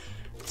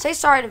 Say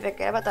sorry to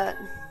Vicked. How about that?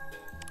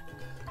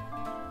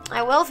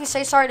 I will if you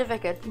say sorry to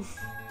Vicked.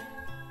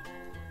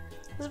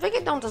 Because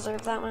Vicked don't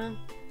deserve that, man.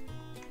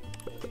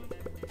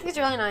 Vicked's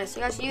really nice.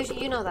 You guys,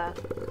 you know that.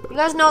 You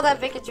guys know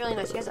that Vicked's really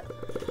nice. You guys,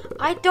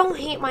 I don't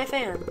hate my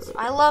fans.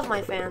 I love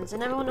my fans,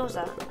 and everyone knows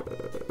that.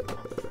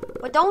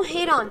 But don't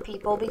hate on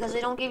people because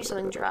they don't give you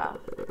something, Giraffe.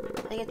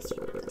 Like it's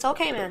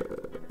okay, man.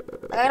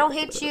 Like I don't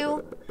hate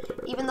you,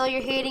 even though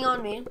you're hating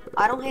on me.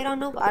 I don't hate on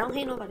nobody. I don't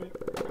hate nobody.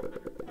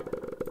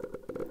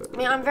 I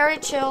mean, I'm very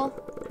chill,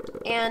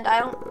 and I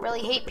don't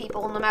really hate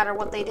people no matter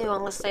what they do,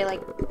 unless they, like,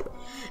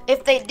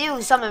 if they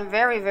do something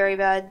very, very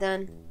bad,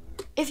 then,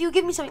 if you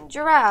give me something,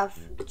 Giraffe,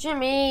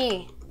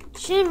 Jimmy,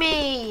 come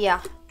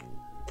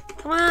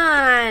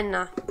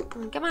on,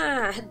 come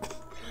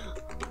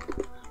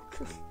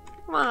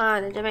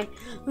on, Jimmy.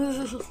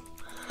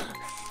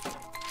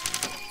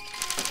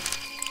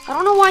 I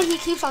don't know why he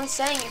keeps on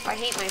saying if I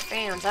hate my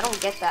fans. I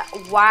don't get that.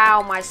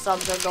 Wow, my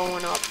subs are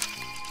going up.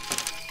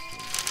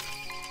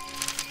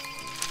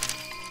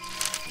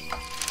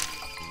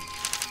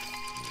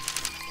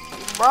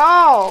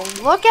 Bro,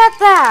 look at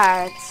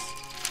that.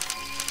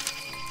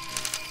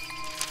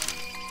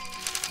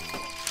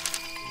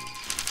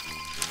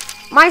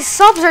 My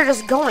subs are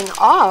just going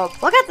up.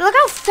 Look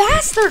how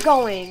fast they're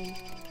going.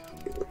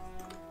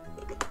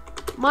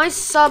 My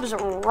subs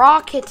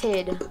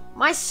rocketed.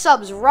 My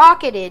subs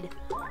rocketed.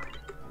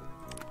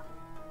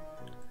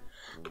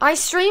 I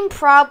stream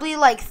probably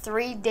like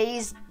 3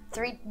 days,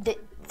 3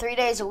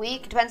 days a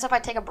week. Depends if I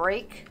take a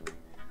break.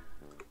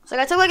 So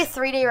like I took like a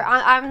 3-day.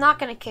 I'm not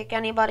gonna kick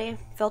anybody.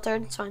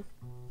 Filtered, it's fine.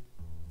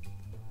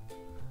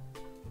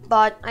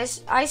 But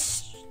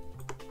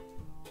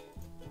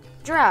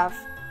Giraffe,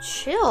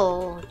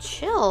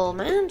 chill,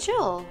 man,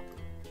 chill.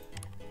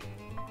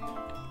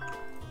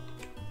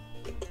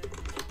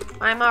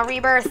 I'm a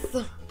rebirth.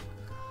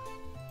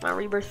 My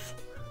rebirth.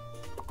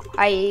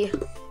 Hi.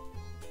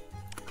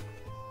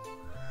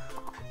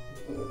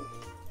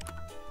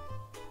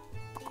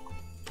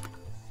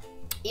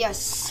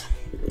 Yes.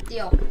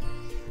 Deal.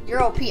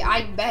 You're OP,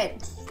 I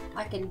bet.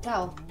 I can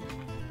tell.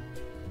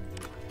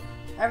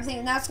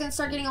 Everything, now it's gonna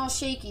start getting all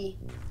shaky.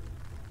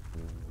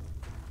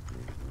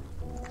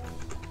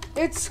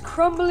 It's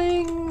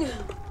crumbling.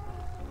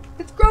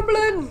 It's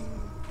crumbling.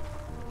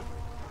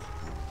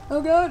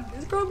 Oh god,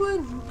 it's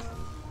crumbling.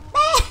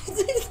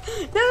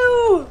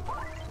 No!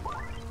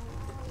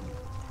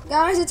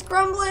 Guys, it's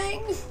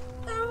crumbling.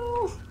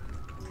 No.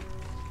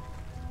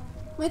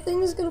 My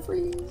thing is gonna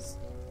freeze.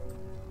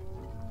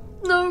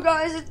 No,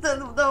 guys, it's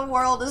the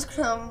world is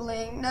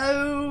crumbling.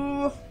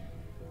 No.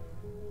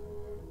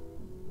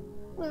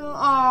 No.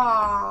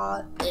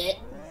 Aww.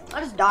 I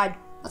just died.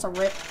 That's a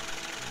rip.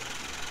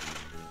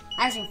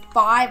 I have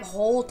 5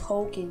 whole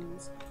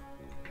tokens.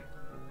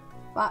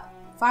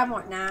 5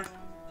 more. Nah.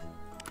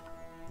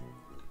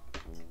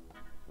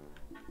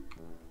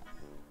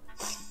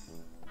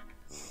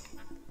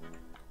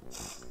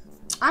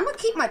 I'm gonna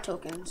keep my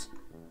tokens.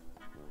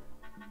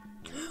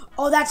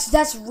 Oh,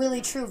 that's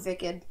really true,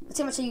 Vikid. Let's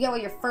see how much you get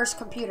with your first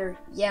computer.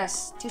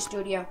 Yes, to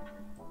studio.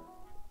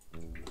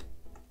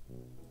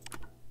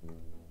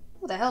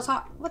 What the hell's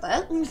hot? What the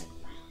hell?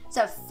 It's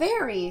a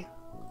fairy.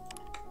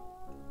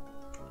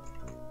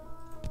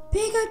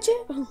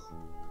 Pikachu.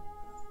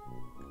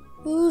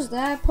 Who's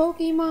that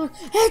Pokemon?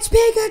 It's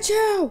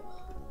Pikachu.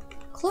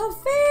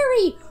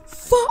 Clefairy.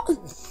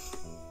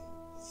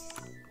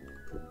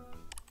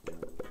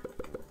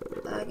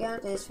 I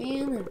got this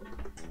feeling.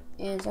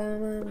 And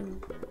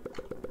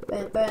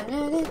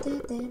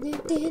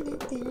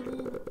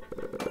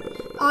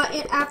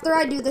after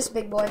I do this,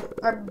 big boy,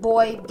 or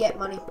boy, get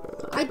money.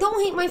 I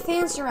don't hate my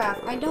fans,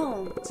 Giraffe. I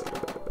don't.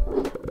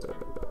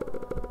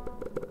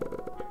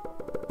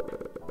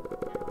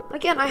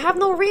 Again, I have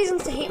no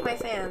reasons to hate my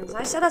fans.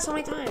 I said that so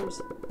many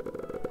times.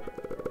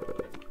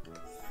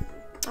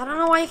 I don't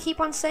know why you keep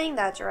on saying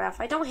that,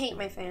 Giraffe. I don't hate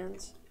my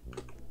fans.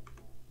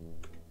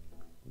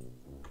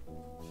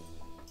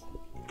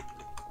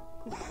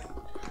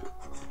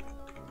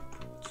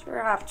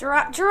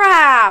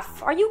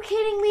 Giraffe! Are you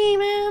kidding me,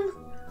 man?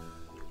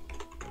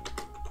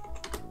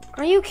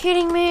 Are you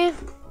kidding me?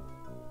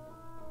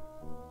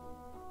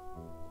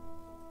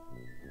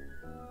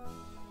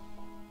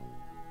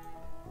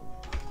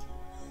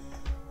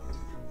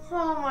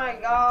 Oh my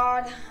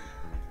god.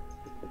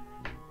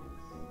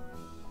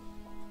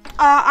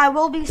 I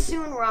will be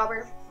soon,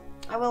 Robert.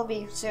 I will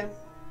be soon.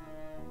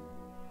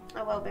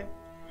 I will be.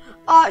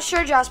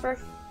 Sure, Jasper.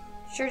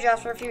 Sure,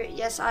 Jasper, if you,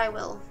 yes, I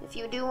will. If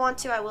you do want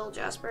to, I will,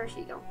 Jasper.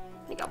 Here you go.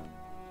 Here you go.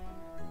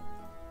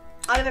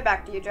 I'll give it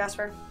back to you,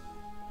 Jasper.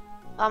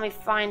 Let me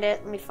find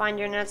it. Let me find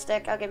your internet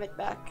stick. I'll give it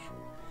back.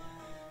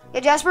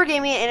 Yeah, Jasper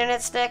gave me an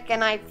internet stick,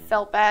 and I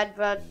felt bad,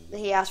 but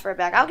he asked for it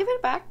back. I'll give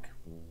it back.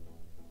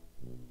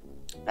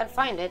 Gotta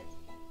find it.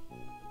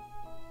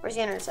 Where's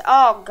the internet stick?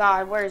 Oh,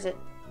 God, where is it?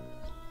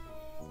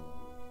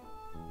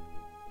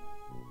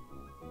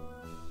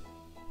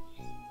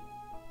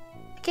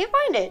 I can't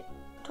find it.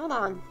 Hold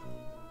on.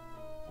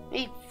 Let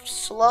me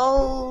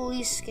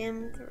slowly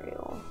skim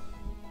through.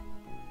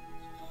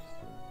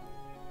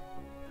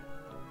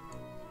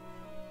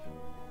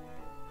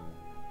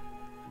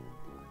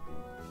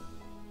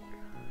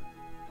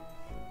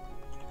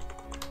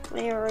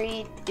 Let me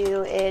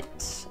redo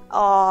it.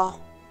 Oh.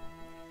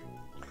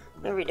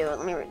 Let me redo it.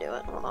 Let me redo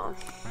it. Hold on.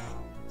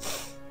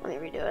 Let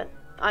me redo it.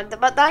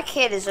 But that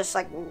kid is just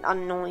like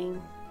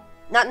annoying.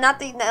 I'm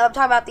talking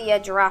about the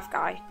giraffe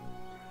guy.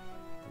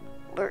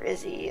 Where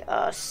is he?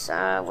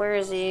 Where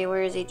is he?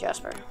 Where is he?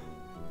 Jasper.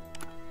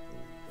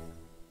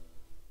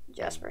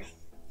 Jasper.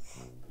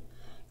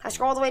 Can I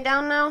scroll all the way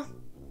down now?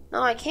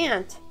 No, I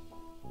can't.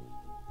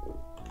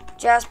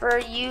 Jasper,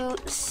 you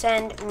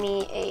send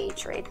me a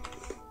trade.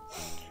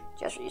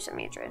 Jasper, you send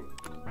me a trade.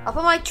 I'll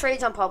put my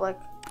trades on public.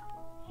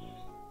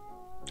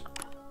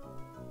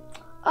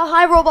 Oh,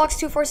 hi, Roblox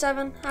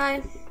 247.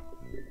 Hi.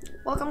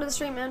 Welcome to the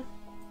stream, man.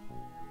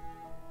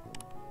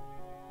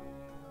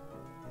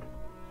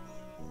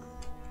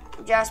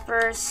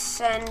 Jasper,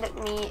 send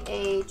me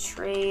a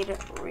trade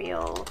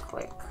real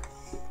quick.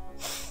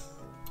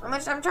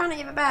 I'm trying to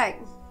give it back.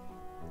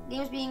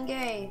 Game's being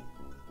gay.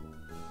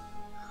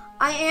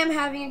 I am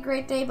having a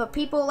great day, but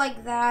people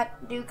like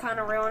that do kind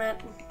of ruin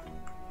it.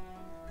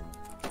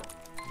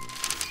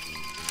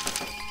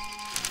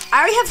 I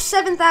already have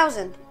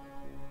 7,000.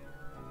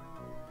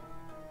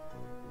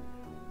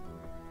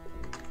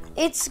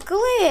 It's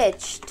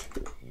glitched.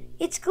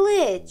 It's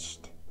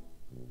glitched.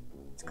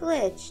 It's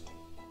glitched.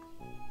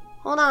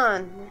 Hold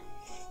on.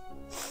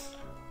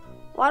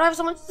 Why do I have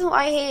so much?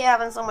 I hate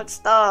having so much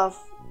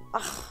stuff.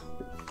 Ugh.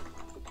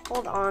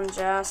 Hold on,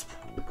 Jasp.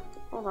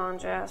 Hold on,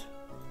 Jasp.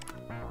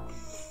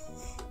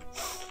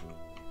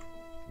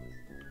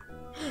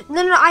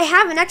 No, I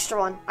have an extra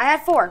one. I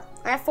have 4.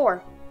 I have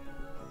 4.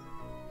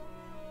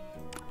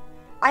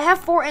 I have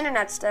 4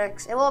 internet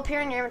sticks. It will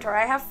appear in your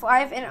inventory. I have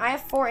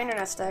 4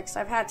 internet sticks.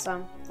 I've had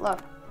some. Look,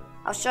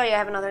 I'll show you. I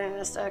have another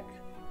internet stick.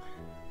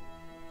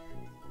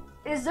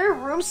 Is there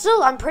room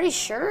still? I'm pretty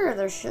sure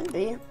there should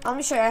be. Let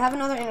me show you. I have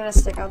another internet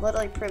stick. I'll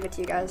literally prove it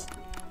to you guys.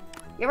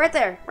 You're right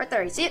there. Right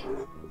there. You see it?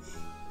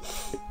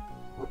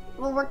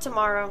 We'll work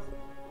tomorrow.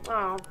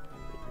 Oh,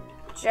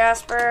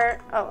 Jasper.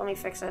 Oh, let me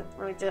fix it.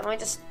 Let me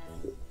just.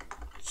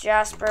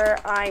 Jasper,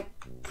 I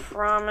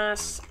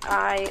promise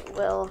I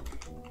will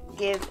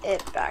give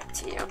it back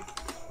to you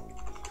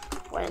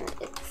when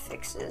it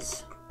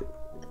fixes.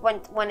 When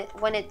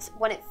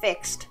it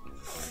fixed.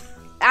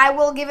 I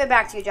will give it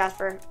back to you,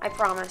 Jasper. I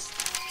promise.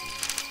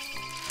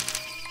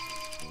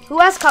 Who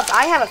has cups?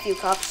 I have a few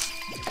cups.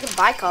 I can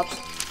buy cups.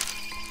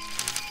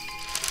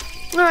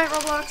 Alright,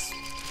 Roblox.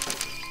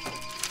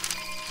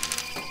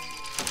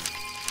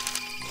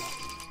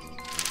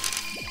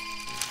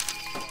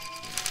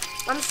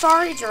 I'm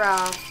sorry,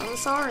 Giraffe. I'm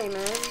sorry,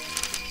 man.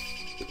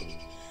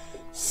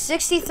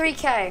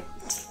 63K.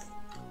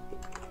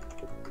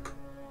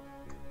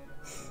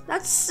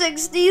 That's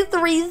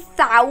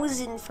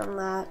 63,000 from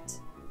that.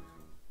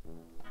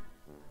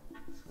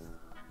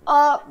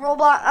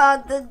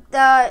 Roblox,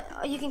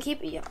 you can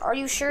keep it. Are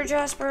you sure,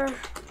 Jasper?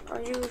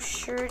 Are you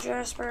sure,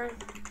 Jasper?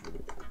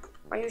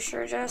 Are you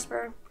sure,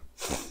 Jasper?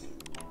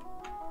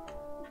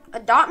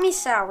 Adopt me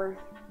sour.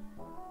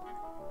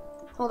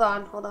 Hold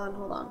on.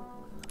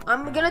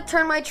 I'm gonna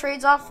turn my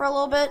trades off for a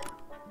little bit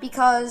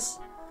because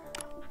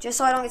just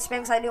so I don't get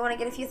spammed, because I do want to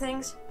get a few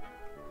things.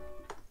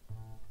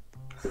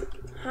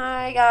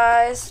 Hi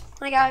guys.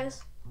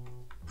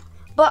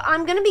 But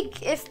I'm gonna be,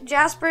 if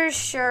Jasper's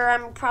sure,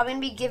 I'm probably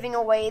gonna be giving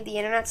away the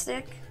internet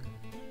stick.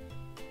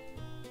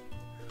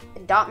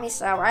 Adopt me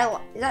sour.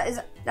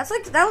 That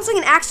looks like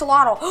an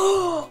axolotl.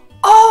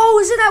 Oh,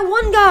 is it that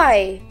one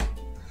guy?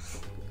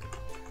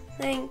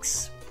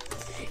 Thanks.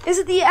 Is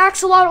it the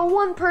axolotl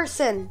one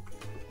person?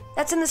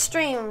 That's in the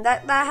stream.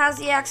 That has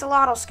the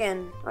axolotl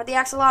skin. Or the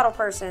axolotl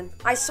person.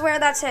 I swear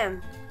that's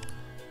him.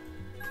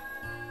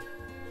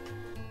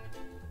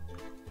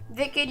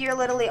 Vikid, you're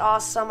literally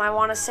awesome. I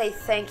want to say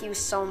thank you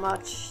so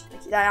much.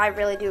 I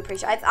really do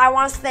appreciate it. I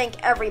want to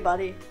thank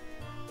everybody.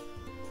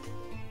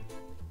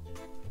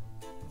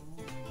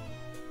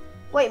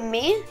 Wait,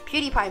 me?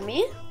 PewDiePie,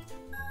 me?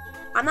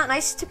 I'm not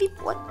nice to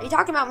people. What? Are you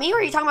talking about me or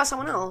are you talking about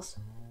someone else?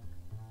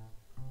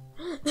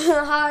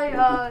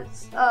 Hi,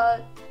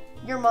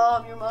 your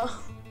mom.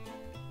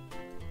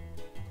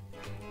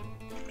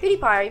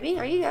 PewDiePie,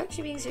 are you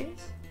actually being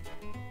serious?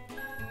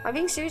 Am I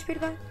being serious,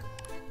 PewDiePie?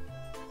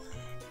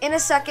 In a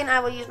second, I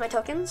will use my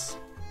tokens.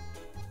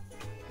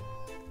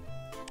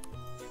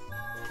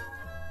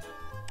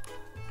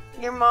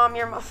 Your mom.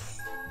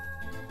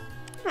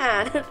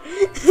 Man.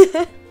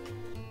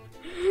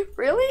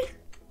 Really?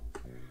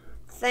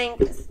 Thank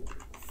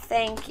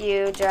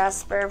you,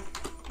 Jasper.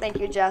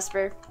 Thank you,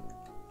 Jasper.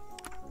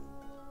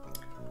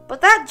 But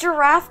that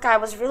giraffe guy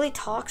was really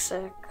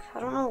toxic. I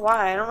don't know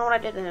why. I don't know what I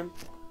did to him.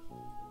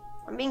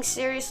 I'm being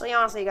seriously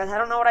honest with you guys. I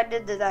don't know what I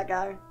did to that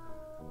guy.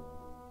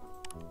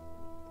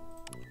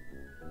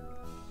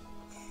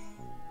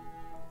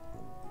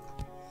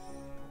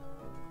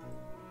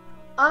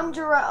 I'm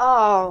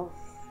giraffe.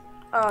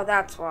 Oh,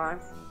 that's why.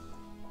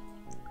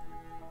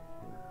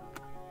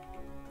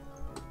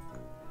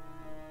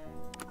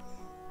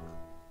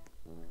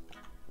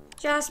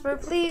 Jasper,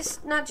 please,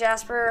 not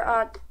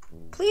Jasper.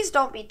 Please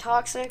don't be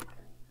toxic.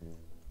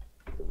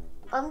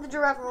 I'm the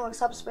giraffe and will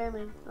stop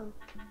spamming. Oh.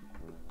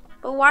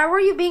 But why were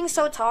you being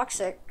so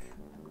toxic?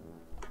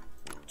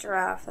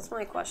 Giraffe, that's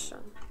my question.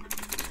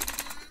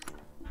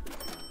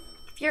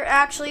 If you're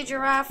actually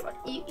Giraffe,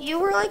 you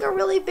were like a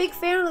really big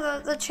fan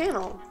of the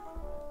channel.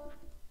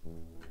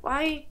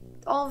 Why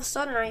all of a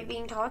sudden are you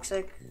being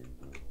toxic?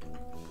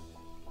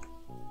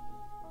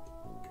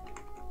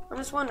 I'm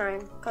just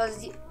wondering,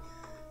 because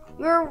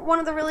you're one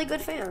of the really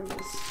good fans.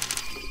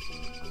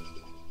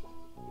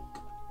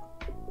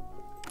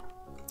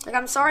 Like,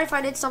 I'm sorry if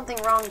I did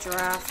something wrong,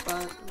 Giraffe,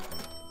 but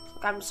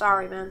I'm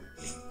sorry, man.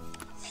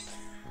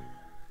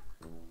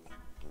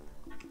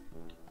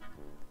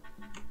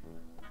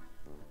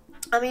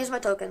 I'm gonna use my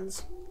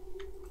tokens.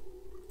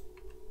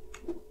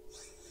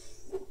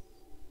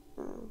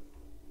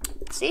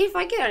 See if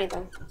I get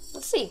anything.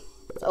 Let's see.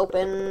 Let's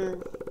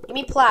open. Give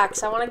me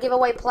plaques. I want to give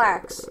away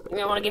plaques.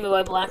 I want to give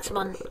away plaques.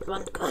 Come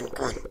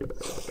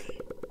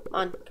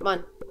on.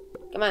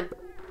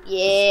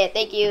 Yeah,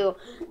 thank you.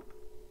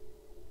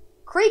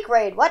 Creek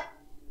raid. What?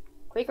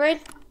 Creek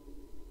raid?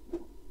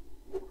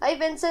 Hi,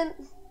 Vincent.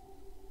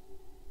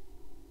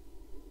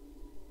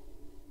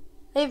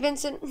 Hey,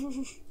 Vincent.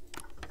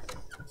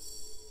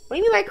 What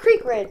do you mean by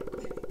creek raid?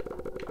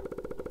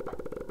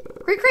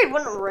 Creek raid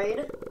wouldn't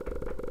raid.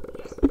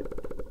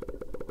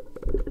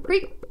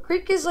 Creek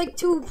Creek is like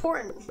too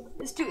important.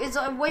 It's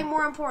way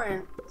more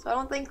important. So I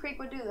don't think Creek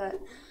would do that.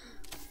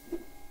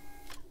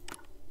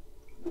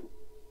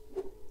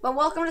 But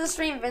welcome to the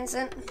stream,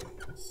 Vincent.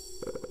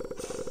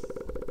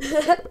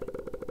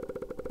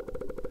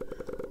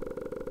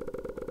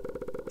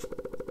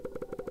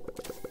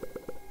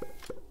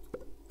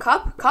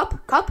 Cup.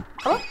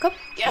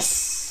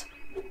 Yes.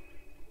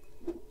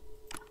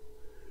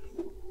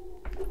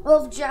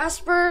 Well,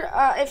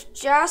 if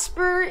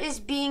Jasper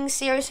is being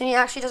serious and he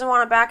actually doesn't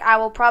want it back, I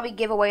will probably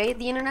give away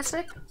the internet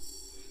stick.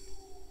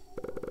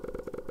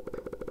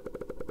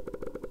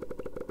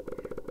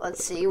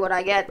 Let's see what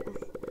I get.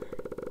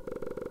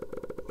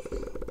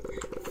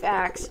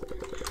 Facts.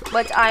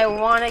 But I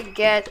want to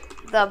get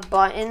the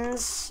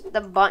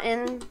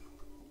button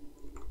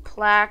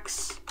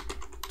plaques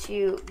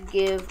to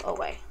give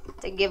away.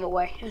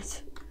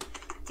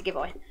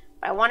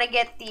 I want to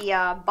get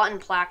the button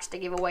plaques to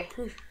give away.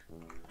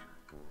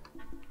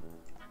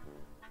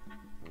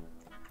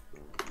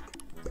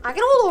 I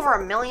can hold over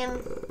 1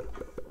 million.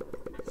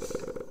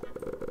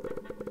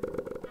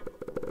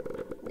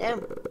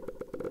 Damn.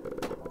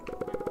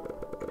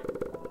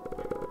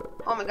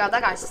 Oh my god,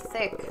 that guy's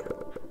thick.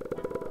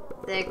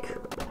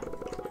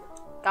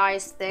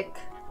 Guy's thick.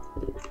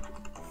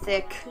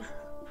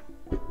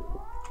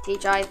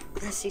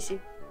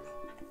 THI-CC.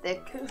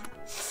 Thick.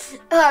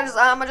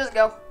 I'ma just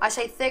go. I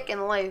say thick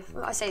and leave.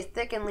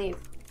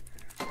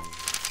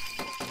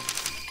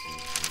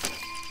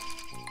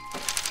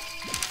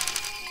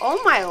 Oh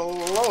my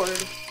lord.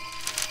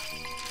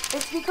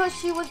 It's because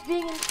she was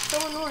being so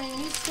annoying.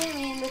 You scammed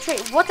me in the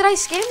trade. What did I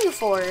scam you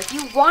for? If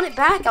you want it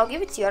back, I'll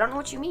give it to you. I don't know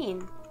what you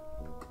mean.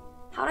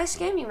 How'd I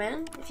scam you,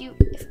 man?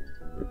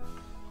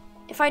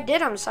 If I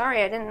did, I'm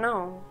sorry. I didn't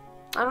know.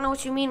 I don't know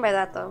what you mean by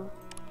that, though.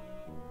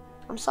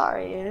 I'm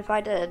sorry if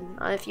I did.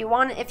 If you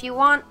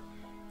want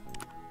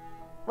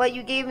what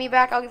you gave me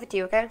back, I'll give it to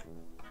you, okay?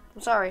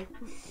 I'm sorry.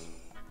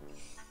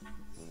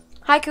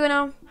 Hi,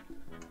 Kuno.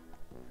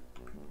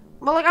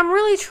 But, like, I'm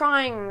really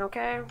trying,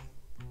 okay?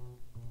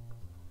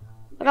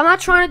 Like, I'm not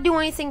trying to do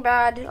anything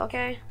bad,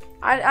 okay?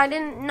 I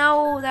didn't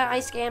know that I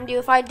scammed you.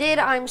 If I did,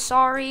 I'm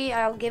sorry.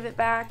 I'll give it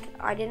back.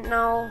 I didn't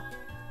know.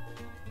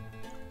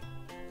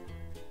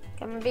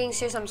 I'm being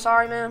serious. I'm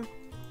sorry, man.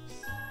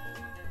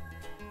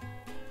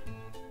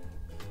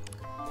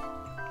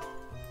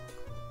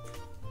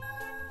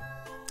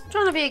 I'm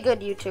trying to be a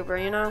good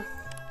YouTuber, you know?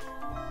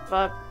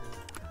 But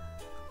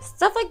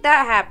stuff like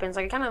that happens.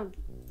 Like, it kind of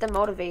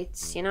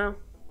demotivates, you know?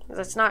 Because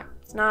it's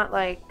not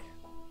like...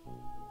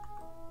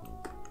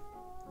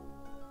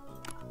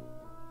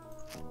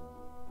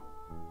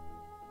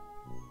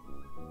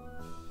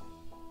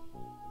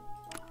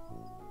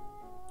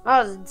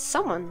 Oh,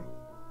 someone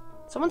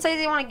says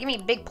they want to give me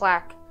big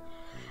plaque.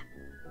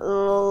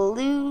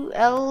 LV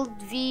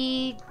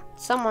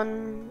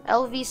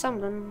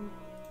something.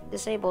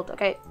 Disabled.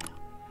 Okay.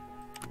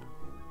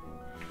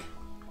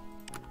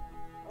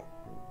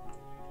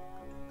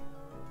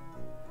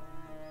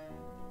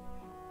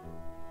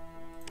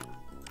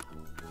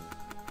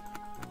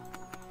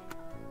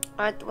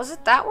 Was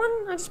it that one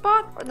I just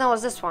bought? Or no, it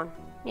was this one.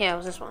 Yeah, it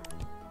was this one.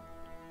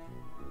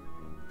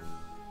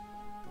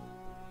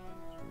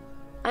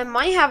 I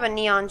might have a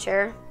neon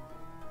chair.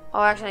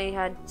 Oh, actually, I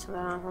had some.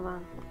 Hold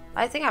on.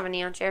 I think I have a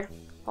neon chair.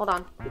 Hold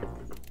on.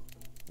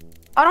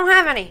 I don't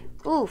have any.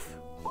 Oof.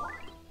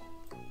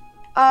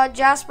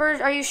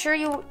 Jasper, are you sure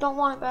you don't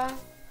want it back?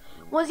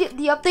 Well,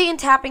 the update in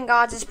Tapping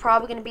Gods is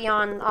probably going to be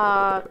on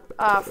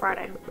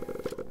Friday.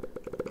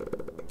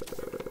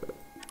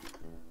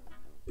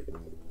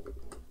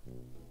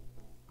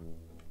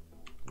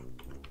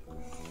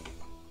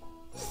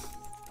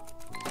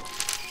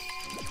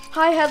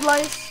 Hi,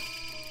 Headlights.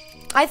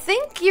 I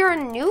think you're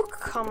a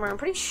newcomer. I'm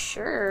pretty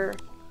sure.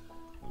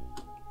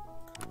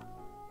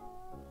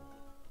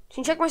 Can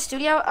you check my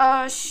studio?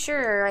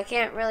 Sure. I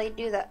can't really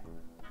do that.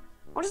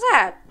 What is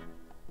that?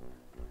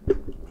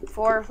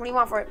 What do you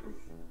want for it?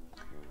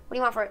 What do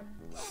you want for it?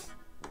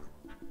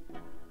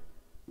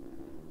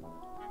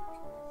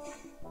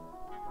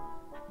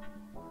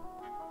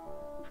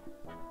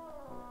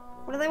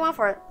 What do they want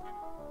for it?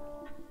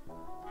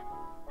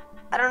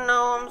 I don't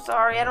know. I'm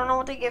sorry. I don't know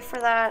what to give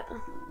for that.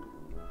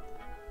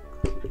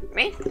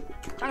 Me?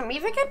 Talking to me,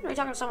 Vicken? Or are you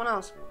talking to someone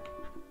else?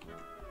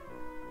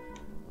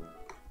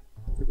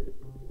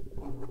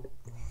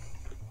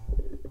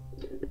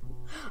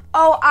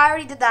 Oh, I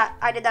already did that.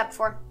 I did that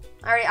before.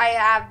 I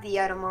have the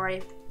item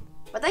already.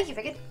 But thank you,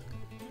 Vicken.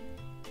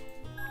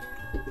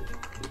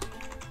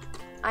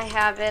 I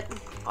have it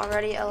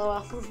already,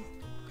 lol.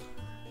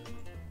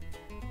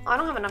 I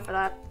don't have enough for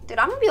that. Dude,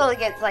 I'm gonna be able to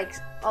get, like,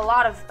 a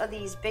lot of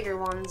these bigger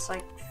ones,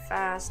 like,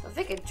 fast. Oh,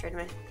 Vicken trade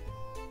me.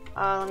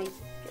 Let me get...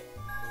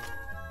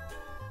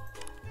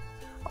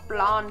 A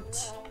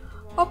plant.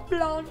 A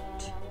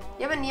plant.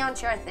 You have a neon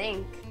chair, I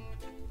think.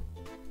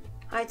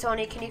 Hi,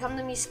 Tony. Can you come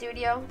to me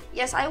studio?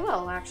 Yes, I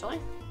will, actually.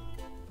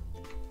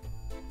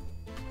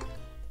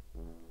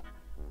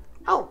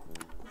 Oh.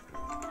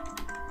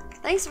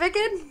 Thanks,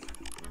 Vicken.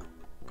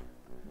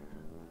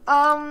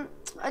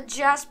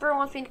 Jasper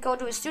wants me to go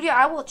to his studio.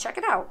 I will check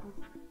it out.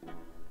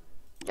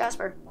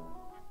 Jasper.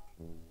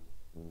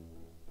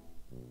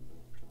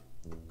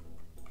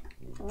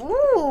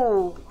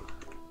 Ooh.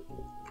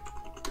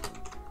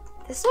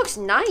 This looks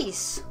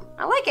nice.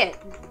 I like it.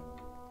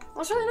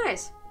 Looks really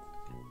nice.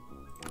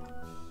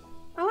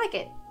 I like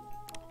it.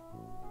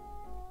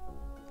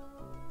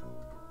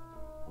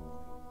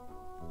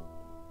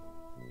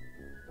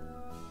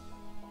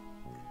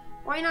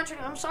 Why are you not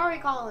trying? I'm sorry,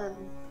 Colin.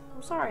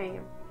 I'm sorry.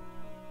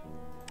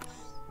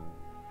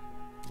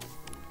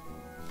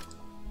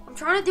 I'm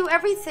trying to do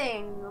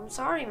everything. I'm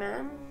sorry,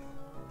 man.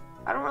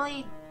 I don't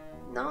really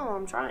know.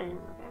 I'm trying.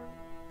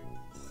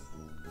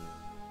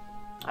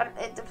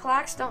 Okay. The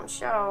plaques don't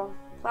show.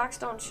 Plaques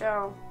don't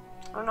show.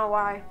 I don't know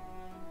why.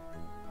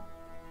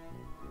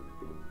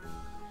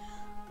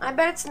 I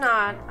bet it's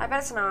not. I bet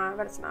it's not. I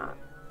bet it's not.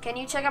 Can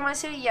you check out my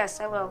city? Yes,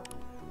 I will.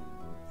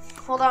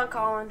 Hold on,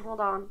 Colin. Hold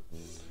on.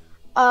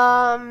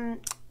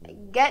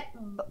 Get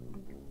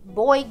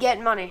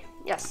money.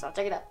 Yes, I'll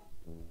check it out.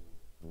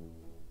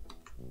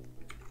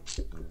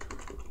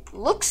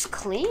 Looks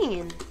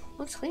clean.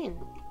 Looks clean.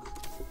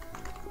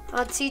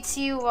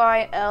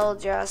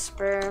 TTYL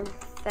Jasper.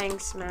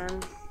 Thanks,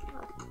 man.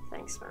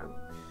 Thanks, man.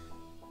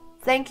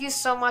 Thank you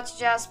so much,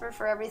 Jasper,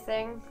 for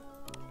everything.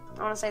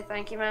 I want to say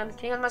thank you, man.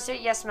 Can you go to my city?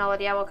 Yes,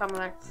 Melody. I will come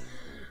there.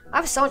 I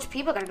have so much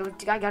people I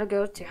gotta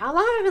go to. How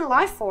long have I been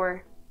live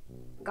for?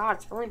 God,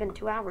 it's only been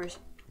 2 hours.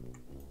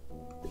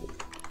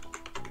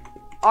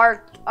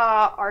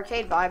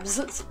 Arcade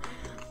vibes.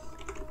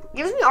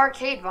 Gives me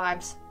arcade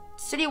vibes.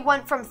 City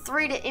went from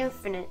 3 to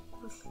infinite.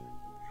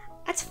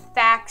 That's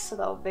facts,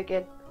 though, big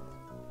kid.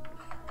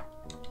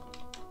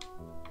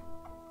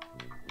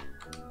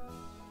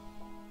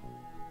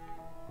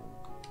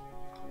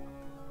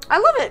 I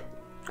love it.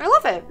 I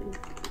love it.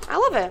 I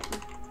love it.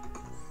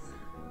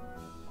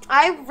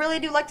 I really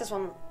do like this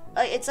one.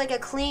 It's like a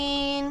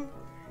clean,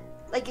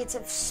 like it's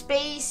a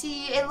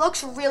spacey. It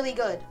looks really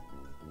good.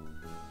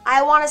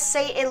 I want to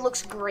say it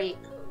looks great.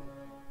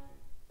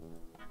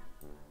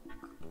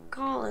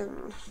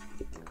 Colin,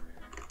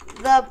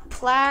 the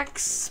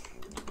plaques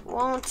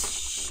won't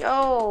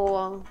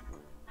show.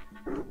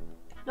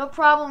 No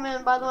problem,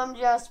 man. By the way, I'm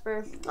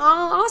Jasper.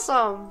 Oh,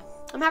 awesome.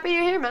 I'm happy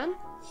you're here, man.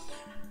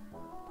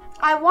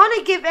 I want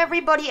to give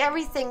everybody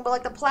everything, but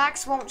like the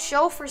plaques won't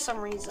show for some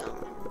reason.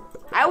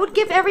 I would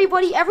give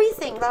everybody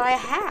everything that I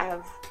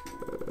have,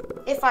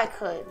 if I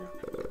could.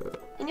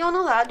 And y'all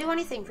know that I'd do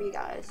anything for you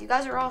guys. You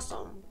guys are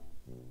awesome.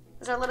 You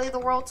guys are literally the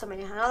world to me.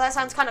 I know that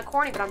sounds kind of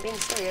corny, but I'm being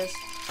serious.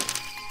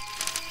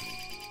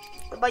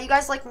 But you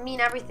guys like mean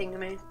everything to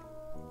me.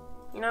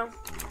 You know?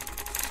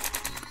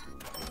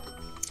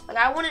 Like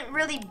I wouldn't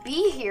really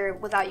be here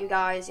without you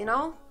guys, you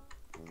know?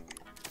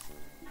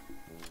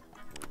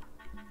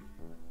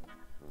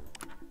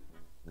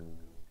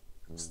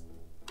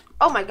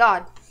 Oh my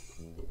god.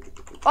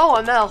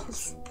 Oh,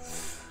 ML.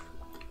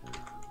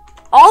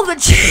 All the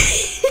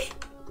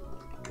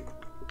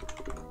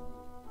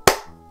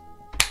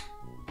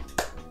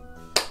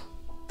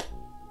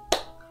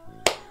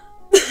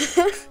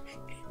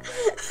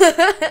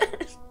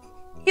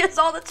Yes,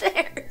 all the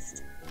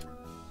chairs.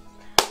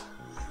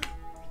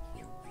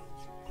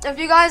 If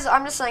you guys,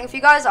 I'm just saying, if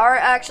you guys are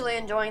actually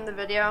enjoying the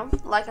video,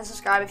 like and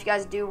subscribe if you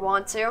guys do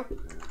want to.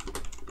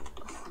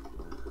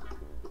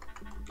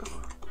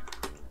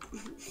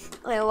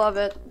 I love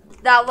it.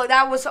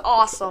 That was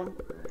awesome.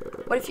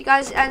 But if you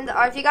guys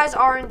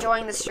are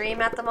enjoying the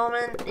stream at the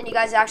moment and you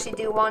guys actually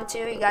do want to,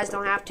 you guys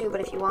don't have to, but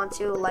if you want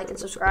to, like and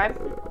subscribe.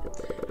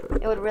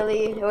 It would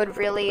really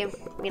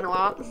mean a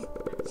lot.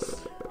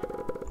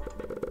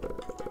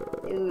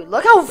 Dude,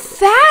 look how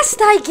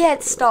fast I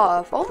get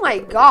stuff. Oh my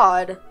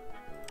god.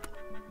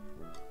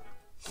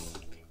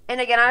 And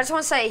again, I just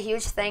want to say a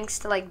huge thanks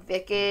to like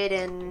Vicked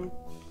and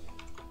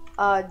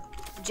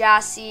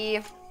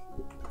Jassy.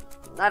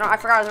 I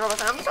forgot his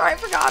Roblox. I'm sorry, I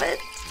forgot it.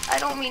 I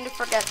don't mean to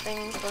forget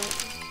things,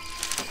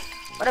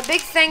 but a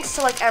big thanks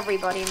to like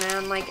everybody,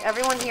 man. Like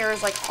everyone here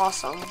is like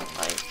awesome.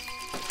 Like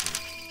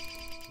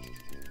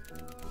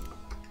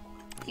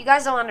you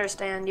guys don't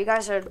understand. You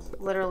guys are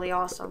literally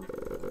awesome.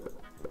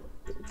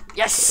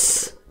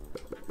 Yes.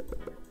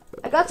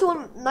 I got to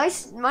a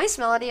nice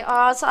melody.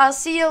 So I'll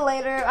see you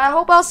later. I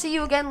hope I'll see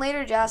you again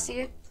later,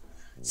 Jassy.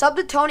 Sub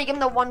to Tony. Give him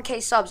the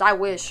 1K subs. I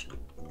wish.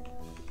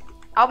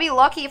 I'll be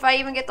lucky if I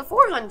even get the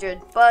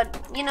 400, but,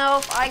 you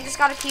know, I just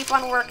gotta keep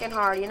on working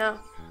hard, you know?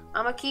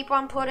 I'm gonna keep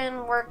on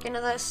putting work into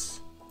this.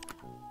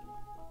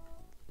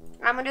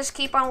 I'm gonna just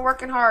keep on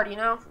working hard, you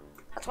know?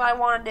 That's what I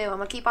want to do. I'm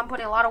gonna keep on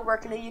putting a lot of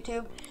work into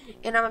YouTube,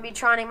 and I'm gonna be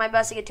trying my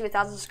best to get to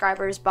 1,000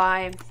 subscribers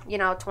by, you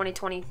know,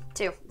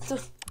 2022.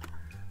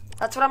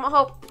 That's what I'm gonna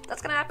hope.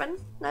 That's gonna happen.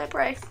 I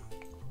pray.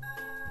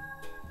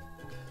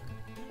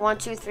 1,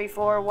 2, 3,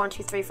 4. 1,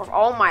 2, 3, 4.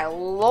 Oh my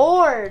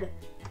lord!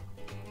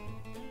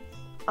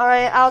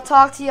 Alright, I'll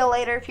talk to you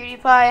later,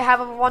 PewDiePie.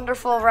 Have a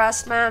wonderful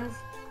rest, man.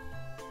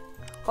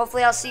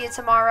 Hopefully I'll see you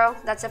tomorrow.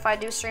 That's if I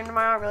do stream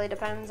tomorrow. It really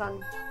depends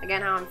on,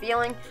 again, how I'm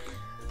feeling.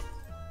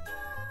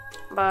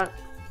 But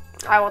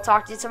I will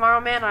talk to you tomorrow,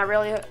 man. I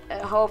really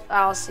hope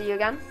I'll see you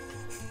again.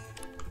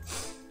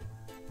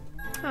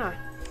 Huh.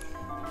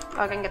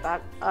 Oh, I can get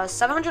that.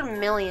 700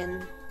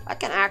 million. I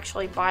can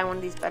actually buy one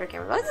of these better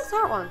cameras. I like the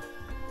smart one.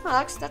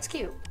 Oh, that's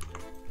cute.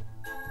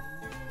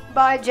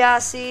 Bye,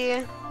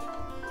 Jassy.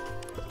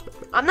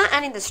 I'm not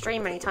ending the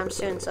stream anytime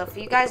soon, so if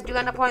you guys do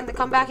end up wanting to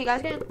come back, you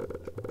guys can.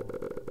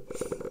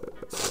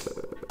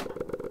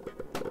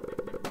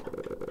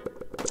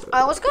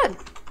 What's good?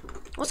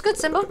 What's good,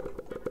 Simba?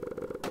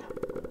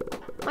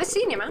 Nice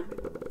seeing you, man.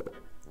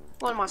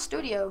 Well, in my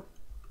studio.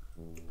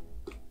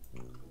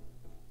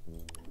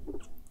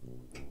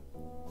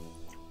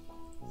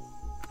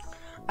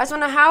 I just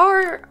wonder, how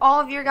are all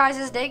of your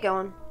guys' day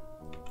going?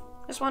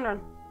 Just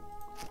wondering.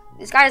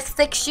 These guys have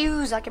thick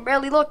shoes. I can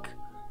barely look.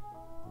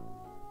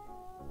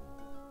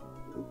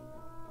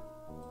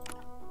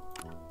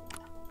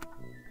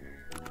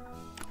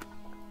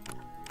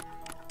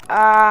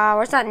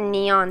 Where's that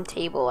neon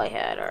table I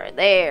had? Alright,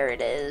 there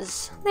it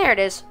is. There it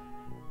is.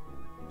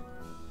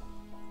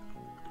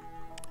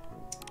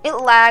 It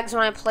lags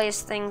when I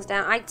place things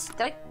down. I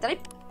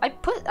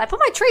put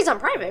my trades on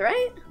private,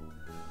 right?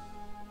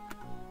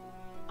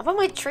 I put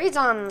my trades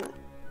on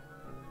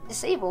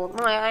disabled.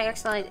 No, I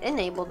accidentally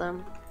enabled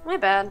them. My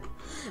bad.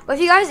 But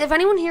if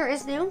anyone here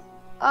is new,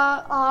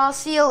 I'll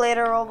see you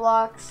later,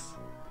 Roblox.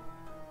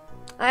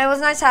 It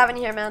was nice having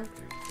you here, man.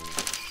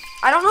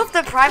 I don't know if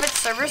the private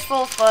server's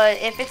full, but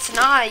if it's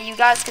not, you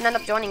guys can end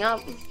up joining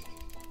up.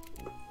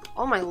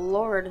 Oh my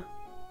lord.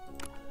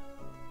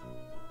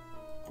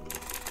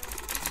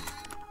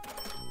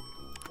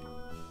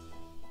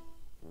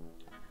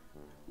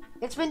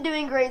 It's been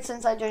doing great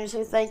since I joined you,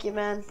 so thank you,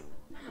 man.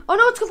 Oh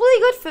no, it's completely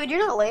good food. You're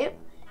not late.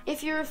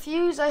 If you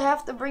refuse, I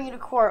have to bring you to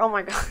court. Oh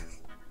my god.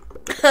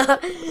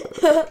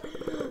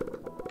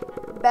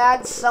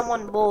 Bad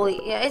someone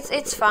bully. Yeah,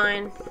 it's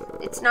fine.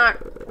 It's not.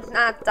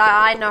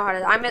 I know how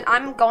to.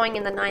 I'm going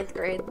in the 9th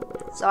grade,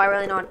 so I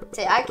really know how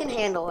to. I can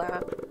handle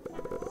that.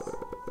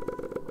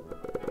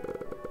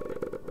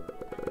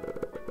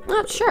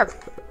 Oh, sure.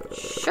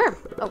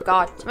 Oh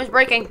god, somebody's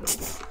breaking.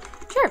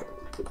 Sure.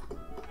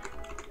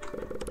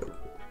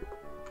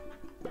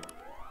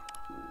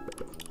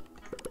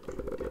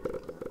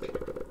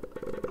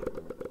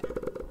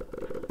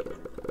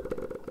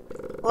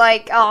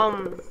 Like,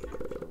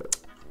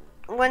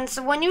 when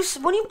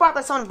you brought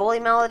this on Bully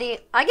Melody,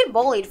 I get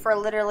bullied for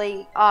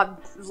literally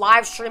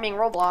live streaming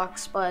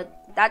Roblox, but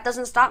that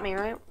doesn't stop me,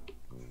 right?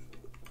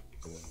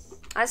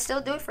 I still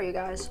do it for you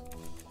guys.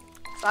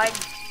 So I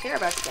care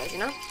about you guys, you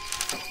know?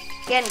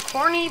 Getting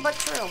corny but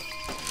true.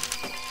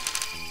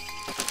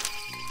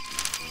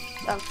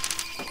 So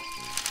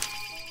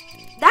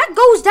that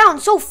goes down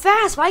so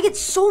fast, but I get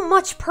so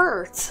much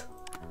perks.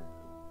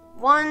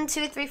 1,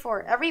 2, 3,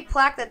 4. Every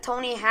plaque that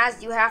Tony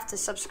has, you have to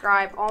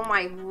subscribe. Oh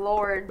my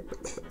lord.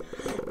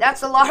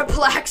 That's a lot of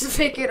plaques,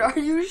 Vickett. Are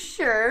you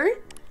sure?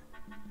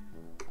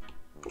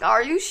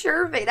 Are you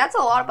sure, Vic? That's a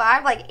lot, but I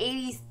have like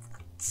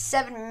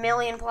 87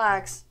 million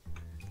plaques.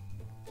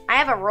 I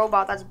have a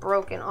robot that's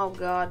broken. Oh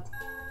god.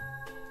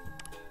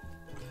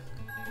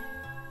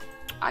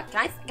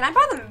 Can I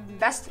buy the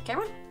best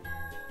camera?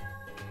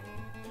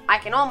 I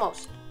can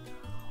almost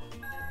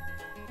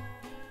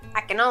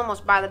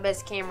buy the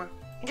best camera.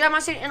 Enjoy my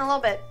suit in a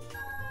little bit.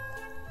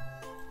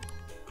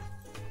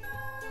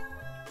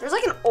 There's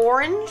like an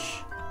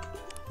orange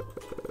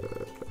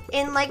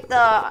in like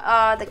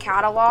the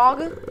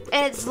catalog,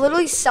 and it's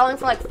literally selling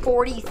for like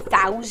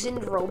 40,000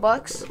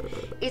 Robux.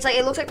 It's like,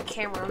 it looks like the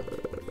camera.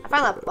 I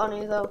find that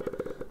funny though.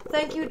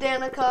 Thank you,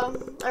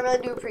 Danica. I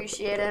really do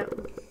appreciate it.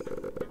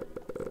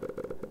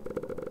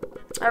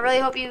 I really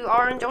hope you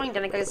are enjoying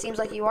Danica. It seems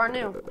like you are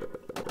new.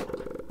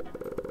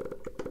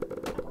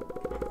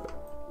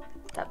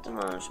 Tapped him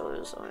on the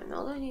shoulder so I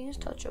know that he is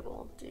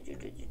touchable.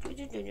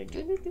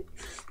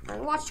 I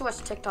watch too much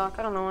TikTok.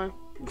 I don't know why.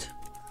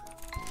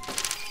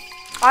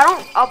 I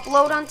don't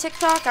upload on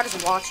TikTok. I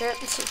just watch it.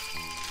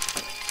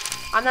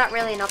 I'm not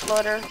really an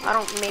uploader.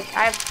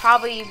 I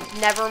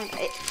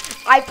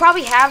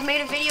probably have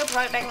made a video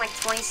probably back in like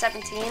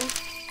 2017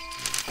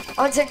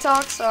 on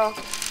TikTok. So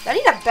I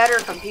need a better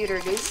computer,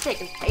 dude. This is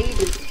taking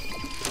ages.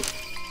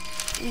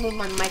 Move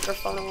my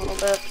microphone a little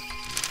bit.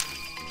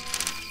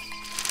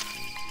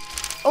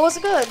 Oh, what's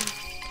good?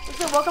 What's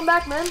good? Welcome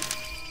back, man.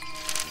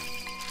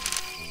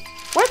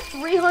 What?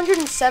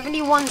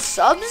 371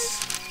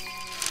 subs?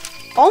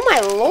 Oh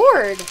my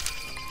lord.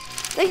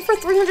 Thank you for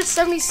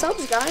 370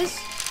 subs, guys.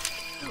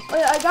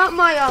 I got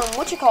my,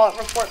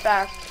 report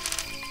back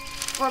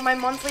for my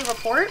monthly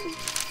report.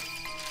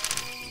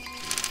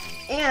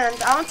 And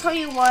I'll tell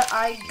you what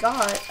I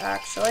got,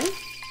 actually.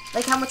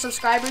 Like how much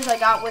subscribers I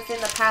got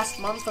within the past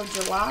month of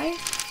July.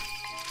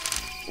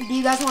 Do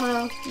you guys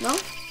want to know?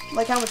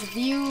 Like how much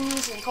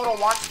views and total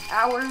watch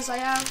hours I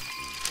have.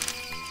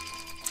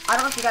 I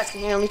don't know if you guys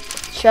can hear me.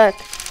 Check.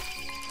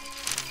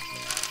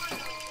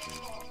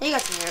 You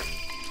guys can hear it.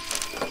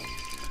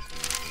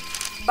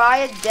 Buy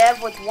a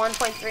dev with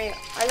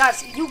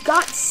 1.3. You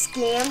got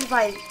scammed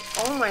by.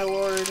 Oh my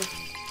lord.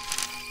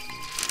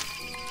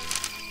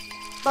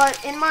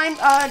 But in my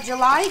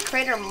July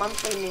Creator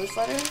Monthly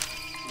newsletter,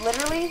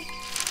 literally,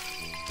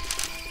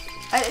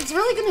 it's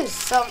really good news.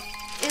 So,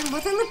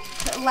 within the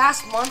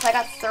last month, I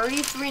got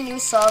 33 new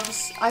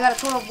subs. I got a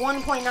total of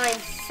 1.9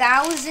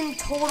 thousand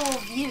total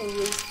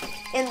views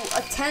and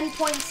a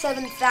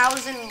 10.7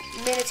 thousand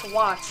minutes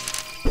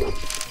watched.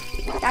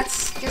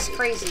 That's just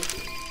crazy.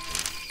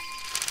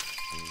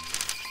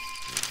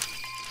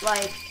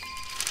 Like,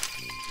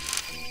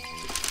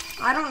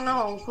 I don't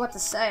know what to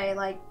say.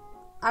 Like,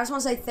 I just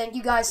want to say thank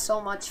you guys so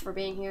much for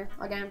being here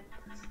again.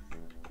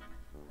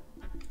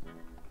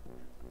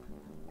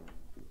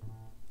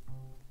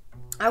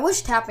 I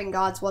wish Tapping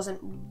Gods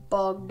wasn't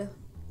bugged,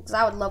 because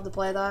I would love to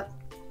play that.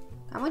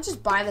 I might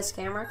just buy this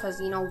camera, because,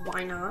 you know,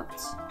 why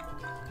not?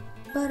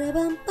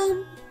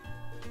 Ba-da-bum-bum.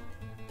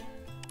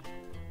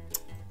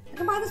 I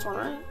can buy this one,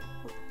 right?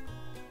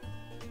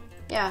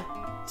 Yeah.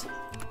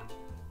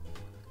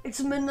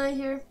 It's midnight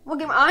here. Well,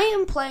 game, I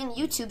am playing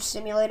YouTube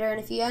Simulator, and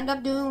if you end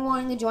up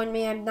wanting to join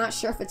me, I'm not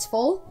sure if it's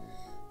full,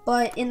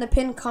 but in the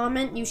pinned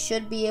comment, you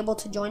should be able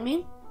to join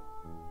me.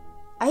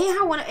 I hate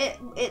how when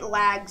it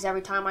lags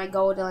every time I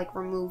go to like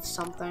remove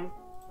something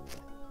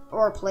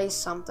or replace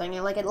something.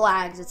 It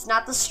lags. It's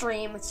not the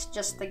stream. It's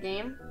just the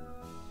game.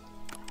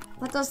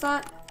 What does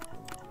that?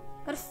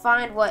 Gotta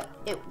find what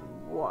it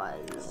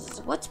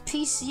was. What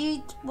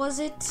PC was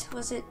it?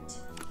 Was it?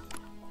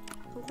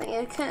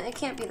 It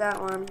can't be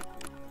that one.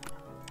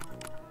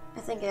 I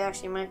think it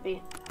actually might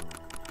be.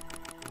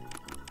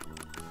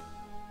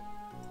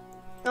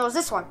 No, it's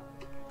this one.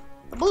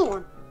 The blue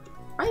one,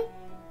 right?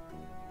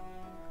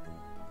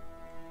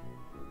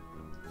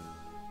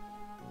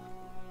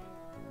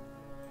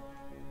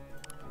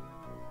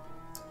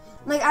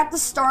 Like, at the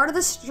start of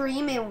the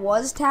stream, it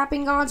was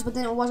Tapping Gods, but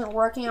then it wasn't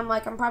working. I'm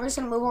like, I'm probably just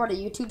gonna move over to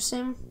YouTube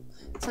Sim,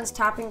 since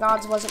Tapping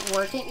Gods wasn't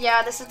working.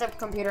 Yeah, this is the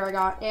computer I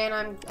got,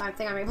 and I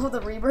think I'm able to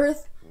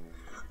rebirth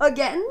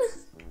again.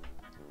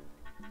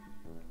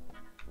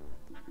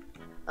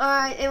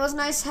 Alright, it was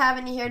nice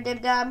having you here,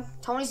 Dib Dab.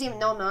 Tony's even,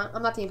 no,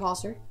 I'm not the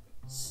imposter.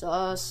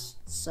 Sus.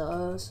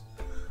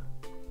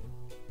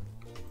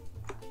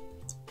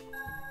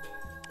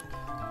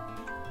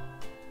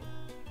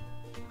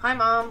 Hi,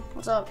 Mom,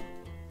 what's up?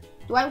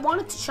 Do I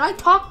want to? Should I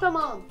talk to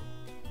Mom?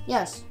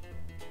 Yes.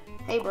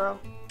 Hey, bro.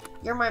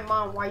 You're my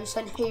mom. Why are you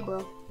saying hey,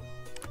 bro?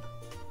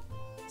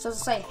 So to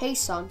say, hey,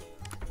 son.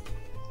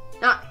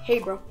 Not hey,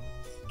 bro.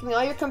 Give me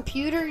all your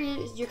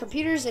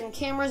computers and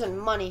cameras and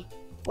money.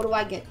 What do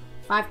I get?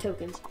 5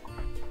 tokens.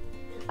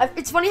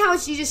 It's funny how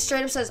she just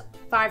straight up says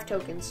 5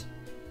 tokens.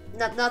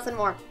 Nothing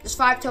more. Just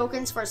 5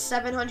 tokens for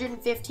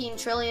 $715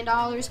 trillion.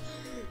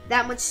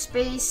 That much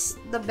space.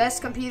 The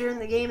best computer in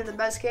the game and the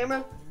best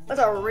camera. That's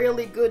a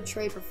really good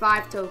trade for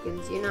 5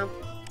 tokens, you know?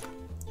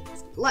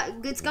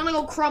 It's gonna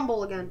go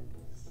crumble again.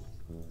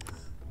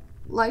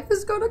 Life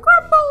is gonna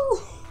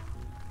crumble!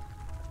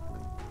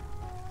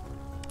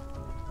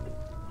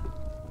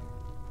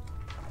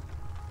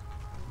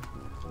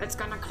 It's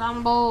gonna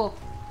crumble.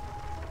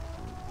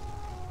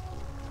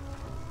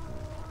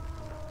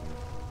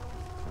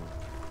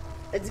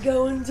 It's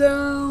going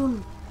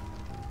down.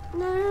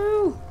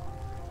 No.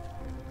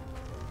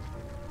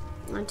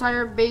 My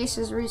entire base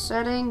is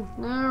resetting.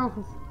 No.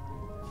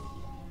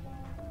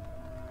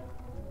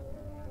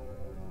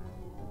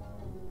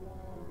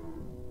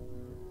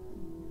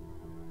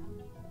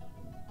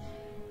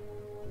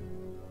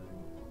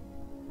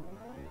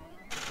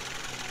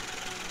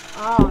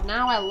 Oh,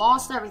 now I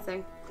lost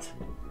everything.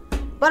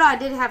 But I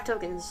did have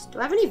tokens. Do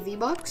I have any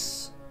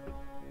V-Bucks?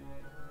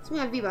 Let me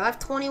have V-Bucks. I have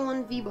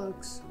 21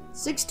 V-Bucks.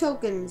 6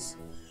 tokens.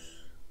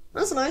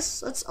 That's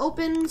nice. Let's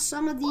open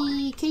some of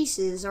the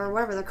cases, or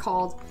whatever they're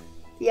called.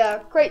 Yeah,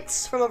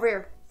 crates from over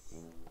here.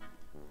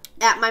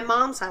 At my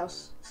mom's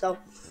house. So,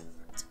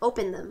 let's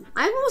open them.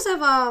 I almost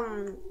have,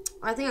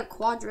 I think a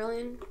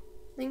quadrillion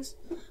things.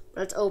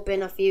 Let's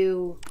open a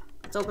few.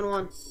 Let's open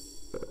one.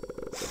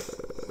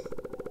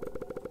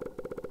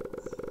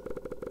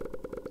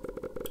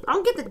 I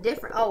don't get the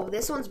difference. Oh,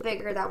 this one's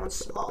bigger, that one's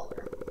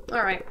smaller.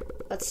 Alright,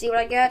 let's see what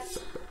I get.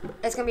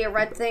 It's gonna be a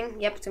red thing.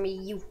 Yep, it's gonna be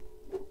you.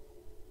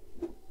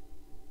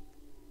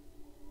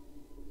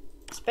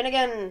 Spin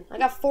again. I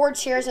got 4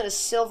 chairs and a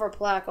silver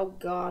plaque. Oh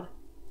god.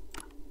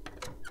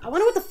 I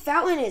wonder what the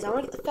fountain is. I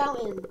wanna get the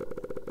fountain.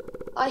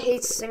 I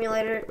hate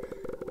simulator.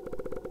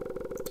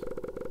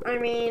 I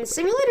mean,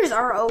 simulators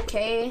are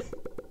okay.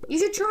 You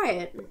should try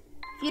it.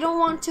 If you don't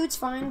want to, it's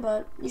fine,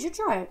 but you should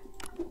try it.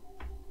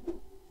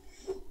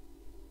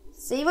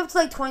 Save up to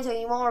like 20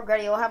 seconds. You won't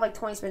regret it. You'll have like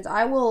 20 spins.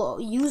 I will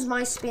use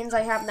my spins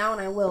I have now,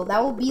 and I will.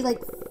 That will be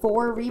like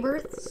 4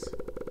 rebirths.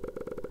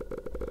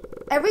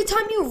 Every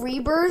time you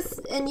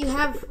rebirth and you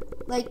have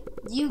like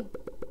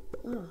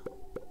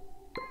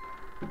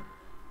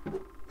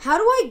How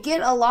do I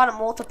get a lot of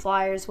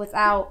multipliers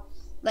without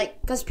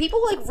like? Because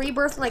people like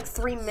rebirth in like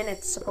 3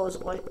 minutes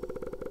supposedly.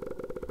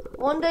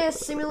 One day a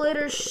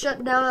simulator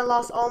shut down. I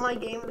lost all my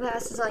game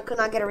passes and I could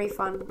not get a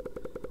refund.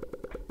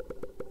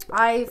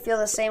 I feel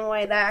the same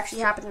way. That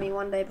actually happened to me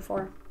one day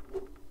before.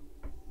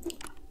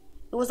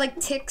 It was like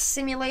Tick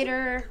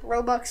Simulator,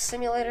 Roblox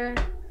Simulator.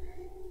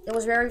 It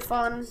was very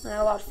fun. I had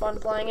a lot of fun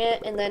playing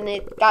it, and then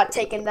it got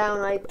taken down.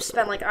 I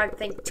spent like, I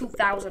think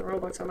 2,000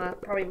 Robux on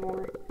that, probably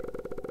more.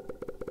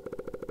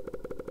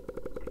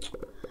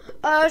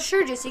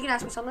 Sure, Jesse, you can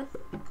ask me something.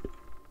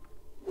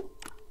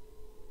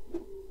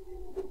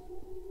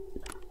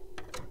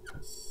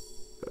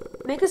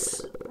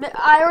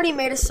 I already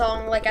made a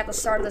song like at the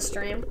start of the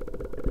stream.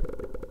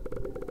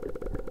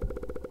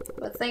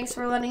 But thanks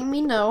for letting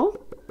me know.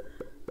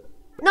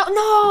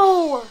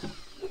 No!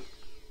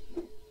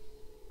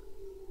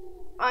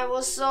 I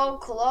was so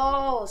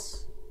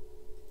close.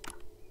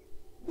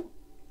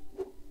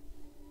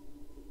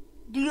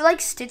 Do you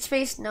like Stitch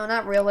Face? No,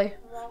 not really.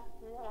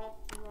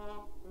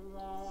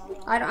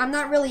 I'm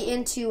not really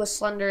into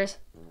Slenders.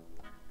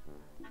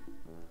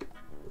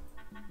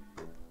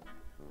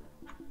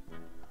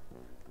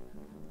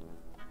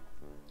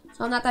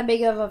 So I'm not that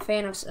big of a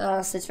fan of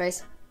Stitch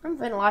Face. I've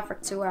been alive for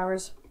 2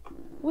 hours.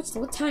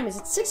 What time is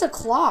it? 6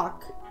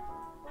 o'clock.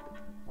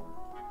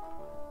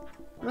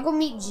 I'm gonna go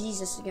meet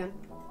Jesus again.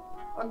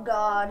 Oh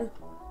God.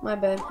 My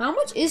bad. How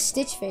much is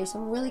Stitch Face?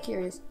 I'm really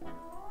curious.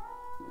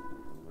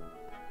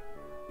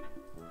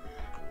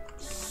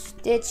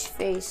 Stitch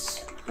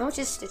Face. How much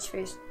is Stitch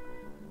Face?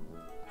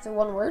 Is it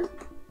one word?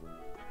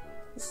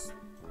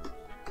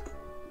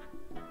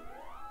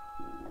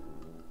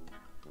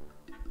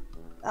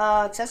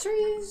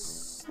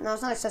 Accessories? No,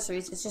 it's not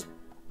accessories. It's just...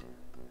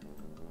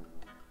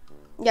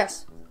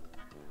 Yes.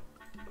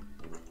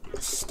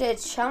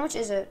 Stitch. How much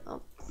is it?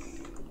 Oh.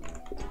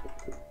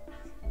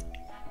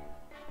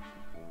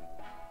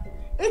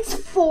 It's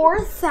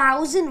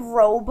 4,000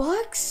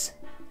 Robux?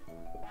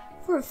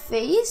 For a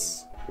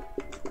face?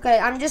 Okay,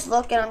 I'm just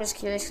looking. I'm just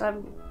curious.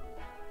 God,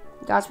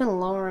 it's been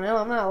longer now.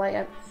 I'm not like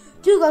it.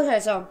 Dude, okay,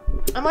 so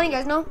I'm letting you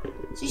guys know.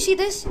 So you see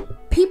this?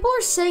 People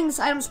are saying this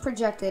item's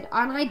projected,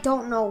 and I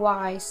don't know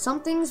why.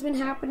 Something's been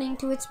happening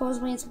to it.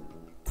 Supposedly it's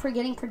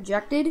getting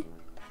projected.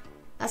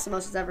 That's the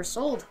most it's ever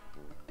sold.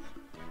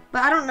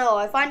 But I don't know.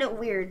 I find it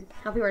weird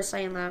how people are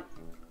saying that.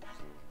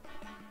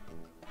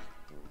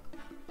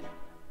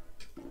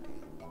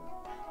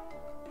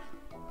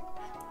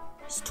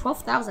 There's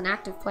 12,000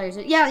 active players.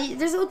 Yeah,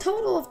 there's a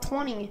total of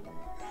 20.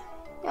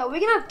 Yeah, we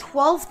can have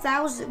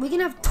 12,000. We can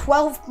have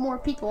 12 more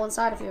people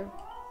inside of here.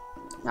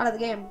 Out of the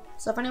game.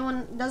 So if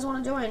anyone does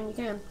want to join, you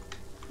can.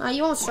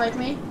 You won't strike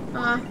me.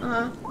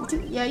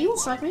 Yeah, you won't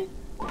strike me.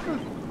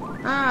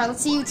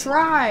 Let's see you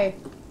try.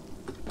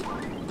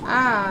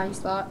 You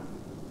thought.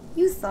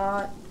 You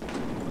thought.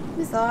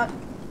 You thought.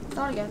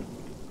 Thought again.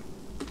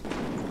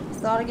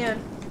 Thought again.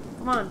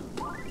 Come on.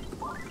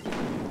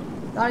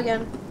 Thought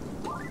again.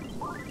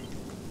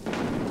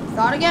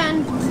 Thought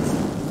again.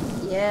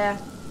 Yeah.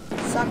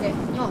 Suck it.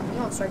 You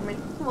won't strike me.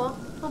 Come on.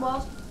 Come on,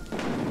 balls.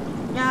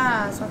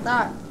 Yeah, that's what I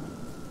thought.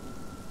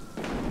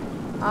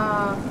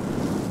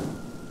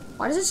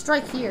 Why does it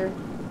strike here?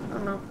 I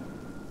don't know.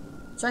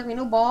 Strike me,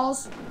 no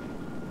balls.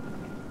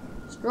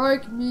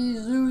 Strike me,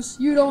 Zeus.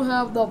 You don't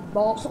have the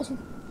ball.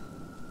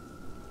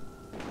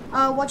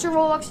 What's your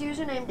Roblox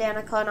username,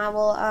 Danica? And I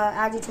will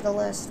add you to the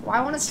list.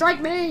 Why won't it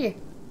strike me?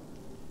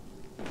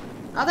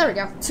 Oh, there we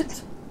go.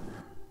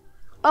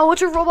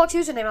 What's your Roblox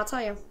username? I'll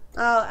tell you.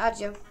 I'll add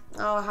you.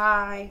 Oh,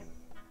 hi.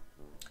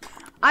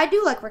 I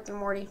do like Rick and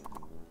Morty.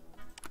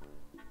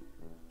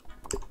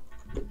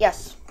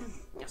 Yes.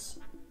 Yes.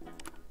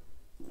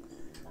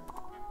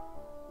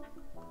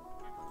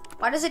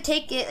 Why does it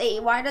take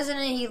it? Why doesn't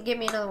he give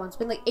me another one? It's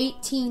been like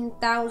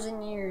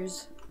 18,000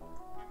 years.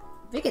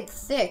 Make it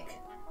thick.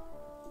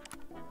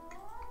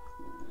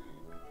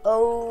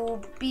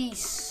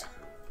 Obese.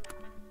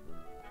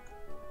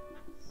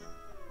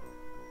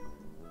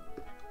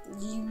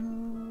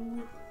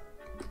 You.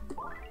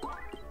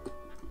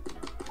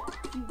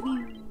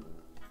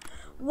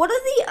 What do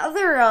the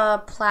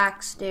other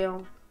plaques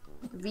do?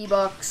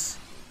 V-Bucks.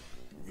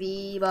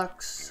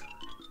 V-Bucks.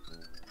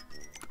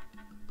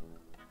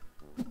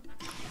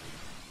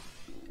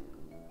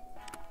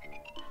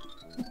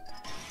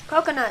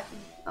 Coconut.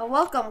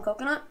 Welcome,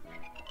 Coconut.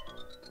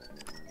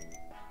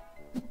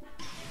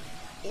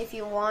 If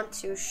you want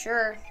to,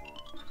 sure.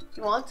 If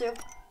you want to.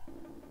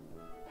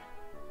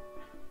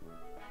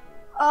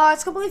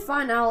 It's completely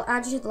fine. I'll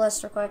add you to the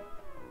list real quick.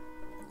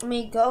 Let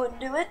me go and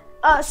do it.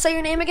 Say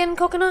your name again,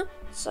 Coconut.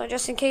 So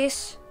just in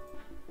case.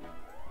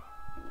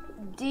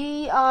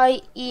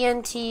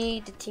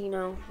 D-I-E-N-T,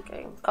 Tino.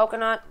 Okay,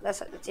 Coconut.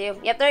 That's you.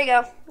 Yep, there you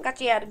go.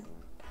 Got you added.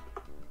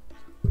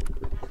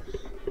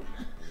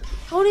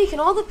 Tony, can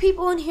all the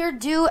people in here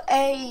do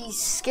a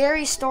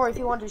scary story if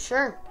you want to?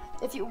 Sure.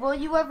 Will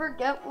you ever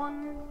get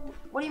one?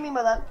 What do you mean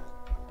by that?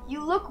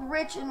 You look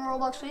rich in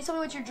Roblox. Please tell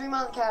me what your dream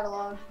on the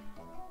catalog.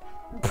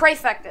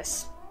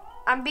 Prefectus.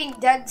 I'm being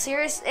dead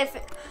serious. If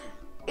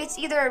it's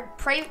either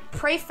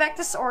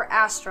Prefectus or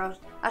Astra.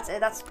 That's it.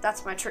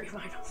 That's my dream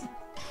item.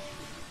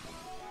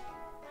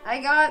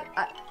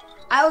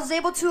 I was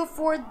able to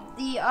afford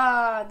the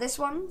this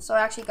one, so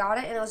I actually got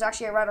it, and it was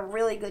actually around a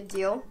really good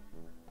deal.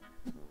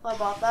 I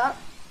bought that.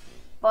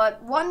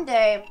 But one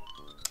day,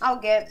 I'll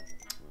get...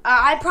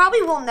 I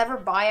probably will never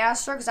buy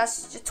Astra, because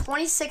that's just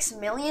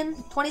 27 million.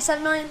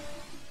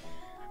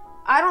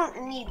 I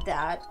don't need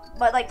that.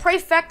 But like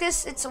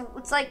Prefectus,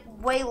 it's like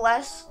way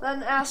less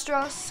than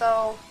Astros,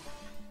 so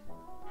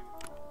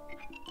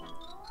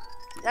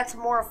that's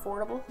more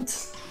affordable.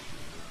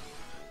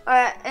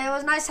 Alright, it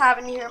was nice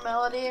having you here,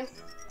 Melody.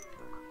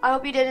 I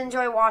hope you did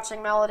enjoy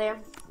watching, Melody.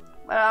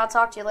 But I'll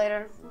talk to you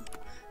later.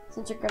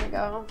 Since you're gonna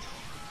go.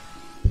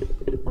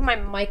 Put my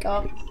mic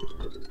up.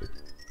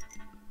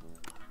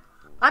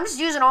 I'm just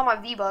using all my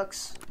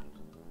V-Bucks.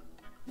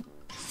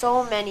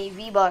 So many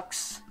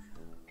V-Bucks.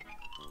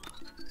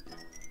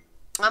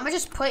 I'm gonna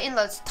just put in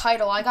the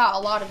title. I got a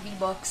lot of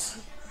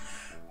V-Bucks.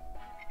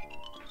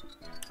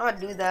 I'm gonna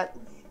do that.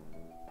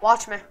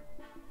 Watch me.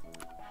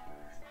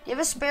 Do you have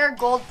a spare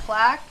gold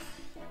plaque?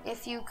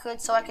 If you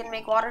could, so I can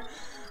make water.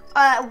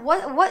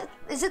 What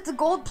is it? The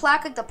gold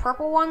plaque, like the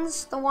purple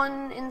ones, the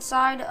one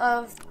inside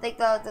of like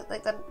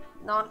the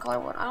non-color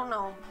one. I don't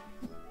know.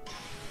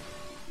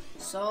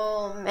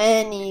 So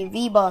many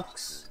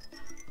V-Bucks.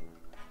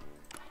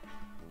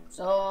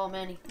 So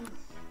many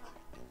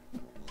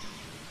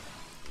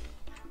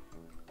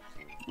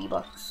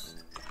V-Bucks.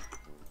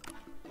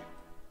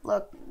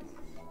 Look.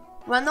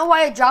 Wanna know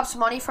why it drops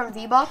money from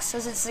V-Bucks?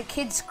 Because it's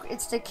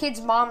the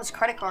kid's mom's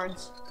credit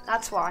cards.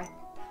 That's why.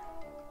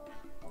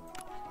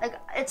 Like,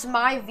 it's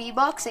my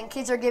V-Bucks and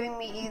kids are giving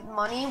me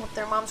money with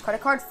their mom's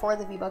credit card for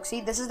the V-Bucks.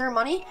 See, this is their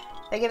money.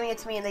 They're giving it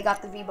to me and they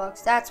got the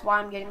V-Bucks. That's why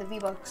I'm getting the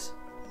V-Bucks.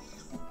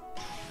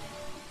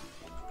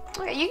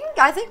 Okay, you can,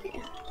 I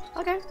think,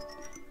 okay.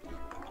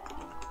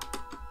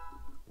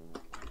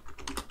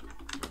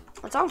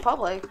 It's on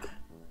public.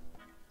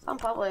 It's on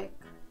public.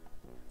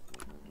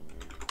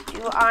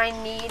 Do I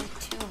need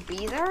to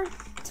be there?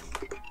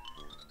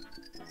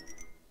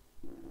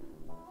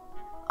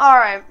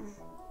 Alright.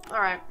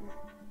 Alright.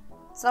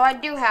 So I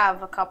do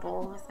have a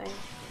couple, I think.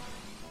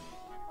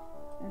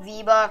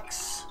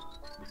 V-Bucks.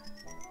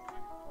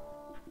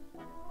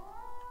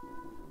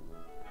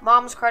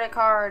 Mom's credit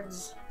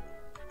cards.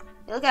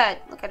 Look at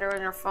her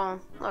in her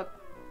phone. Look.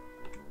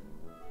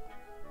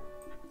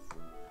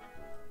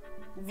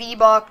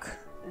 V-Buck.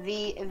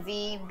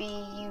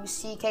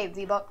 V-B-U-C-K.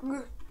 V-Buck.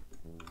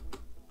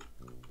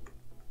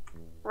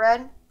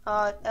 Red.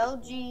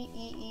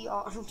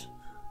 L-G-E-E-R.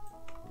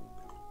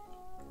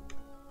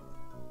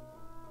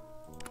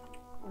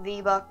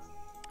 V-Buck.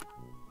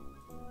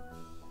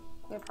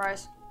 Good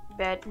price.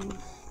 Bet.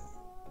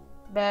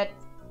 Bet.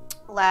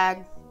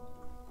 Lag.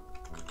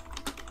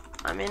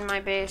 I'm in my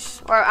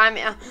base. Or I'm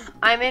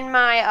in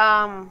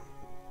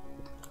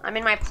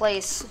my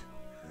place.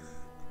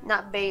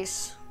 Not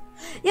base.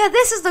 Yeah,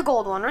 this is the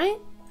gold one, right?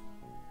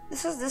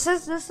 This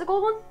is the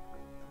gold one?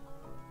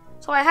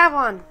 So I have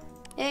one.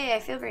 Yeah, I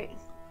feel great.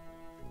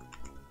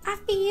 I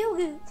feel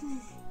good.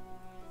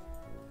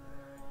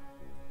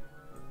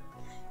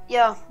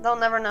 Yeah, they'll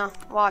never know.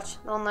 Watch,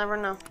 they'll never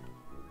know.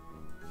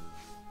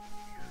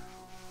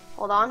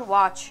 Hold on,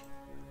 watch.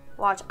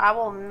 Watch, I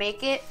will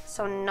make it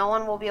so no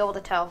one will be able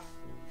to tell.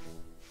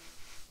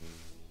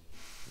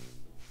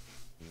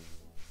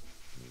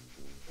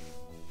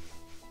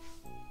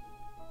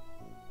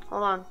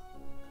 Hold on.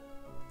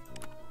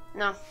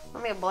 No,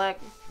 let me get black.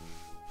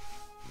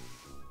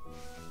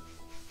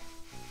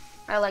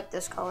 I like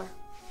this color.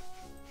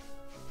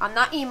 I'm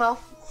not emo.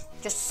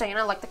 Just saying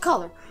I like the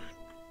color.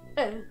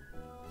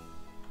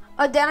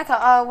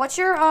 Danica, what's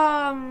your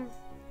Roblox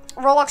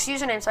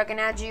username so I can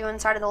add you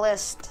inside of the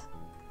list?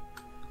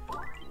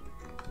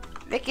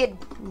 Wicked,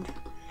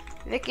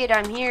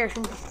 I'm here.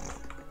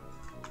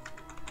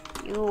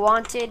 You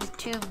wanted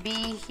to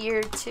be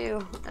here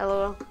too.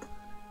 LOL.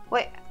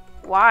 Wait,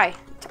 why?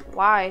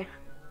 Why?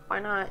 Why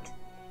not?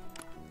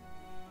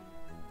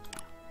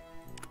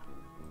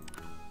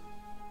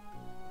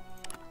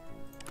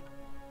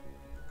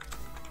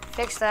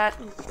 Fix that.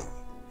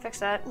 Fix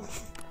that.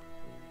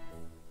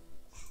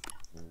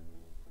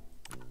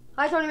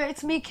 Hi, Tony.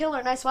 It's me,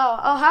 Killer. Nice. Wow.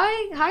 Oh,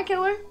 hi. Hi,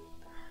 Killer.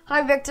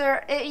 Hi,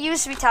 Victor. It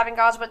used to be Tapping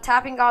Gods, but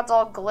Tapping Gods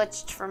all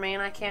glitched for me,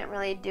 and I can't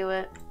really do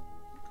it.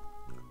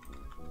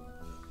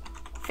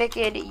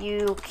 Wicked,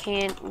 you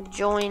can't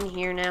join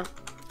here now.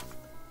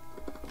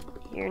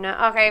 Here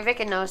now. Okay,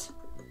 Wicked knows.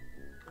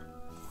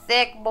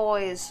 Thick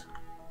boys.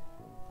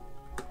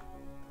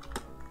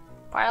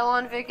 Pile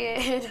on,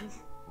 Wicked.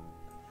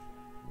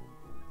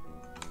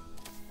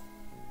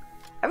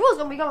 Everyone's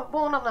gonna be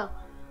pulling up now.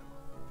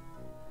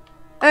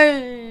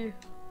 Hey!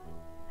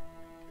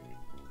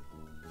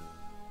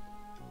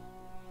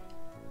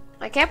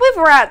 I can't believe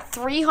we're at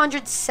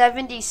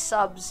 370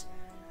 subs.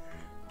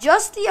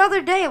 Just the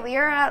other day, we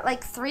were at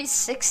like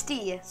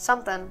 360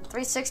 something.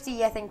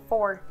 360, I think,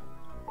 4.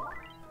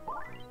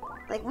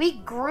 Like, we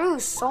grew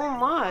so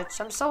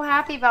much. I'm so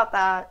happy about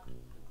that.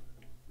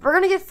 We're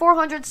gonna get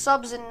 400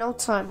 subs in no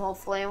time,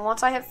 hopefully. And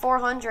once I hit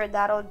 400,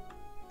 that'll...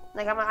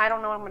 Like, I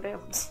don't know what I'm gonna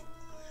do.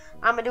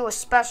 I'm gonna do a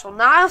special,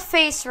 not a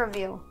face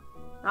reveal.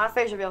 Not a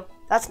face reveal.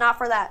 That's not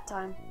for that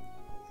time.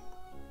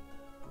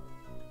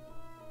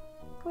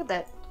 Look at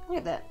that. Look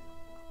at that.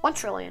 1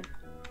 trillion.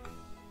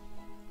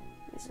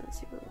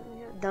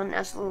 Done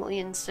absolutely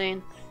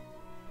insane.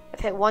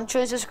 I've hit 1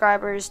 trillion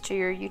subscribers to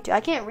your YouTube.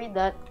 I can't read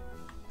that.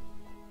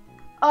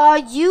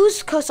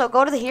 So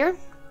go to here.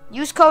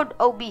 Use code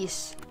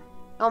obese.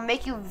 It'll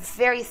make you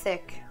very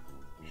thick.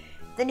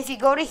 Then if you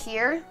go to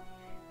here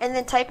and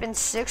then type in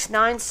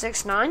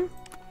 6969,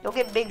 you'll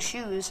get big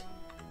shoes.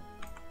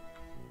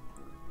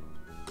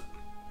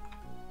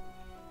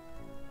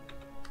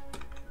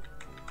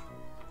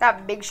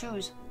 Got big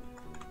shoes.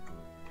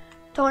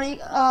 Tony,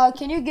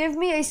 can you give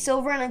me a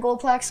silver and a gold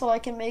plaque so I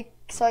can give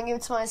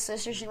it to my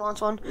sister? She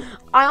wants one.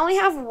 I only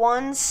have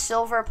one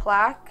silver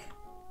plaque.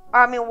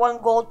 One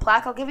gold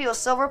plaque. I'll give you a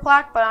silver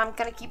plaque, but I'm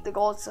gonna keep the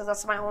gold since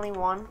that's my only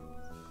one.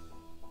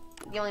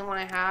 The only one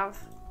I have.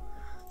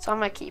 So I'm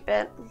gonna keep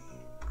it.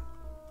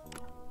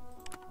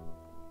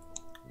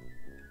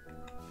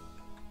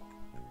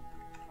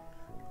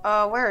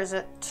 Where is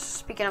it?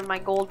 Speaking of my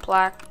gold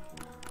plaque.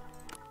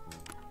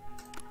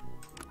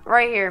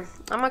 Right here.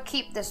 I'm gonna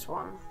keep this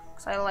one,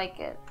 because I like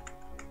it.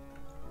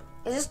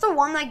 Is this the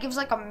one that gives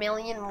like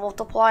 1,000,000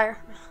 multiplier?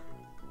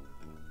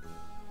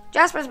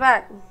 Jasper's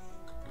back.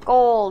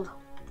 Gold.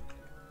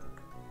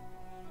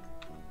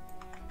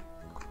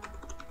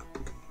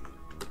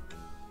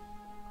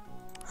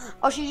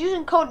 Oh, she's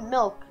using code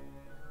milk.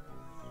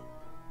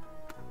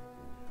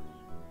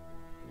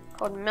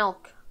 Code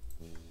milk.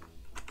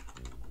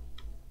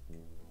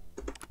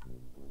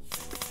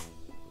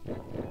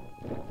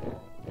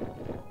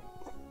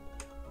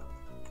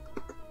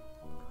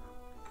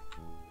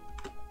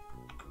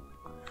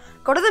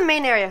 Go to the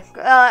main area.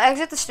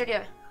 Exit the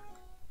studio.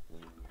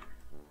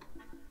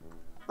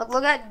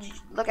 Look at him.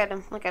 Look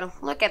at him.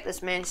 Look at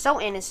this man. He's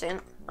so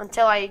innocent.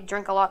 Until I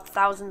drink a lot,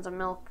 thousands of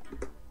milk.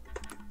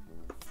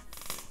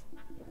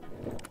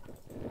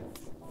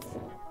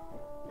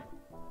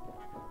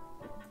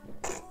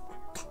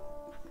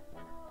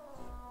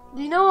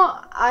 Do you know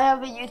I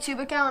have a YouTube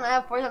account? I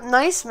have 40.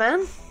 Nice,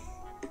 man.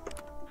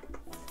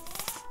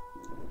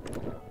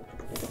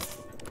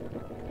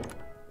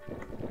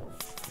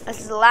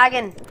 This is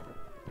lagging.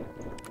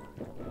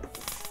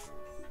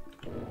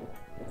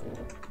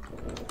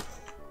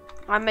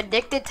 I'm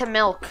addicted to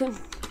milk.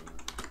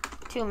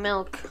 To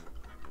milk.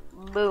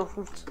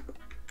 Boo.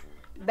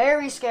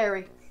 Very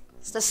scary.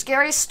 It's the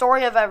scariest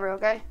story of ever,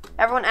 okay?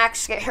 Everyone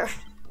acts scared.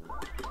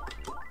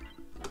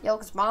 Yo,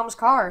 it's mom's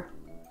car.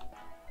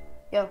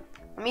 Yo,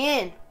 let me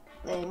in.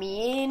 Let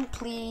me in,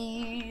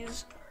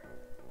 please.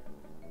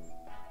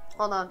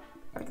 Hold on.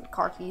 Gotta get the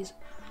car keys.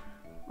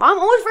 Mom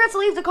always forgets to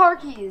leave the car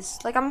keys.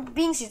 Like, I'm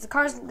being serious.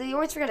 They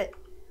always forget it.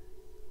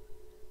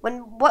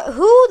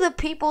 Who the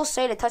people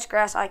say to touch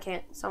grass? I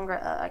can't.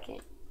 I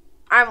can't.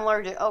 I'm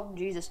allergic. Oh,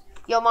 Jesus.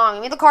 Yo, Mom,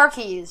 give me the car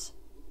keys.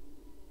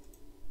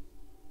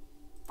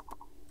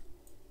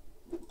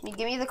 Can you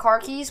give me the car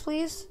keys,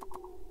 please?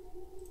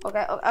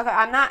 Okay,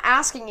 I'm not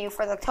asking you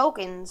for the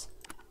tokens.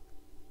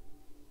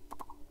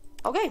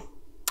 Okay,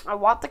 I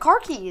want the car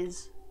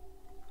keys.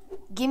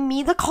 Give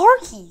me the car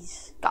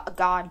keys.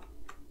 God.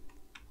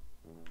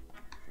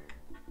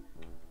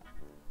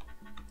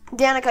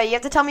 Danica, you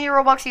have to tell me your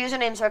Roblox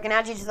username so I can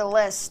add you to the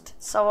list.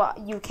 So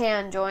you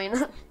can join.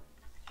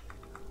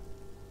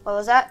 What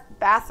was that?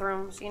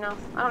 Bathrooms, you know.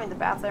 I don't need the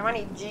bathroom. I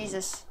need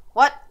Jesus.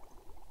 What?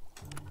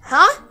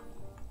 Huh?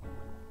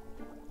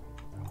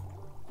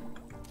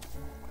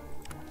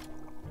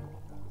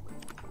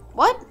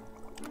 What?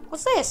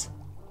 What's this?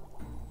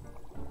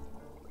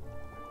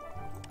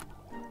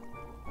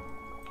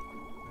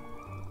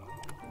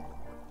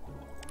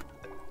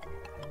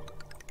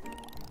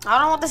 I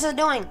don't know what this is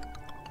doing.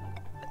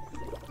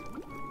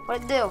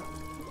 What'd it do?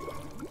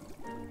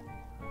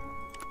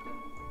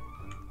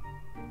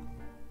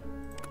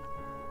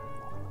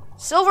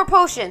 Silver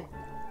potion.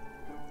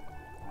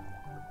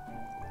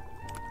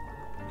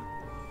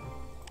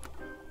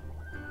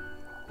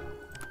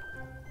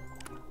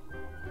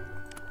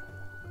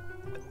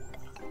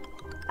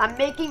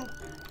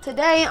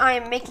 Today I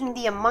am making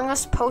the Among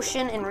Us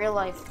potion in real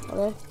life.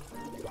 Okay.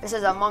 This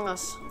is Among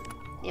Us.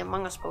 The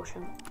Among Us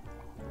potion.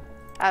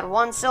 Add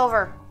 1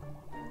 silver.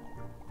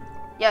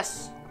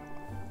 Yes.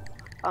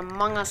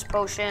 Among Us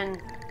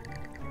potion.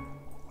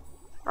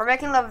 We're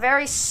making the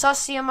very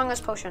sussy Among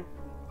Us potion.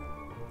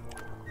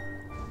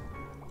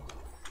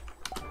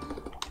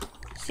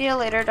 See you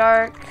later,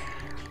 Dark.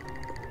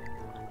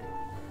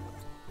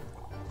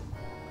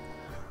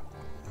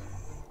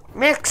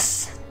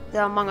 Mix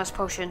the Among Us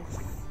potion.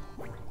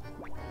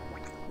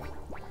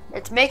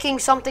 It's making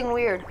something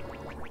weird.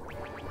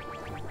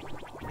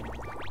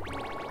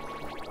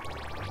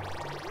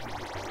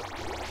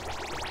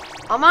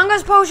 Among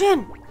Us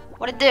potion!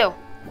 What'd it do?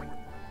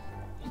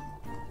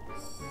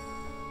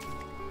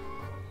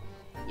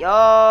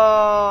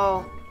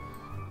 Yo!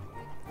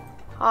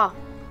 Huh.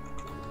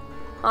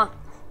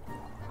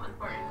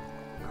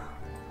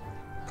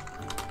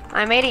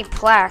 I made a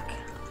plaque.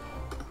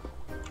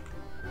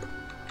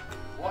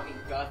 What in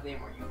God's name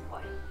are you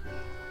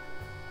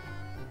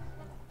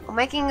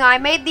playing? I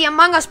made the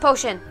Among Us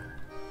potion.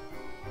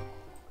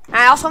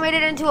 I also made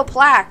it into a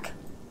plaque.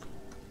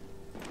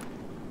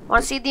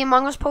 Want to see the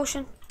Among Us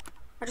potion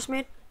I just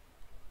made?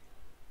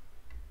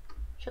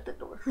 Shut the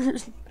door.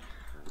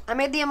 I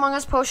made the Among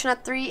Us potion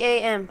at 3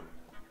 a.m.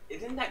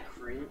 Isn't that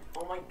cringe?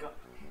 Oh my god.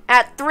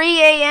 At 3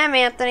 a.m.,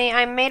 Anthony.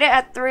 I made it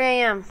at 3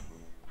 a.m.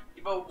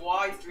 Yeah, but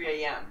why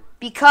 3 a.m.?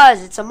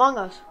 Because it's Among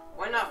Us.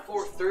 Why not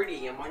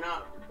 4:30 and why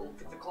not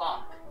 6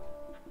 o'clock?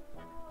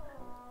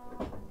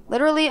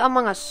 Literally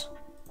Among Us.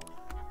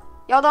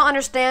 Y'all don't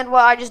understand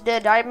what I just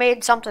did. I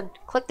made something.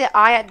 Click the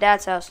eye at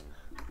Dad's house.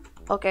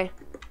 Okay.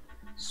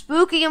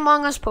 Spooky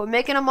Among Us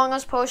making Among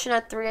Us potion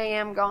at 3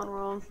 a.m. gone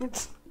wrong.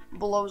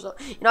 Blows up.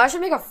 You know, I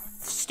should make a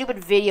stupid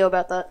video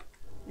about that.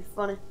 It'd be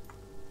funny.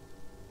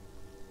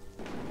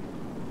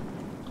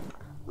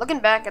 Looking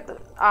back at the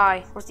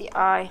eye. Where's the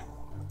eye?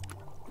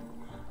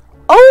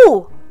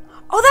 Oh!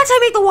 Oh, that's how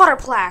you make the water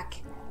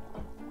plaque.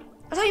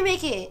 That's how you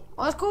make it.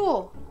 Oh, that's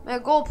cool. Make a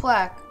gold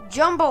plaque.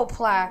 Jumbo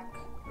plaque.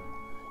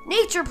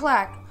 Nature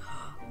plaque.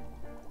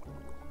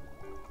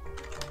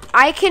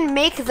 I can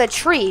make the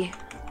tree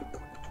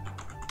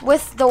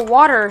with the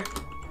water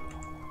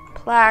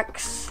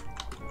plaques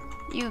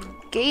you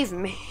gave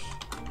me.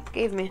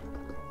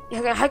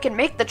 I can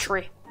make the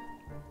tree.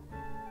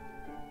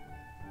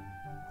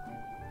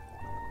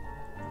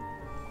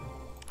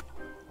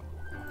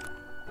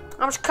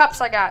 How much cups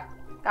I got?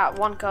 Got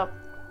 1 cup.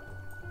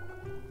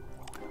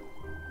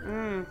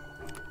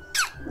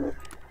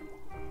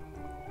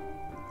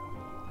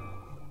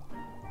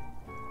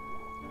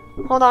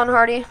 Hold on,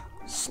 Hardy.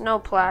 Snow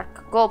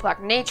plaque, gold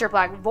plaque, nature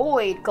plaque,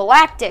 void,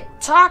 galactic,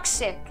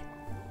 toxic,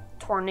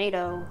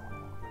 tornado,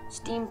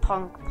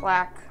 steampunk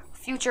plaque,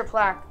 future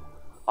plaque.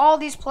 All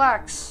these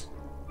plaques.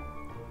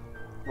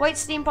 White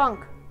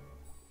steampunk.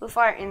 Blue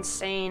fire,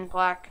 insane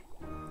plaque.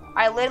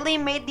 I literally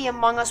made the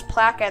Among Us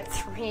plaque at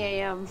 3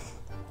 a.m.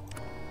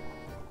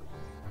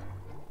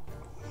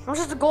 How much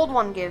does the gold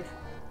one give?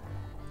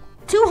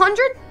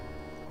 200?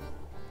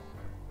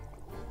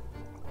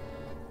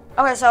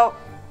 Okay, so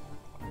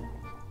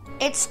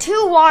it's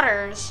 2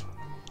 waters,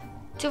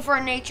 2 for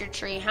a nature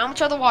tree. How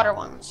much are the water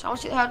ones? How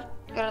good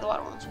are the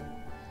water ones?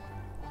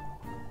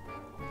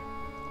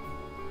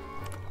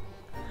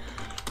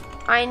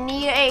 I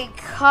need a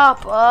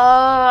cup.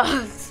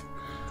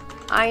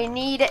 I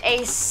need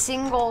a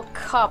single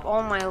cup.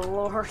 Oh my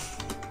lord.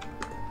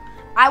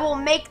 I will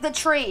make the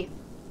tree.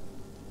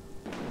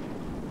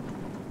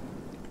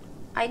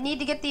 I need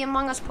to get the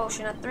Among Us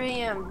potion at 3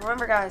 a.m.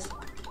 Remember, guys.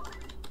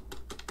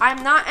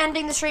 I'm not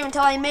ending the stream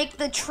until I make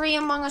the tree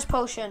Among Us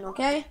potion,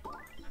 okay?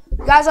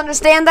 You guys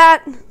understand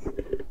that?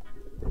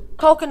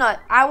 Coconut,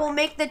 I will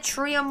make the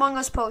tree Among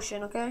Us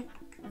potion, okay?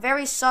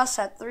 Very sus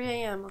at 3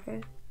 a.m.,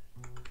 okay?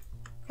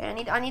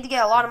 Okay, I need to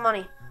get a lot of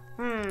money.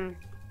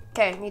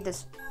 Okay, need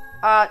this.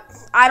 I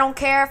don't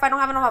care if I don't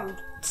have enough. I'm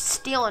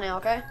stealing it,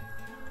 okay?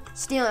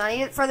 Stealing. I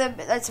need it for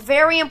that's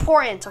very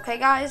important, okay,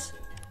 guys?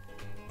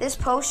 This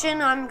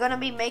potion I'm gonna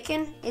be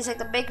making is like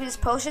the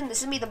biggest potion. This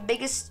is gonna be the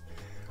biggest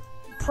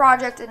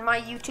project in my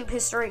YouTube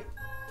history.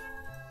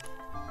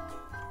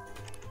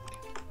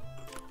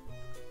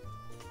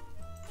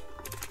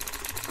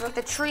 Like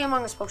the tree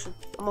Among Us potion.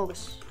 Among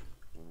Us.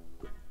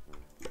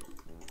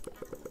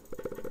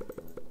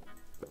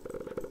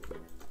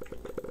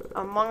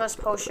 Among Us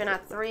potion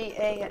at 3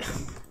 a.m.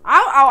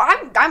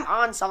 I'm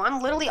on some. I'm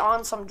literally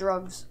on some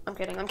drugs. I'm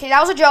kidding. I'm kidding.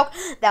 That was a joke.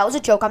 That was a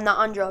joke. I'm not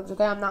on drugs.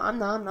 Okay. I'm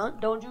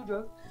not. Don't do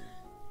drugs.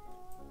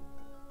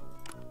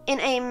 In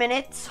a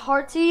minute,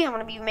 Hearty, I'm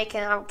gonna be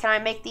making. Can I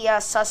make the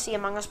sussy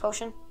Among Us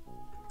potion?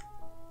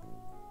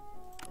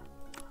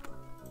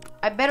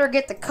 I better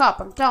get the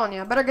cup. I'm telling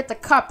you. I better get the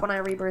cup when I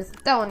rebirth.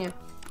 I'm telling you.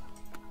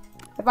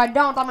 If I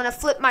don't, I'm gonna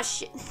flip my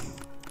shit.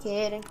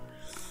 Kidding.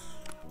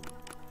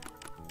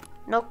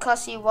 No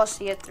cussy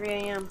wussy at 3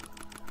 a.m.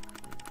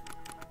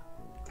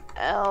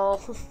 L.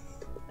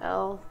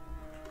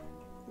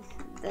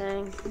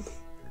 Dang.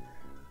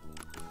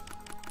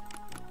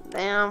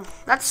 Damn.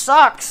 That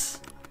sucks.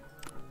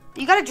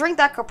 You gotta drink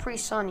that Capri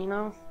Sun, you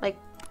know? Like,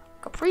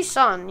 Capri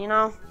Sun, you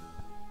know?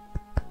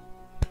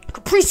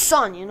 Capri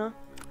Sun, you know?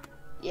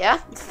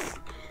 Yeah?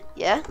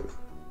 Yeah?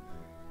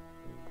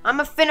 I'm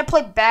finna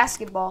play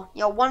basketball.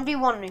 Yo,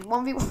 1v1 me.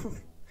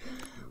 1v1.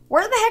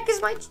 Where the heck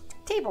is my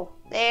table?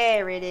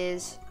 There it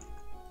is.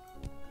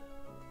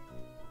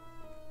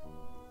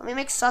 Let me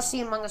make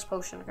sussy Among Us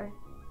potion, okay?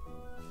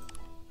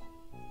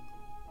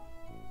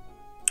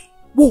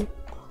 Whoa.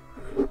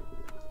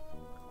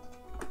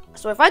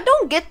 So if I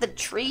don't get the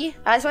tree,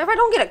 so if I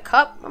don't get a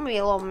cup, I'm gonna be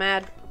a little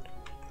mad.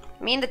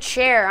 Me and the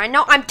chair. I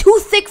know I'm too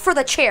thick for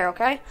the chair,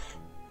 okay?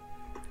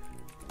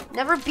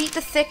 Never beat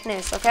the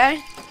thickness,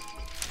 okay?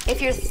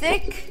 If you're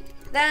thick,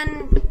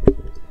 then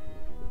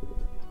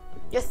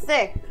you're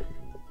thick.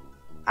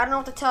 I don't know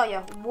what to tell you.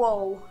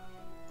 Whoa.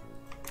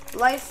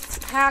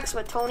 Life hacks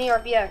with Tony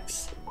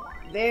RBX.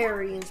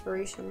 Very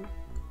inspirational.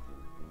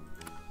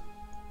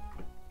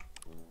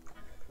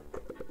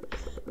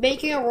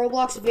 Making a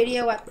Roblox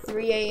video at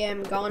 3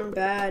 a.m. gone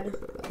bad.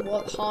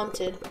 What,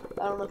 haunted?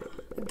 I don't know.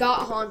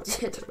 Got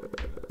haunted.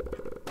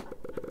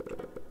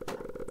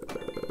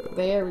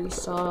 Very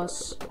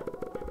sus.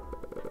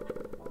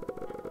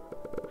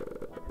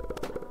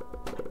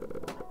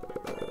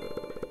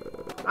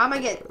 I'm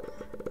gonna get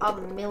a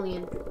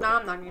million. No,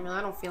 I'm not gonna.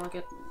 I don't feel like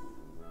it.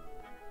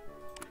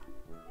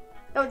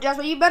 Yo,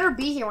 Jasper, you better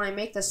be here when I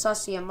make the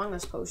sussy Among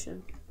Us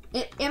potion.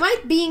 Am I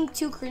being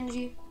too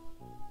cringy?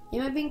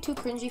 Am I being too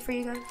cringy for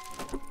you guys?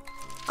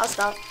 I'll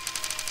stop.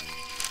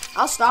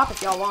 I'll stop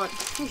if y'all want.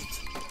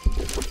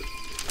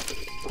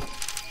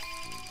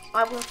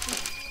 I will.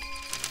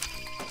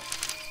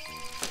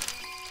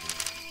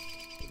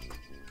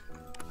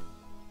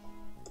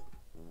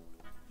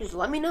 Just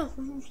let me know.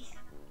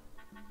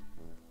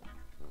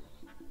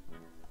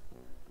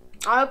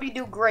 I hope you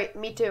do great.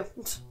 Me too.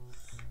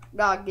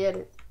 Gotta get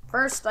it.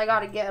 First, I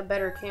gotta get a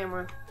better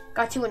camera.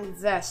 Got to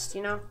invest,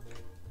 you know?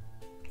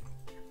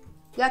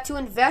 You got to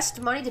invest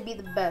money to be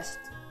the best.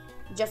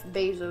 Jeff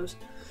Bezos.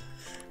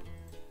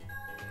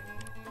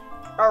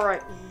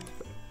 Alright.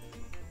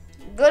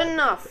 Good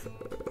enough.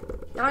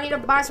 Now I need to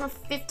buy some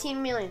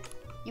 15 million.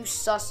 You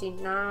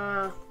sussy.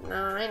 Nah,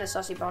 I ain't a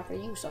sussy blocker.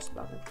 You sussy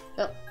blocker.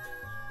 Shut up.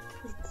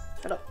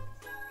 Shut up.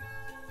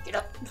 Get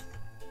up.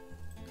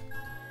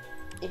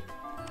 Yeah.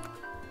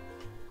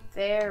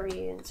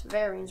 Very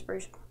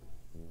inspirational.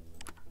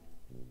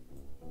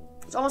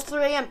 It's almost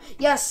 3 a.m.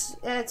 Yes,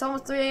 it's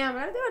almost 3 a.m. I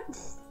gotta do it.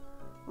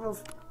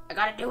 Move. I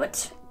gotta do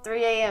it.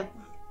 3 a.m.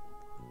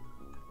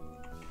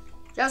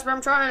 Jasper,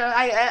 I'm trying to.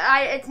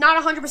 It's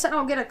not 100%.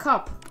 I'll get a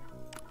cup.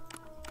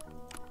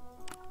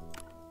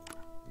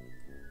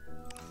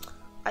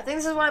 I think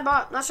this is what I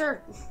bought. Not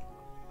sure.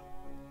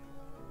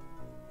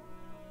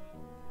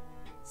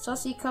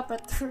 Sussy cup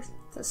at the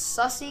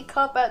sussy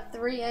cup at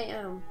 3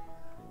 a.m.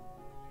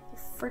 What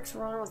the frick's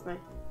wrong with me?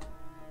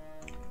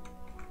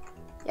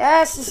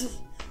 Yes.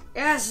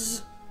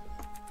 Yes.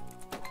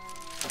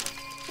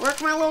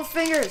 Work my little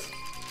fingers.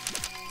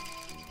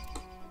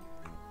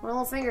 My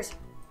little fingers.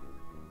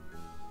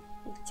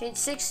 Change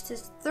 6 to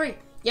 3.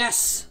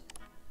 Yes.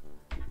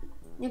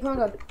 New promo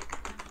code.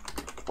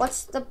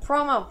 What's the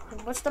promo?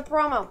 What's the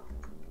promo?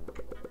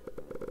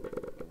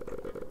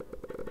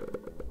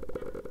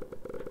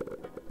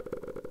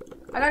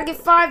 I gotta get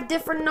 5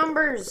 different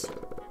numbers.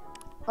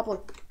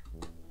 Upload.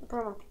 The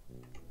promo.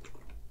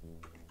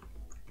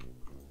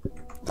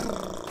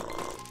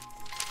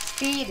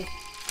 Speed.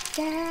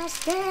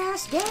 Gas,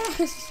 gas,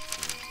 gas.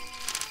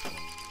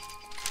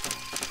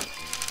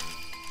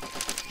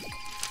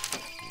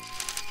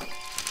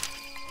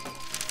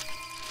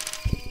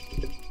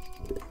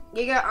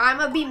 I'm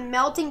gonna be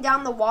melting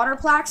down the water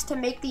plaques to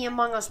make the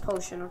Among Us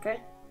potion,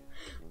 okay?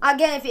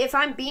 Again, if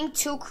I'm being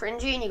too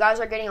cringy and you guys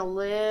are getting a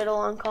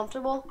little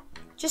uncomfortable,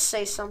 just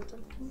say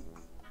something.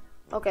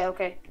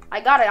 Okay.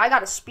 I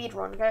got a speed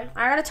run, okay?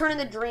 I gotta turn in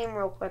the dream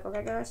real quick,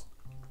 okay, guys?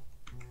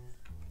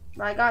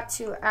 But I got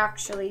to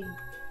actually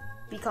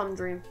become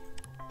Dream.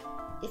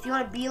 If you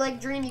want to be like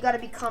Dream, you got to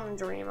become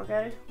Dream,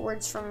 okay?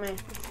 Words from me.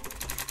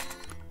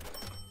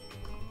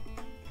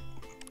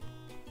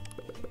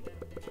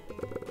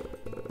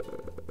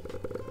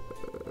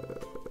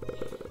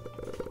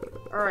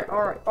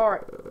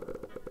 Alright.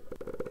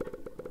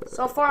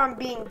 So far, I'm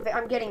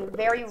getting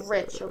very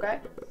rich, okay?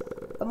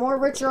 The more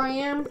richer I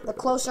am, the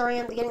closer I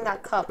am to getting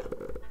that cup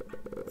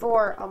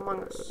for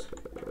Among Us.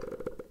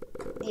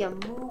 The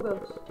Among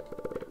Us.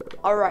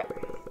 Alright.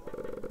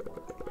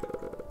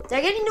 Did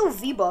I get any new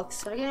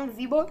V-Bucks? Did I get any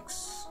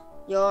V-Bucks?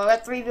 Yo, I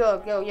got 3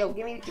 V-Bucks. Yo,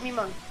 give me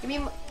money.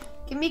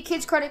 Give me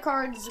kids' credit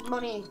cards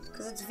money,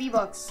 because it's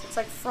V-Bucks. It's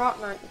like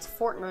Fortnite. It's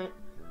Fortnite.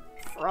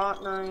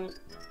 Fortnite.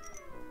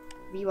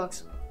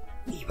 V-Bucks.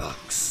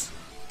 V-Bucks.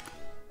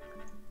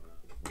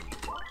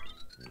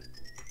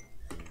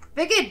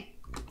 Wicked!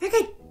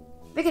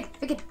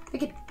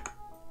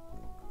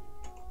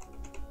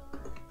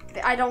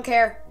 I don't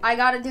care. I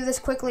gotta do this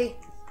quickly.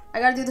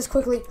 3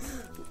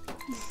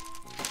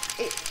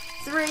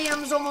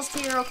 a.m.'s almost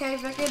here, okay,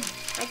 Wicked?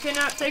 I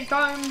cannot take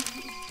time.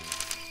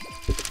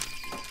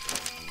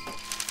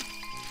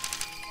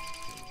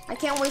 I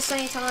can't waste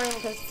any time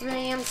because 3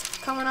 a.m.'s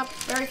coming up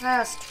very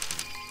fast.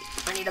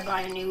 I need to buy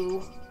a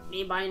new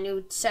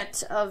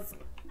set of.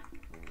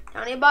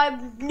 I need to buy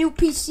a new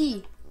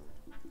PC.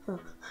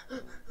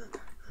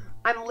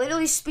 I'm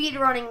literally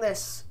speedrunning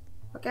this.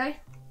 Okay?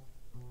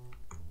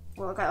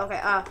 Well,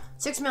 okay.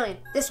 6 million.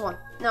 This one.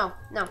 No.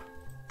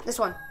 This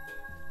one.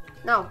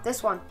 No,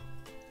 this one.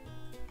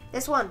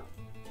 This one.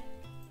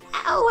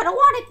 Oh, I don't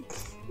want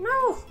it.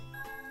 No.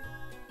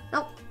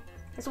 Nope.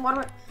 This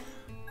water.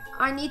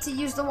 I need to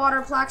use the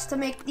water plaques to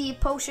make the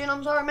potion.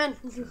 I'm sorry, man.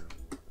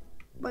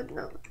 But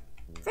no.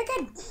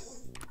 Wicked.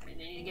 I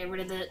need to get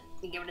rid of the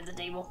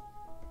table.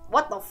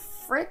 What the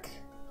frick?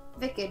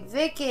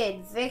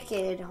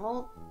 Wicked.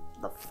 Hold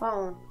the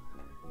phone.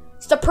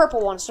 It's the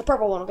purple one.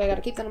 Okay, I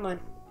gotta keep that in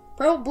mind.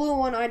 Purple, blue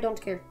one, I don't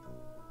care.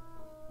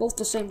 Both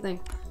the same thing.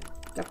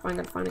 Gotta find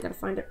it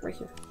right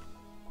here.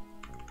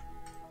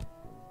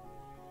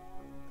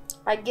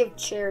 I give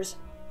chairs.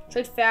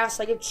 Trade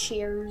fast, I give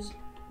chairs.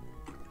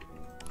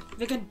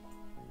 Wicked.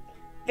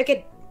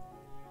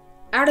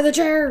 Out of the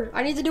chair!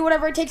 I need to do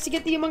whatever it takes to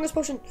get the Among Us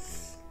potion.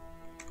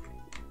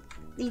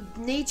 The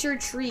nature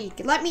tree.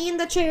 Let me in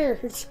the chair.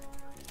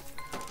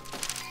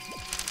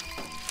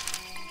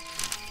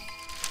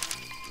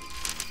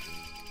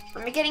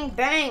 I'm getting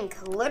bank.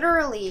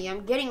 Literally,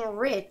 I'm getting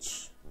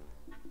rich.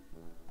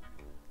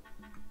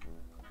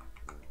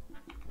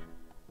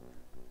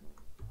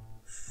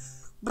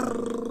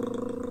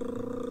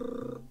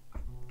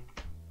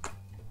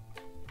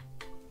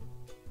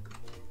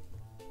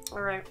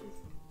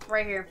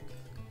 right here.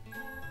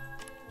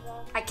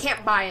 I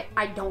can't buy it.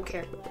 I don't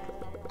care.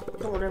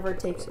 Do whatever it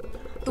takes.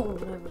 Do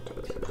whatever it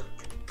takes.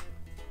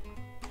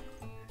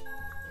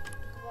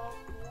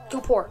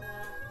 Too poor.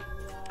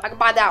 I can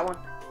buy that one.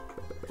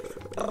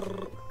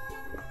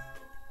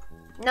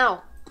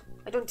 No,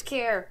 I don't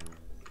care.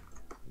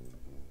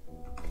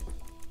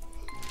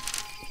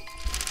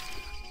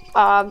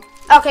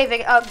 Okay,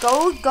 Vic,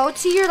 go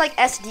to your like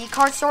SD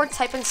card store.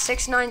 Type in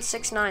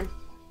 6969.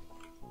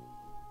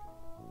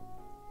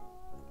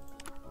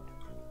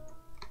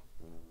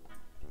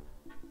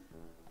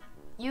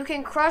 You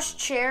can crush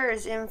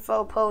chairs,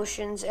 info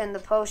potions, and the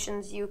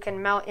potions you can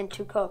melt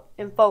into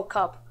info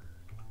cup.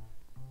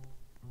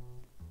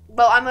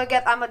 Well, I'm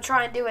gonna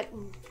try and do it.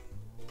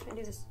 Can I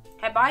do this?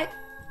 Can I buy it?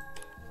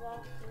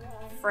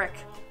 Frick.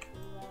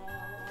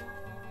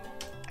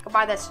 I'll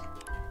buy this.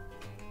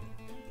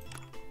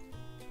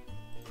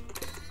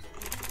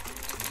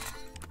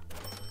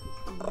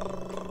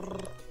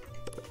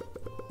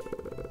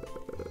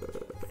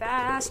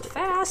 Fast,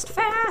 fast,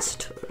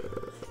 fast.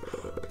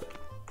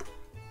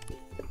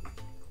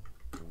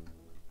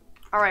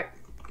 All right.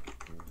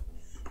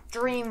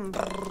 Dream.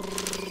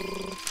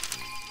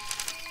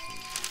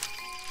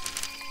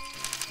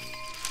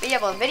 Video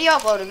uploaded.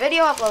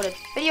 Video uploaded.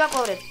 Video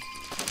uploaded.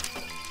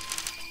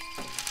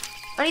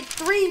 I need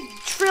 3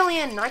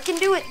 trillion. I can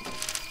do it.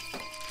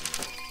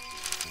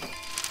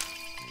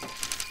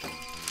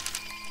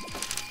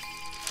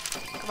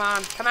 Come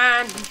on. Come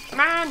on. Come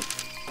on.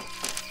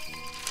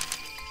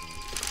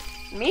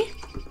 Me?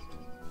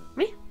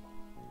 Me?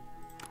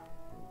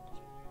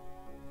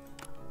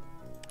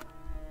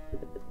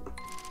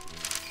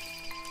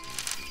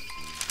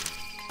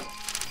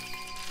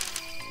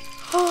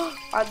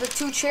 Are the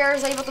 2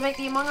 chairs able to make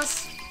the Among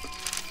Us?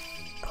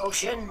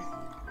 Potion.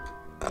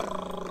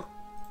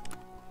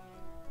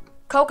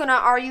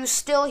 Coconut, are you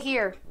still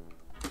here?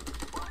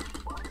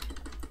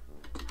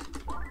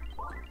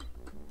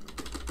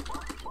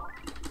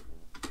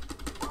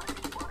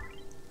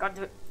 Gotta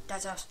do it.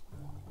 Dad's house.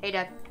 Hey,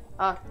 Dad.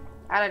 I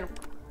don't know.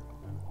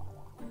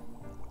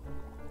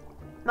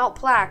 Melt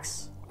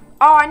plaques.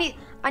 Oh, I need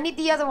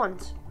the other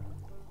ones.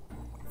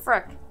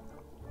 Frick.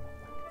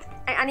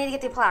 I need to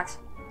get the plaques.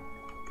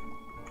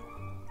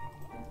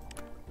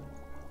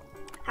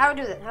 How do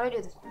I do that? How do I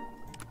do this?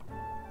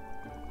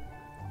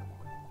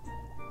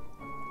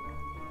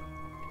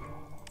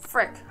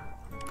 Frick.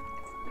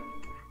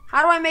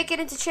 How do I make it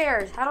into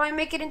chairs? How do I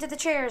make it into the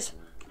chairs?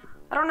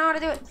 I don't know how to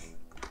do it.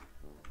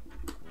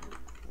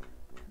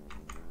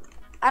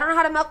 I don't know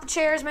how to melt the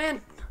chairs,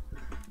 man.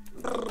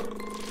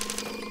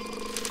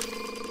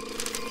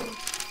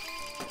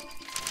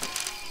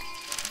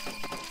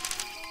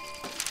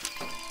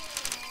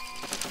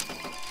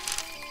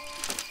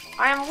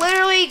 I am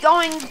literally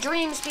going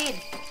dream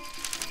speed.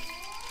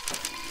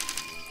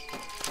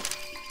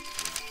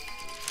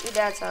 Your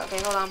dad's house.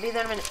 Okay, hold on. Be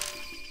there in a minute.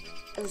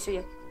 I can see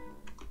you.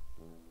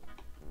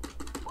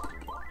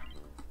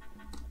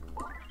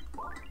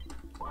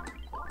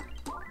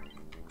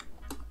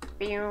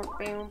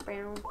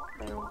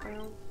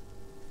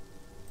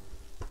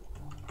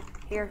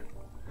 Here.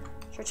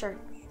 Chair.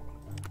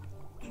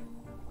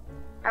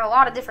 I have a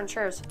lot of different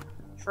chairs.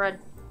 Shred.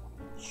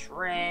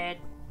 Shred.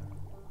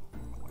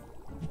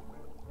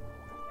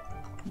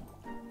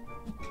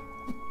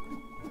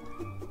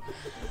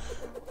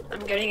 I'm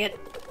getting it.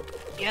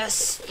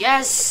 Yes.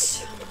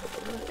 Yes.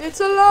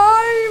 It's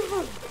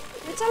alive.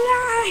 It's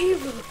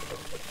alive.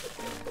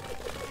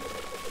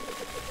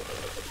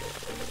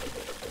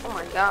 Oh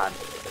my god.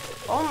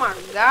 Oh my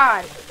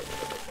god.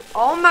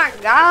 Oh my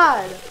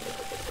god.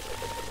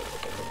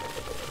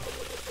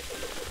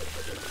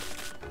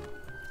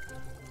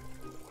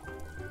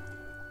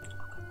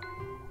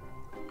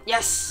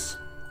 Yes.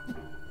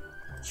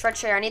 Shred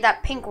chair. I need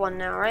that pink one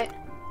now, right?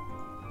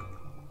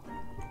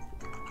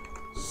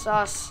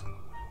 Sus.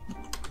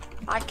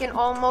 I can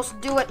almost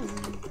do it.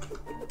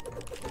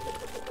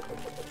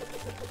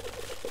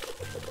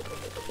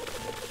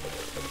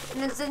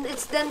 And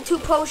it's then 2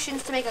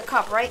 potions to make a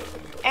cup, right?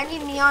 Any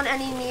neon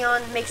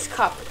makes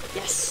cup.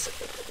 Yes.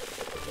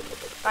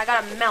 But I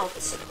gotta melt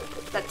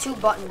the 2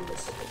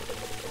 buttons.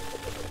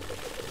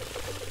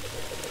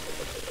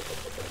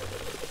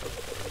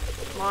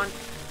 Come on.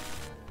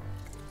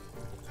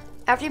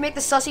 After you make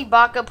the Sussy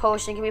Baka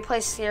potion, can we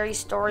play scary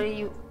story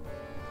you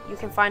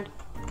can find?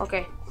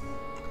 Okay.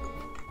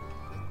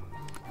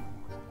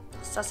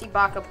 Sussy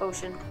Baka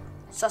potion.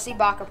 Sussy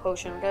Baka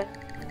potion, okay?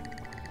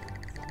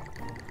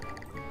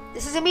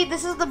 This is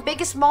the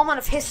biggest moment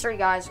of history,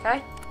 guys,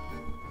 okay?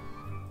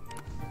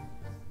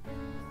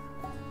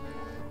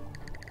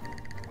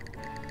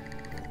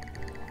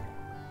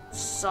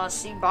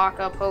 Sussy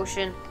Baka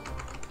potion.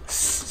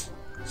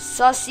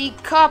 Sussy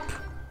cup.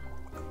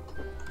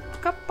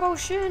 Cup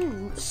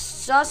potion.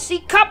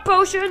 Sussy cup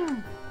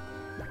potion.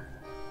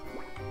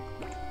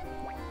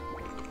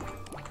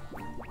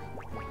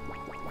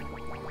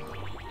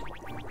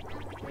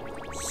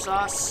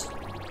 Sus.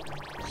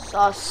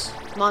 Sus.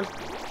 Come on.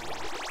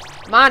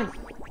 Come on.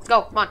 Let's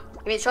go. Come on.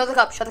 Show the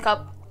cup. Show the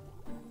cup.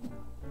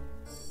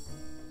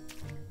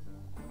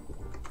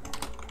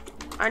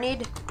 I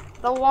need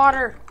the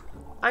water.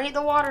 I need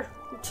the water.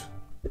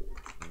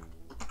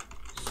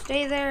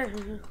 Stay there.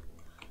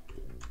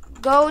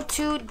 Go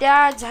to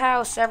Dad's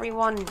house,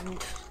 everyone.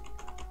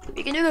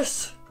 We can do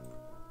this.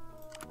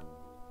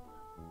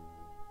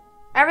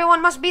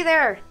 Everyone must be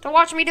there to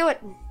watch me do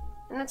it.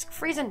 And it's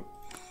freezing.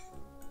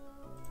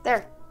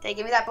 There. Hey,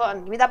 give me that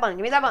button. Give me that button.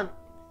 Give me that button.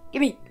 Give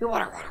me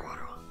water, water,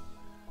 water.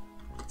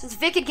 Since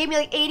Vic had gave me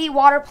like 80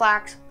 water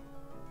plaques,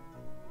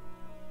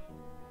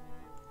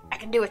 I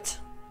can do it.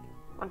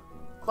 Come on.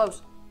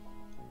 Close.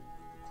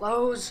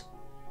 Close.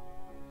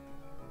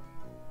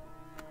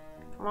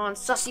 Come on,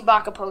 Sussy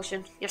Baka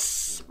potion.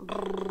 Yes.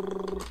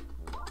 Brrr.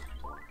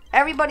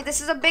 Everybody,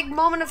 this is a big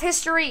moment of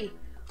history.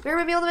 We're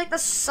gonna be able to make the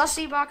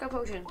Sussy Baka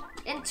potion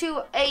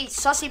into a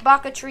Sussy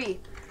Baka tree.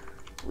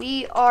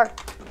 We are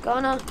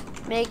gonna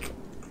make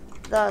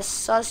the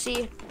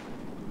Sussy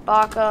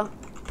Baka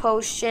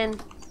potion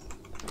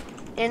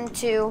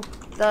into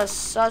the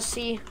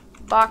Sussy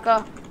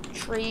Baka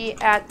tree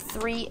at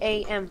 3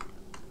 a.m.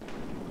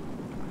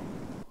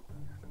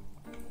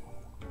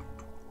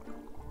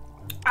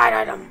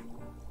 Item.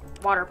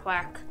 Water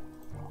plaque.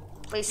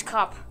 Place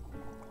cup.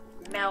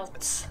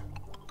 Melt.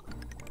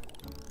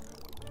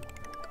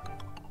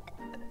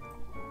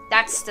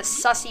 That's the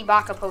Sussy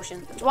Baka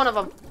potion. It's one of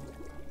them.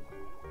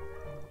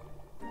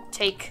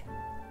 Take.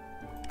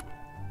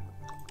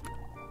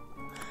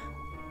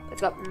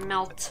 Let's go.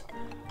 Melt.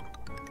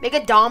 Make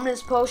a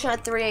dominance potion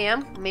at 3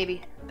 a.m.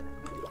 Maybe.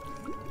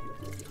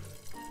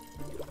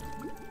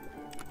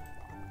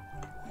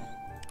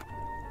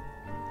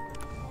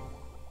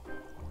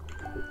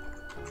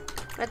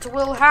 It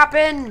will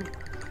happen.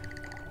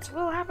 It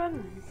will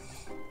happen.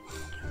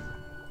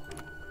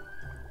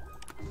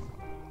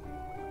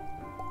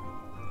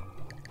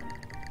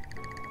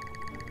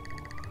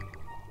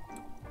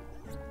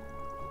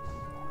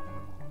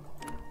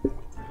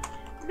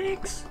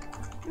 Mix.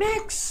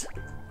 Mix.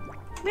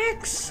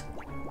 Mix.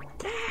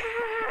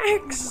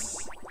 Mix.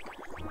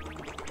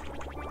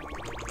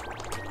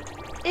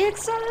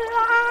 It's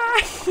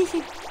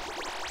alive.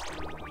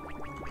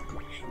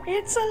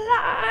 It's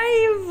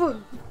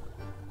alive.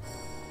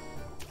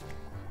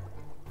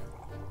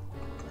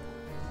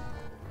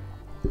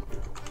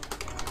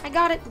 I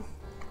got it.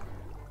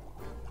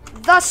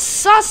 The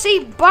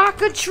Sussy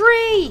Baka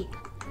tree.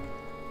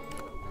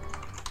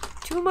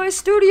 To my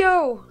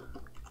studio.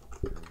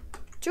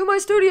 To my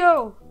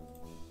studio.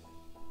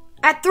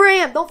 At 3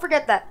 a.m. Don't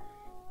forget that.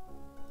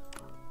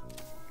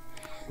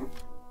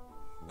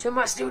 To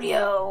my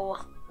studio.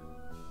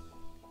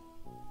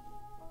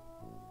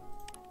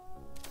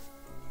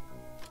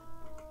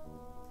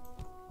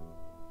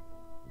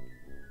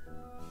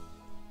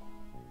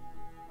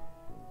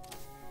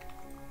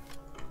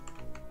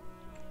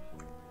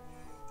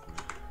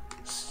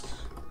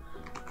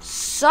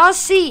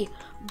 Sussy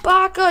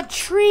Baka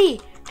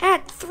tree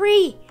at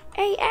 3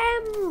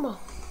 a.m.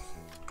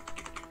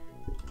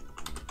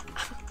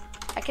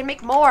 I can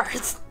make more.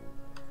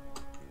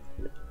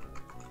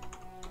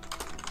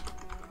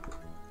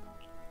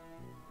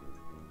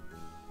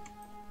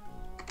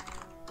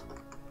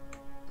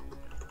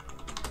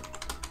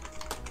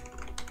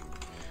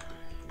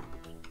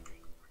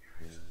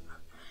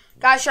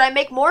 Guys, should I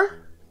make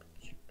more?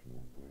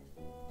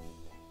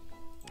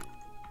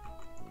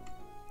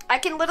 I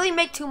can literally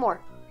make 2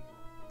 more.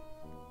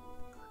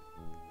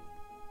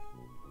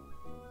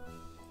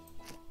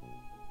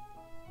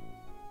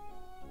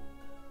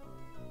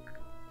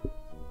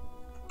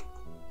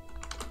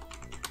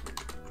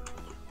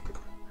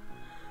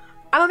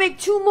 I'm gonna make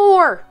 2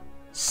 more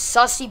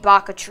Sussy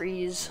Baka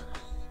trees.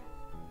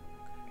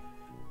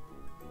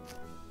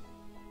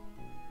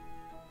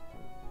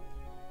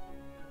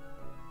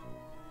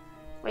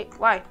 Wait,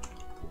 why?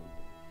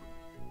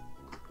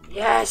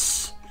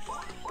 Yes!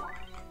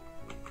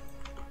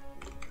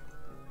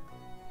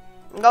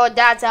 Go to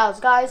Dad's house,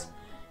 guys.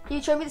 Can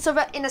you show me this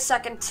event in a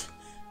second?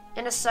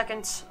 In a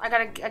second. I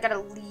gotta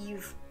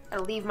leave. I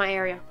gotta leave my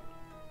area.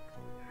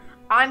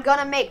 I'm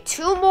gonna make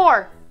 2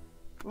 more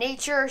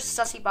nature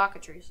Sussy Baka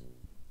trees.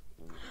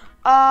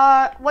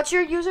 What's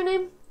your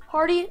username,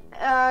 Hardy?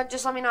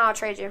 Just let me know. I'll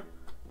trade you.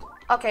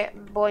 Okay,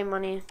 boy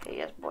money. Okay,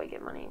 yes, boy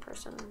get money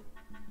person.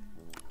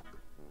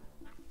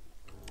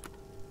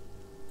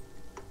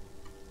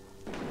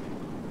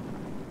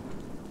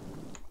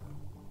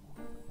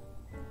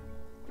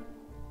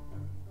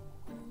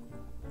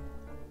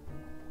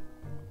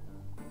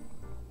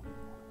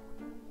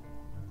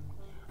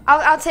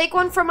 I'll take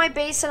one from my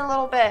base in a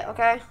little bit,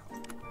 okay?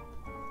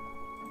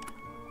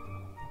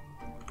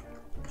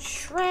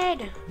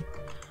 Shred.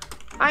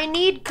 I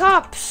need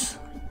cups.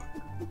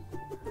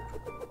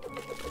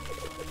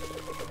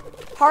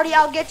 Hardy,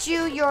 I'll get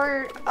you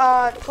your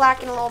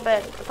plaque in a little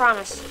bit. I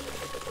promise.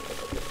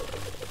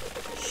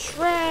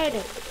 Shred.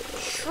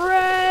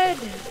 Shred.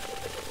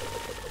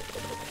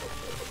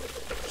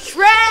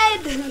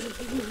 Shred.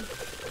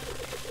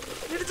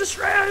 Need it to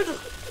shred.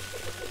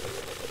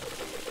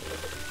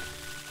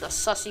 The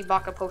Sussy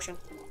Baka potion.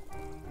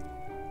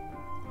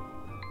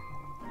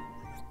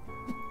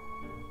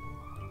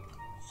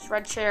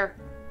 Shred chair.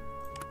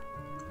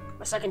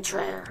 My second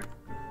chair.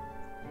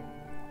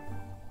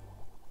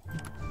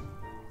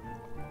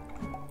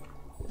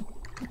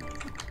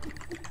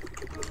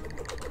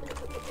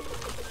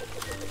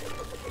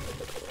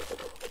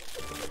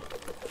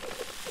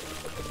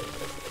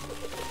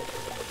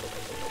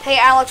 Hey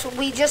Alex,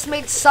 we just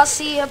made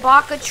sussy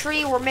baka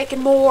tree. We're making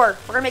more.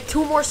 We're gonna make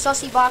 2 more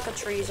sussy baka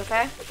trees,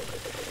 okay?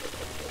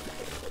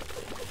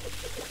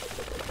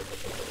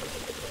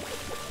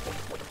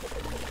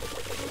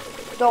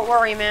 Don't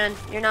worry, man.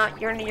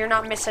 You're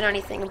not missing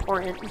anything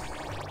important.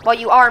 Well,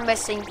 you are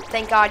missing.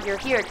 Thank God you're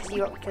here,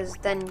 because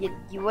then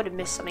you would have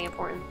missed something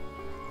important.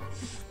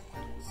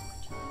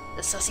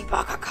 The sussy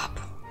baka cup.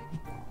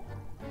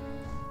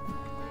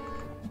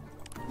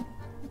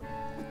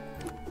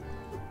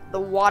 The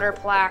water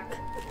plaque.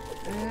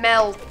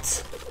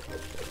 Melt.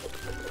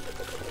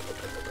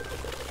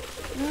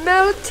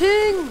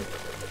 Melting.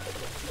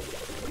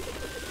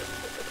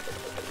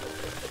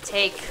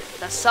 Take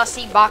the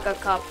sussy baka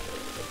cup.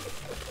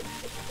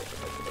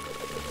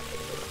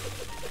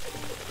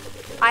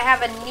 I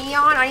have a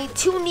neon. I need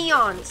 2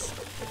 neons.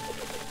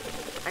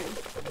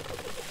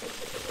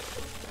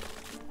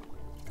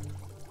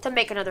 To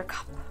make another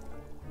cup.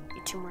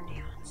 Need 2 more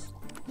neons.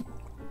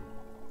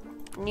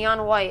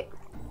 Neon white.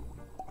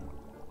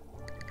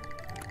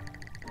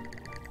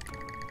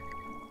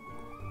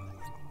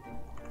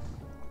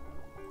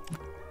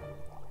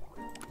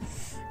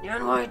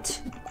 Neon white.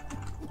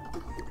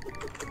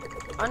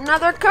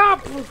 Another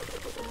cup.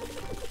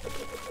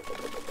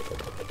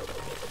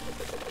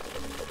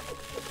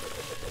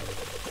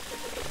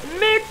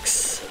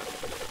 Mix.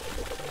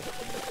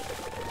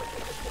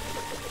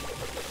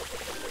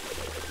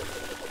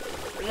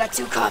 We got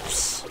 2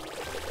 cups.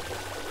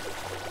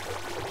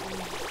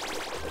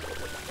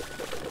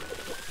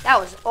 That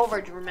was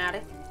over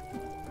dramatic.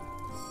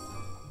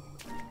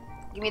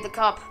 Give me the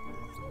cup.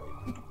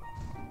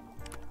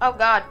 Oh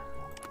God.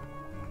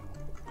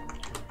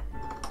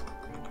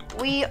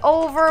 We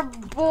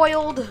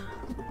overboiled.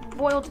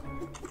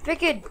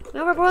 Wicked. We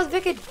overboiled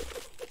Wicked.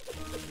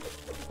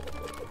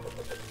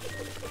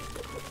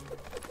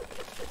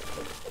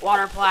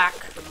 Water plaque.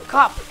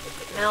 Cup.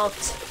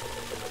 Melt.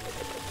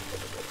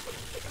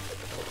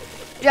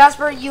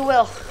 Jasper, you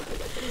will.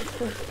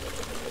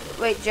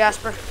 Wait,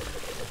 Jasper.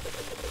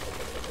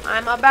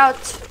 I'm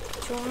about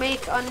to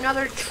make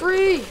another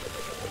tree.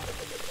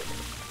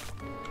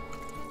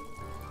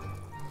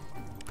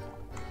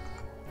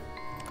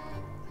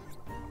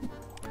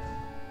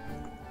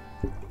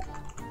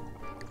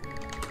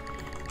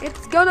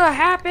 It's gonna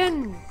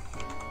happen.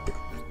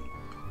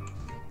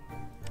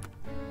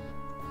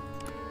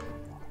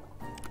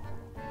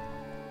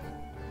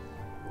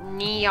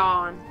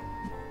 Neon.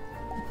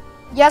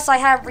 Yes, I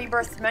have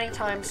rebirthed many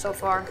times so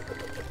far.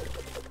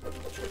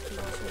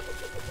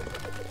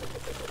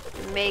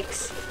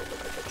 Makes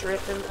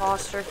drip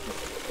imposter.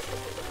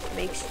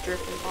 Makes drip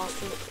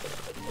imposter.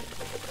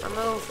 I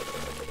move.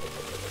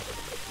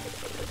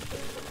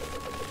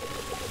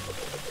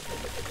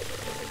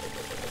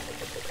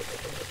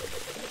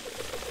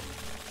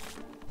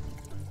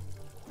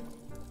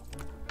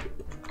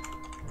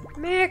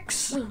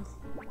 Mix.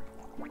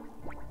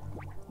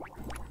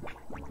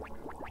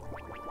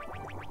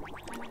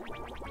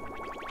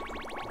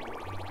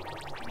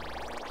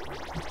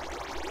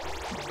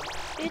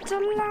 It's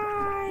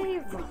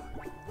alive.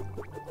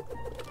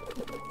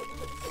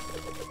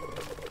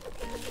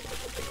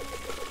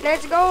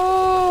 Let's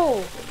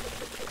go.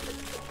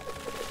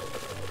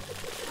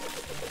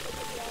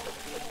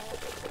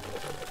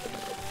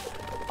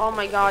 Oh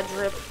my God,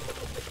 drip.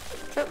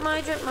 Drip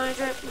my drip.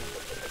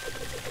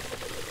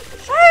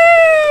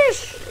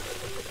 Sheesh!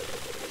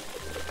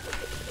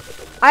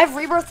 I've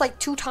rebirthed like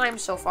 2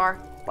 times so far,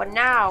 but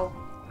now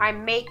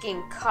I'm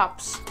making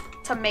cups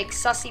to make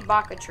sussy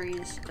baka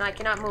trees, and I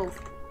cannot move.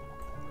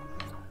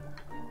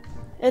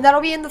 And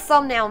that'll be in the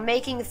thumbnail,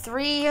 making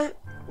three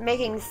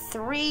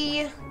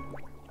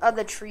of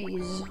the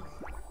trees.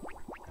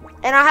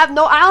 And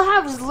I'll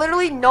have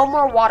literally no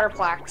more water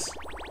plaques.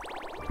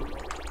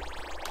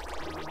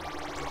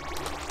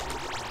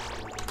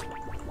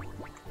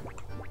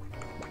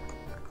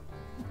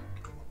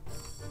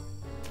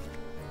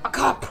 A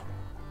cup.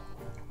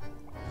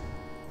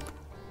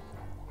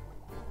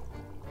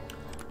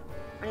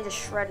 I need to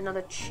shred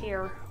another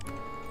chair.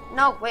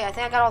 No, wait, I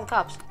think I got all the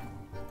cups.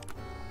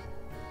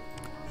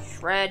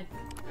 Shred,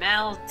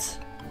 melt.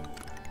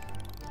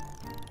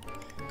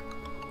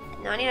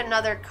 Now I need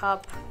another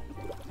cup.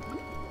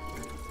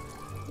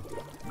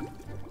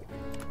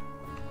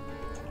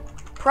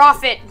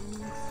 Profit.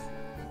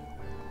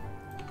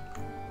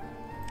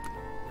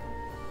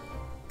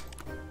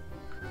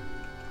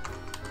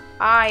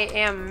 I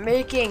am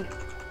making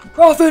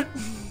profit.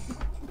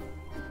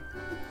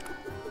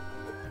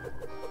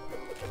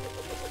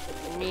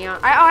 Neon.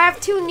 I have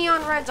 2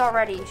 neon reds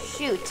already.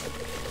 Shoot.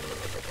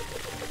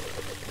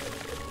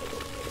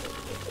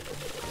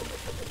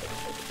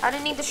 I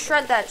didn't need to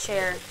shred that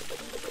chair.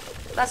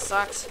 That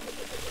sucks.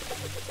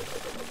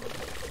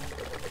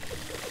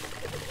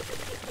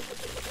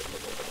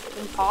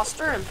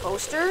 Imposter,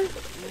 imposter,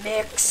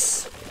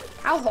 mix.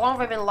 How long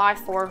have I been live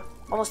for?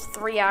 Almost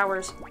 3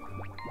 hours.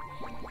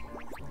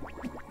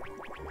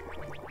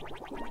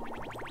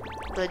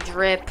 The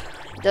drip.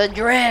 The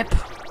drip.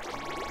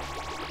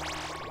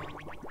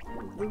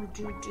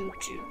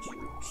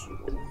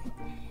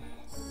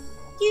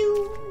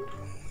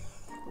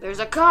 There's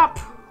a cup.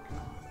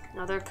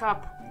 Another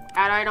cup.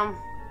 Add item.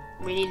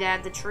 We need to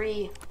add the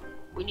tree.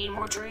 We need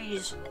more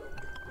trees.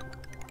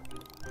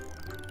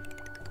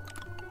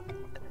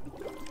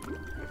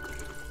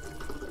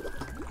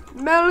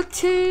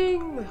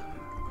 Melting.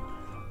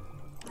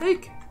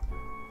 Take.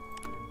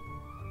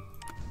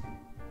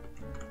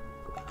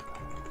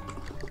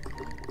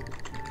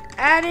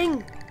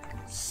 Adding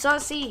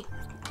sussy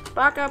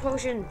baka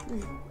potion.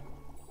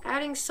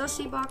 Adding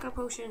sussy baka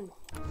potion.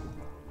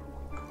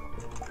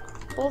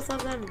 Both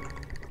of them.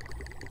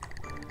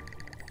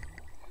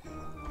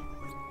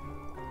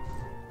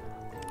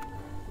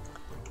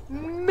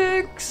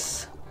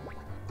 Mix.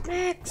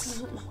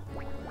 Mix.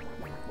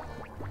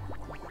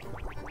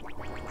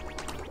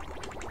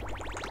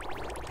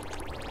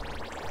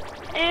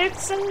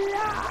 It's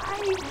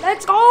alive.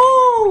 Let's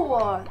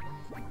go.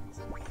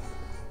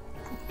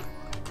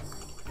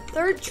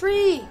 Third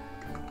tree.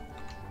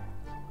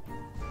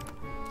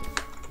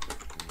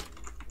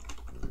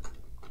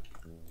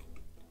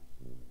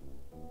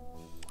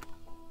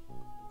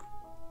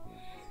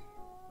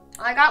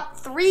 I got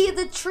 3 of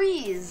the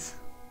trees.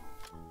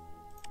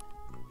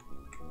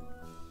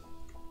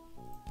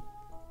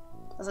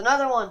 There's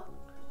another one.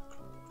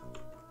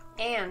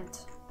 And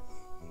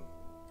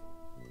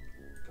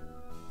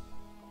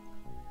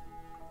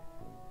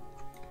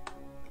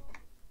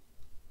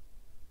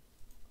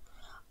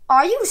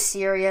are you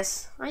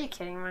serious? Are you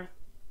kidding me?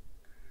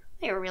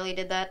 They really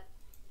did that.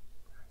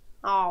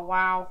 Oh,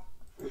 wow.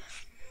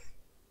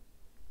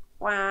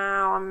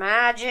 Wow,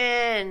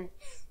 imagine.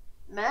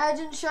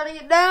 Imagine shutting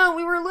it down.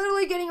 We were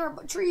literally getting our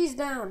trees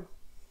down.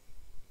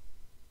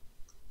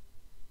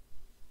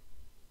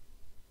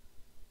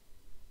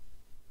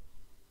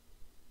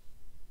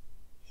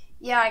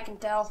 Yeah, I can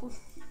tell.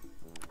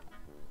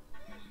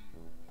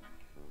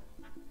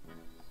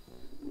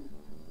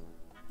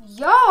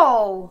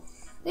 Yo!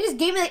 They just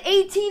gave me like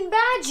 18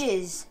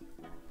 badges.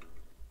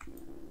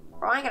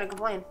 Bro, I ain't gonna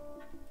complain.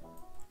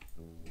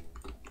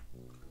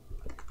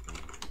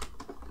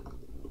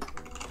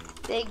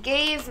 They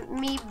gave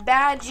me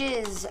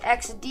badges.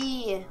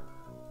 XD.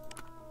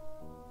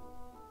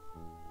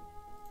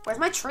 Where's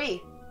my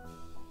tree?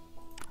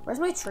 Where's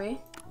my tree?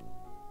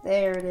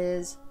 There it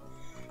is.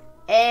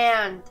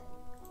 And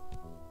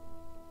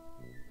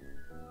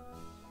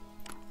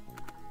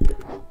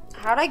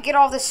how'd I get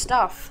all this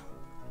stuff?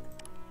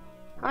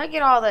 How'd I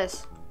get all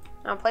this?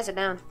 I'll place it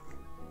down.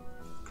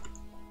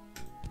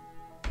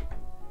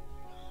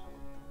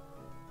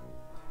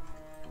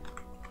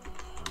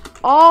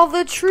 All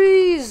the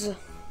trees.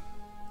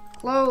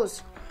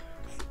 Close.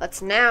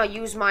 Let's now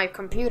use my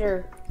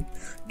computer.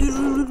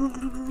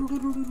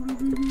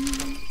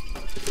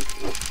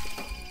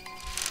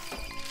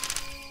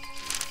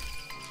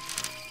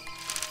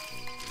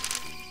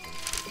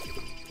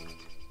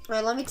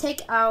 Alright, let me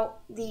take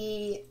out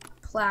the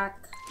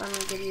plaque. I'm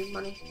gonna give you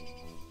money.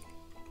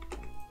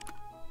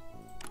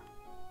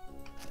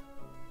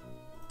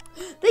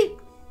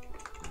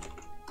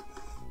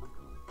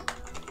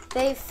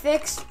 They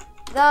fixed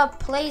the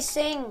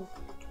placing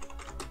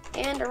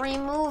and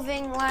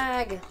removing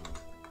lag.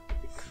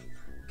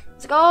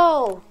 Let's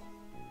go.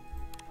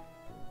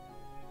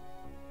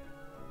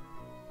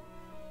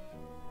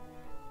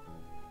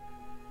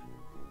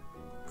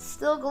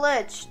 Still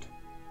glitched.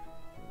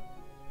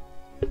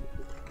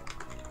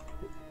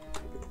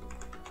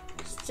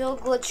 Still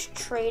glitch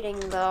trading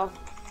though.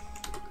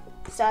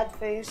 Sad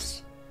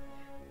face.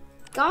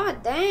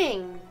 God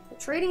dang. The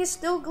trading is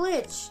still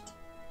glitched.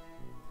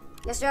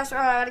 Yes, Jasper,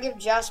 I gotta give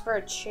Jasper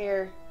a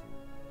chair.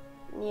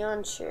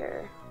 Neon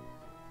chair.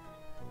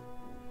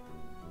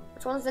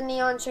 Which one's the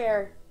neon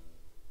chair?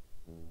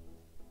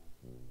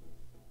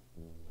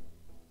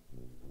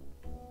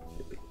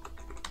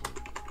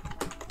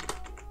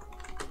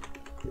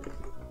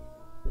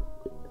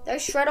 Did I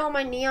shred all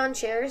my neon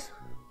chairs?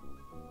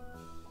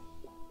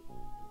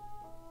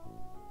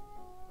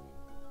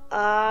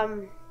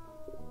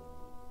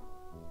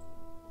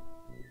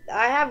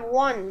 I have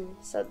one.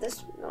 So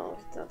this, no,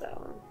 it's not that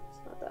one. It's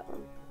not that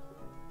one.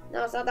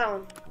 No, it's not that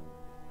one.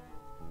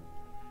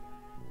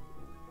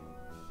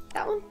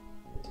 That one?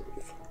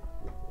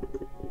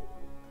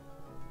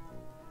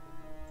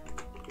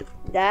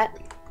 That?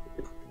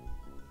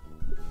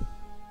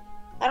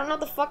 I don't know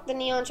what the fuck the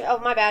neon chair. Oh,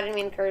 my bad. I didn't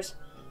mean to curse.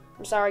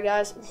 I'm sorry,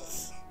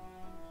 guys.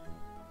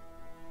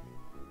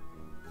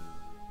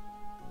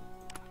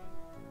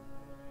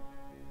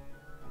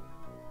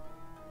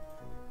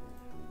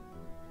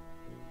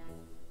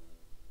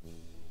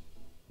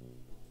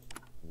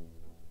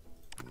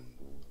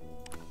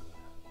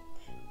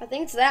 I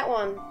think it's that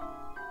one.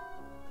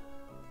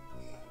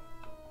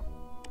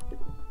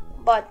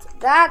 But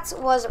that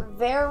was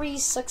very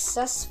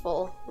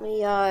successful. Let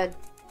me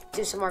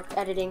do some more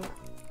editing.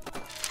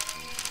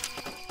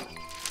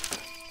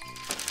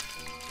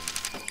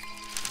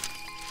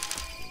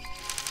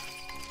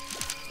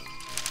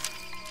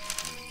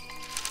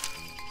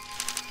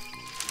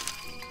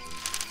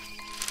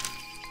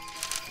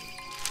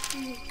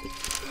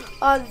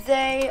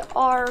 They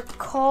are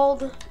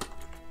called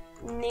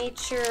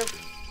nature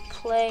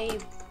play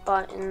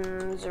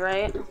buttons,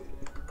 right?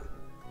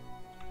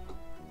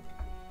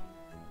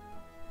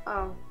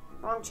 Oh,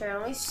 wrong chair.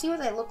 Let me see what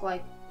they look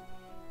like.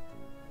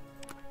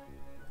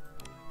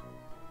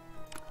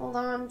 Hold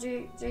on,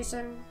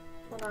 Jason.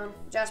 Hold on.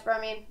 Jasper,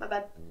 I mean, my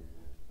bad.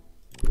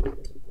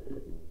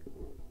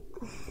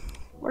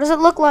 What does it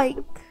look like?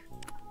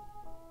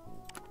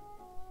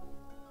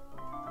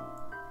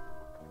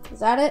 Is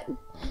that it?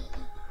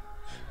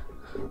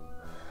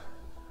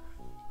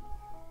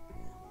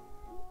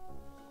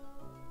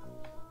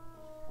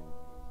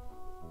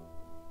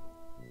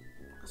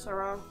 So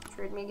wrong.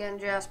 Trade me again,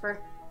 Jasper.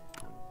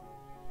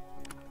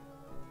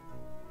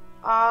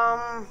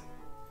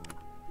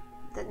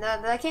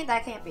 No, that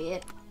can't be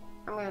it.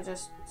 I'm gonna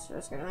just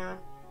get it.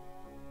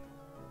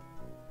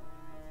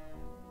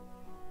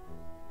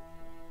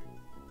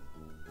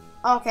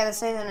 Okay,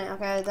 this isn't it.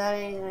 Okay, that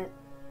ain't it.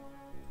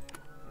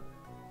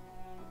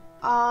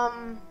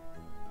 I'm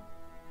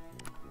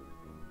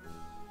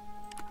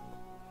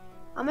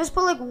just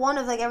put like one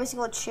of like every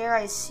single chair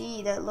I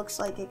see that looks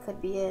like it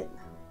could be it.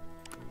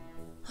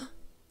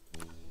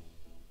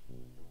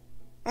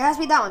 It has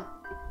to be that one.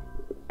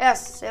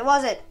 Yes, it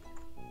was it.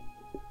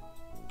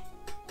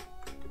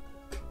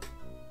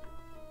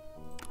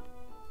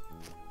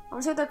 I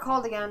want to see what they're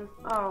called again.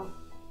 Oh.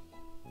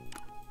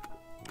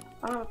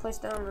 I don't have a place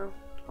down now.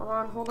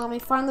 Hold on, let me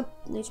find the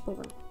nature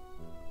paper.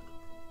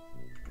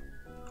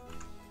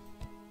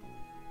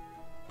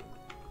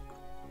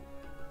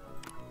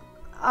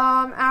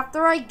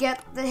 After I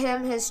get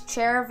him his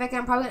chair, Vic,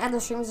 I'm probably gonna end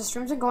the stream. The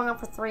stream's been going on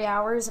for 3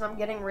 hours and I'm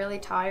getting really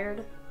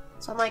tired.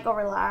 So I might go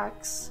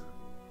relax.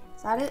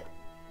 Is that it?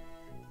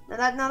 No,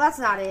 that's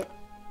not it.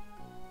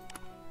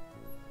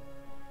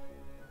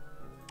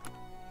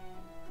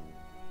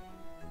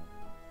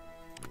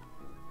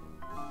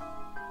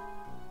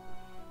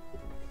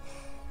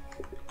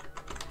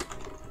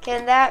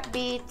 Can that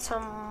be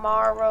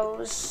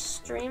tomorrow's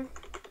stream?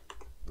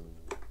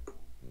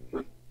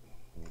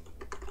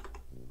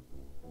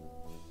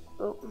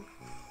 Oh.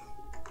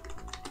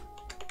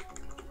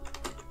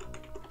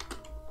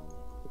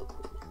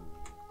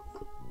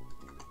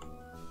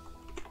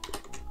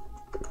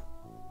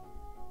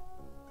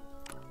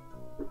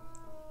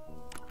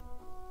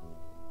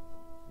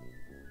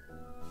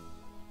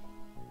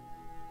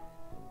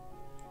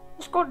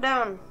 Let's go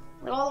down.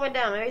 Like all the way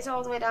down. Maybe it's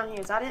all the way down here.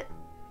 Is that it?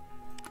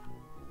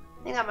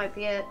 I think that might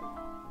be it.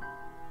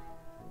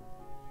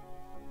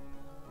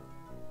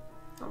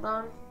 Hold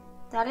on. Is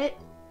that it?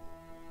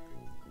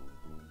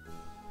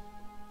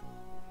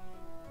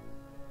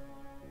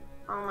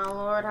 Oh my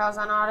lord, how's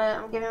that not it?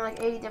 I'm giving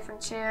like 80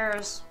 different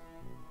chairs.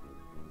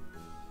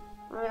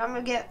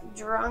 I'm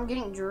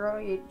getting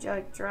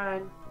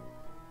dried.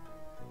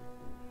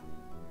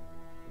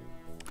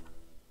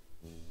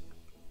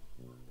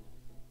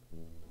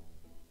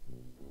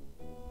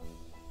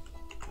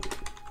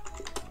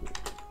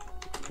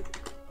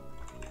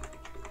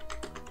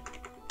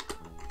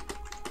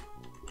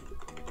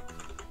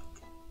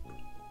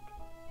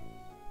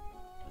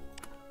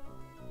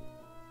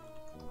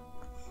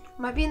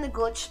 Might be in the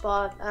glitch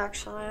spot,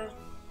 actually.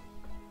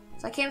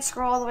 So I can't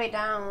scroll all the way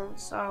down,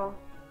 so.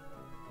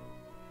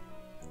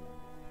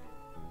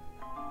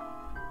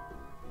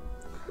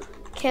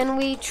 Can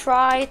we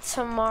try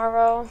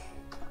tomorrow?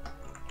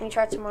 Can we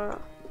try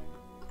tomorrow?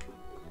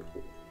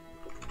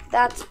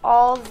 That's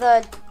all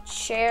the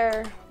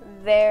chair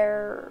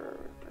variants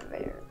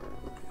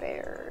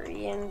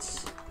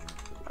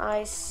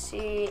I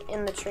see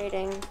in the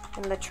trading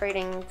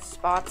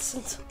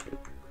spots.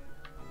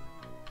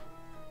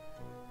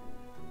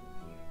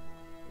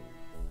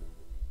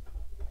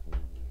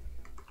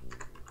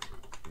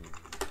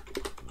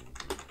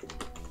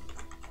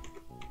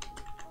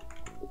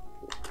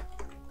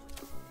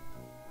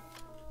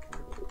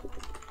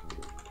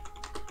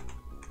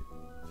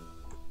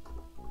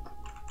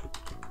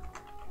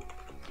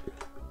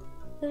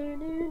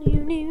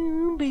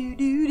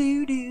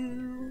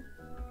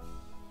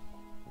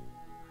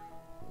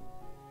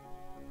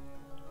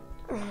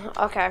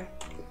 Okay,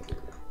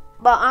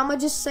 but I'm gonna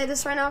just say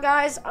this right now,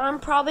 guys. I'm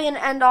probably gonna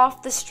end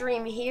off the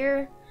stream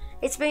here.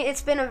 It's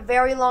been a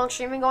very long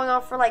stream, been going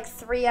on for like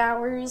 3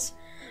 hours.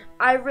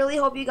 I really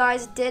hope you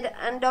guys did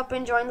end up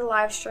enjoying the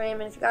live stream,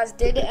 and if you guys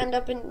did end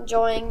up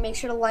enjoying, make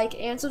sure to like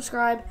and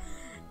subscribe.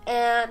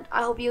 And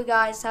I hope you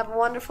guys have a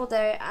wonderful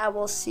day. I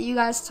will see you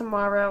guys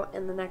tomorrow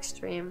in the next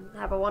stream.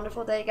 Have a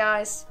wonderful day,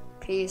 guys.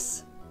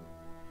 Peace.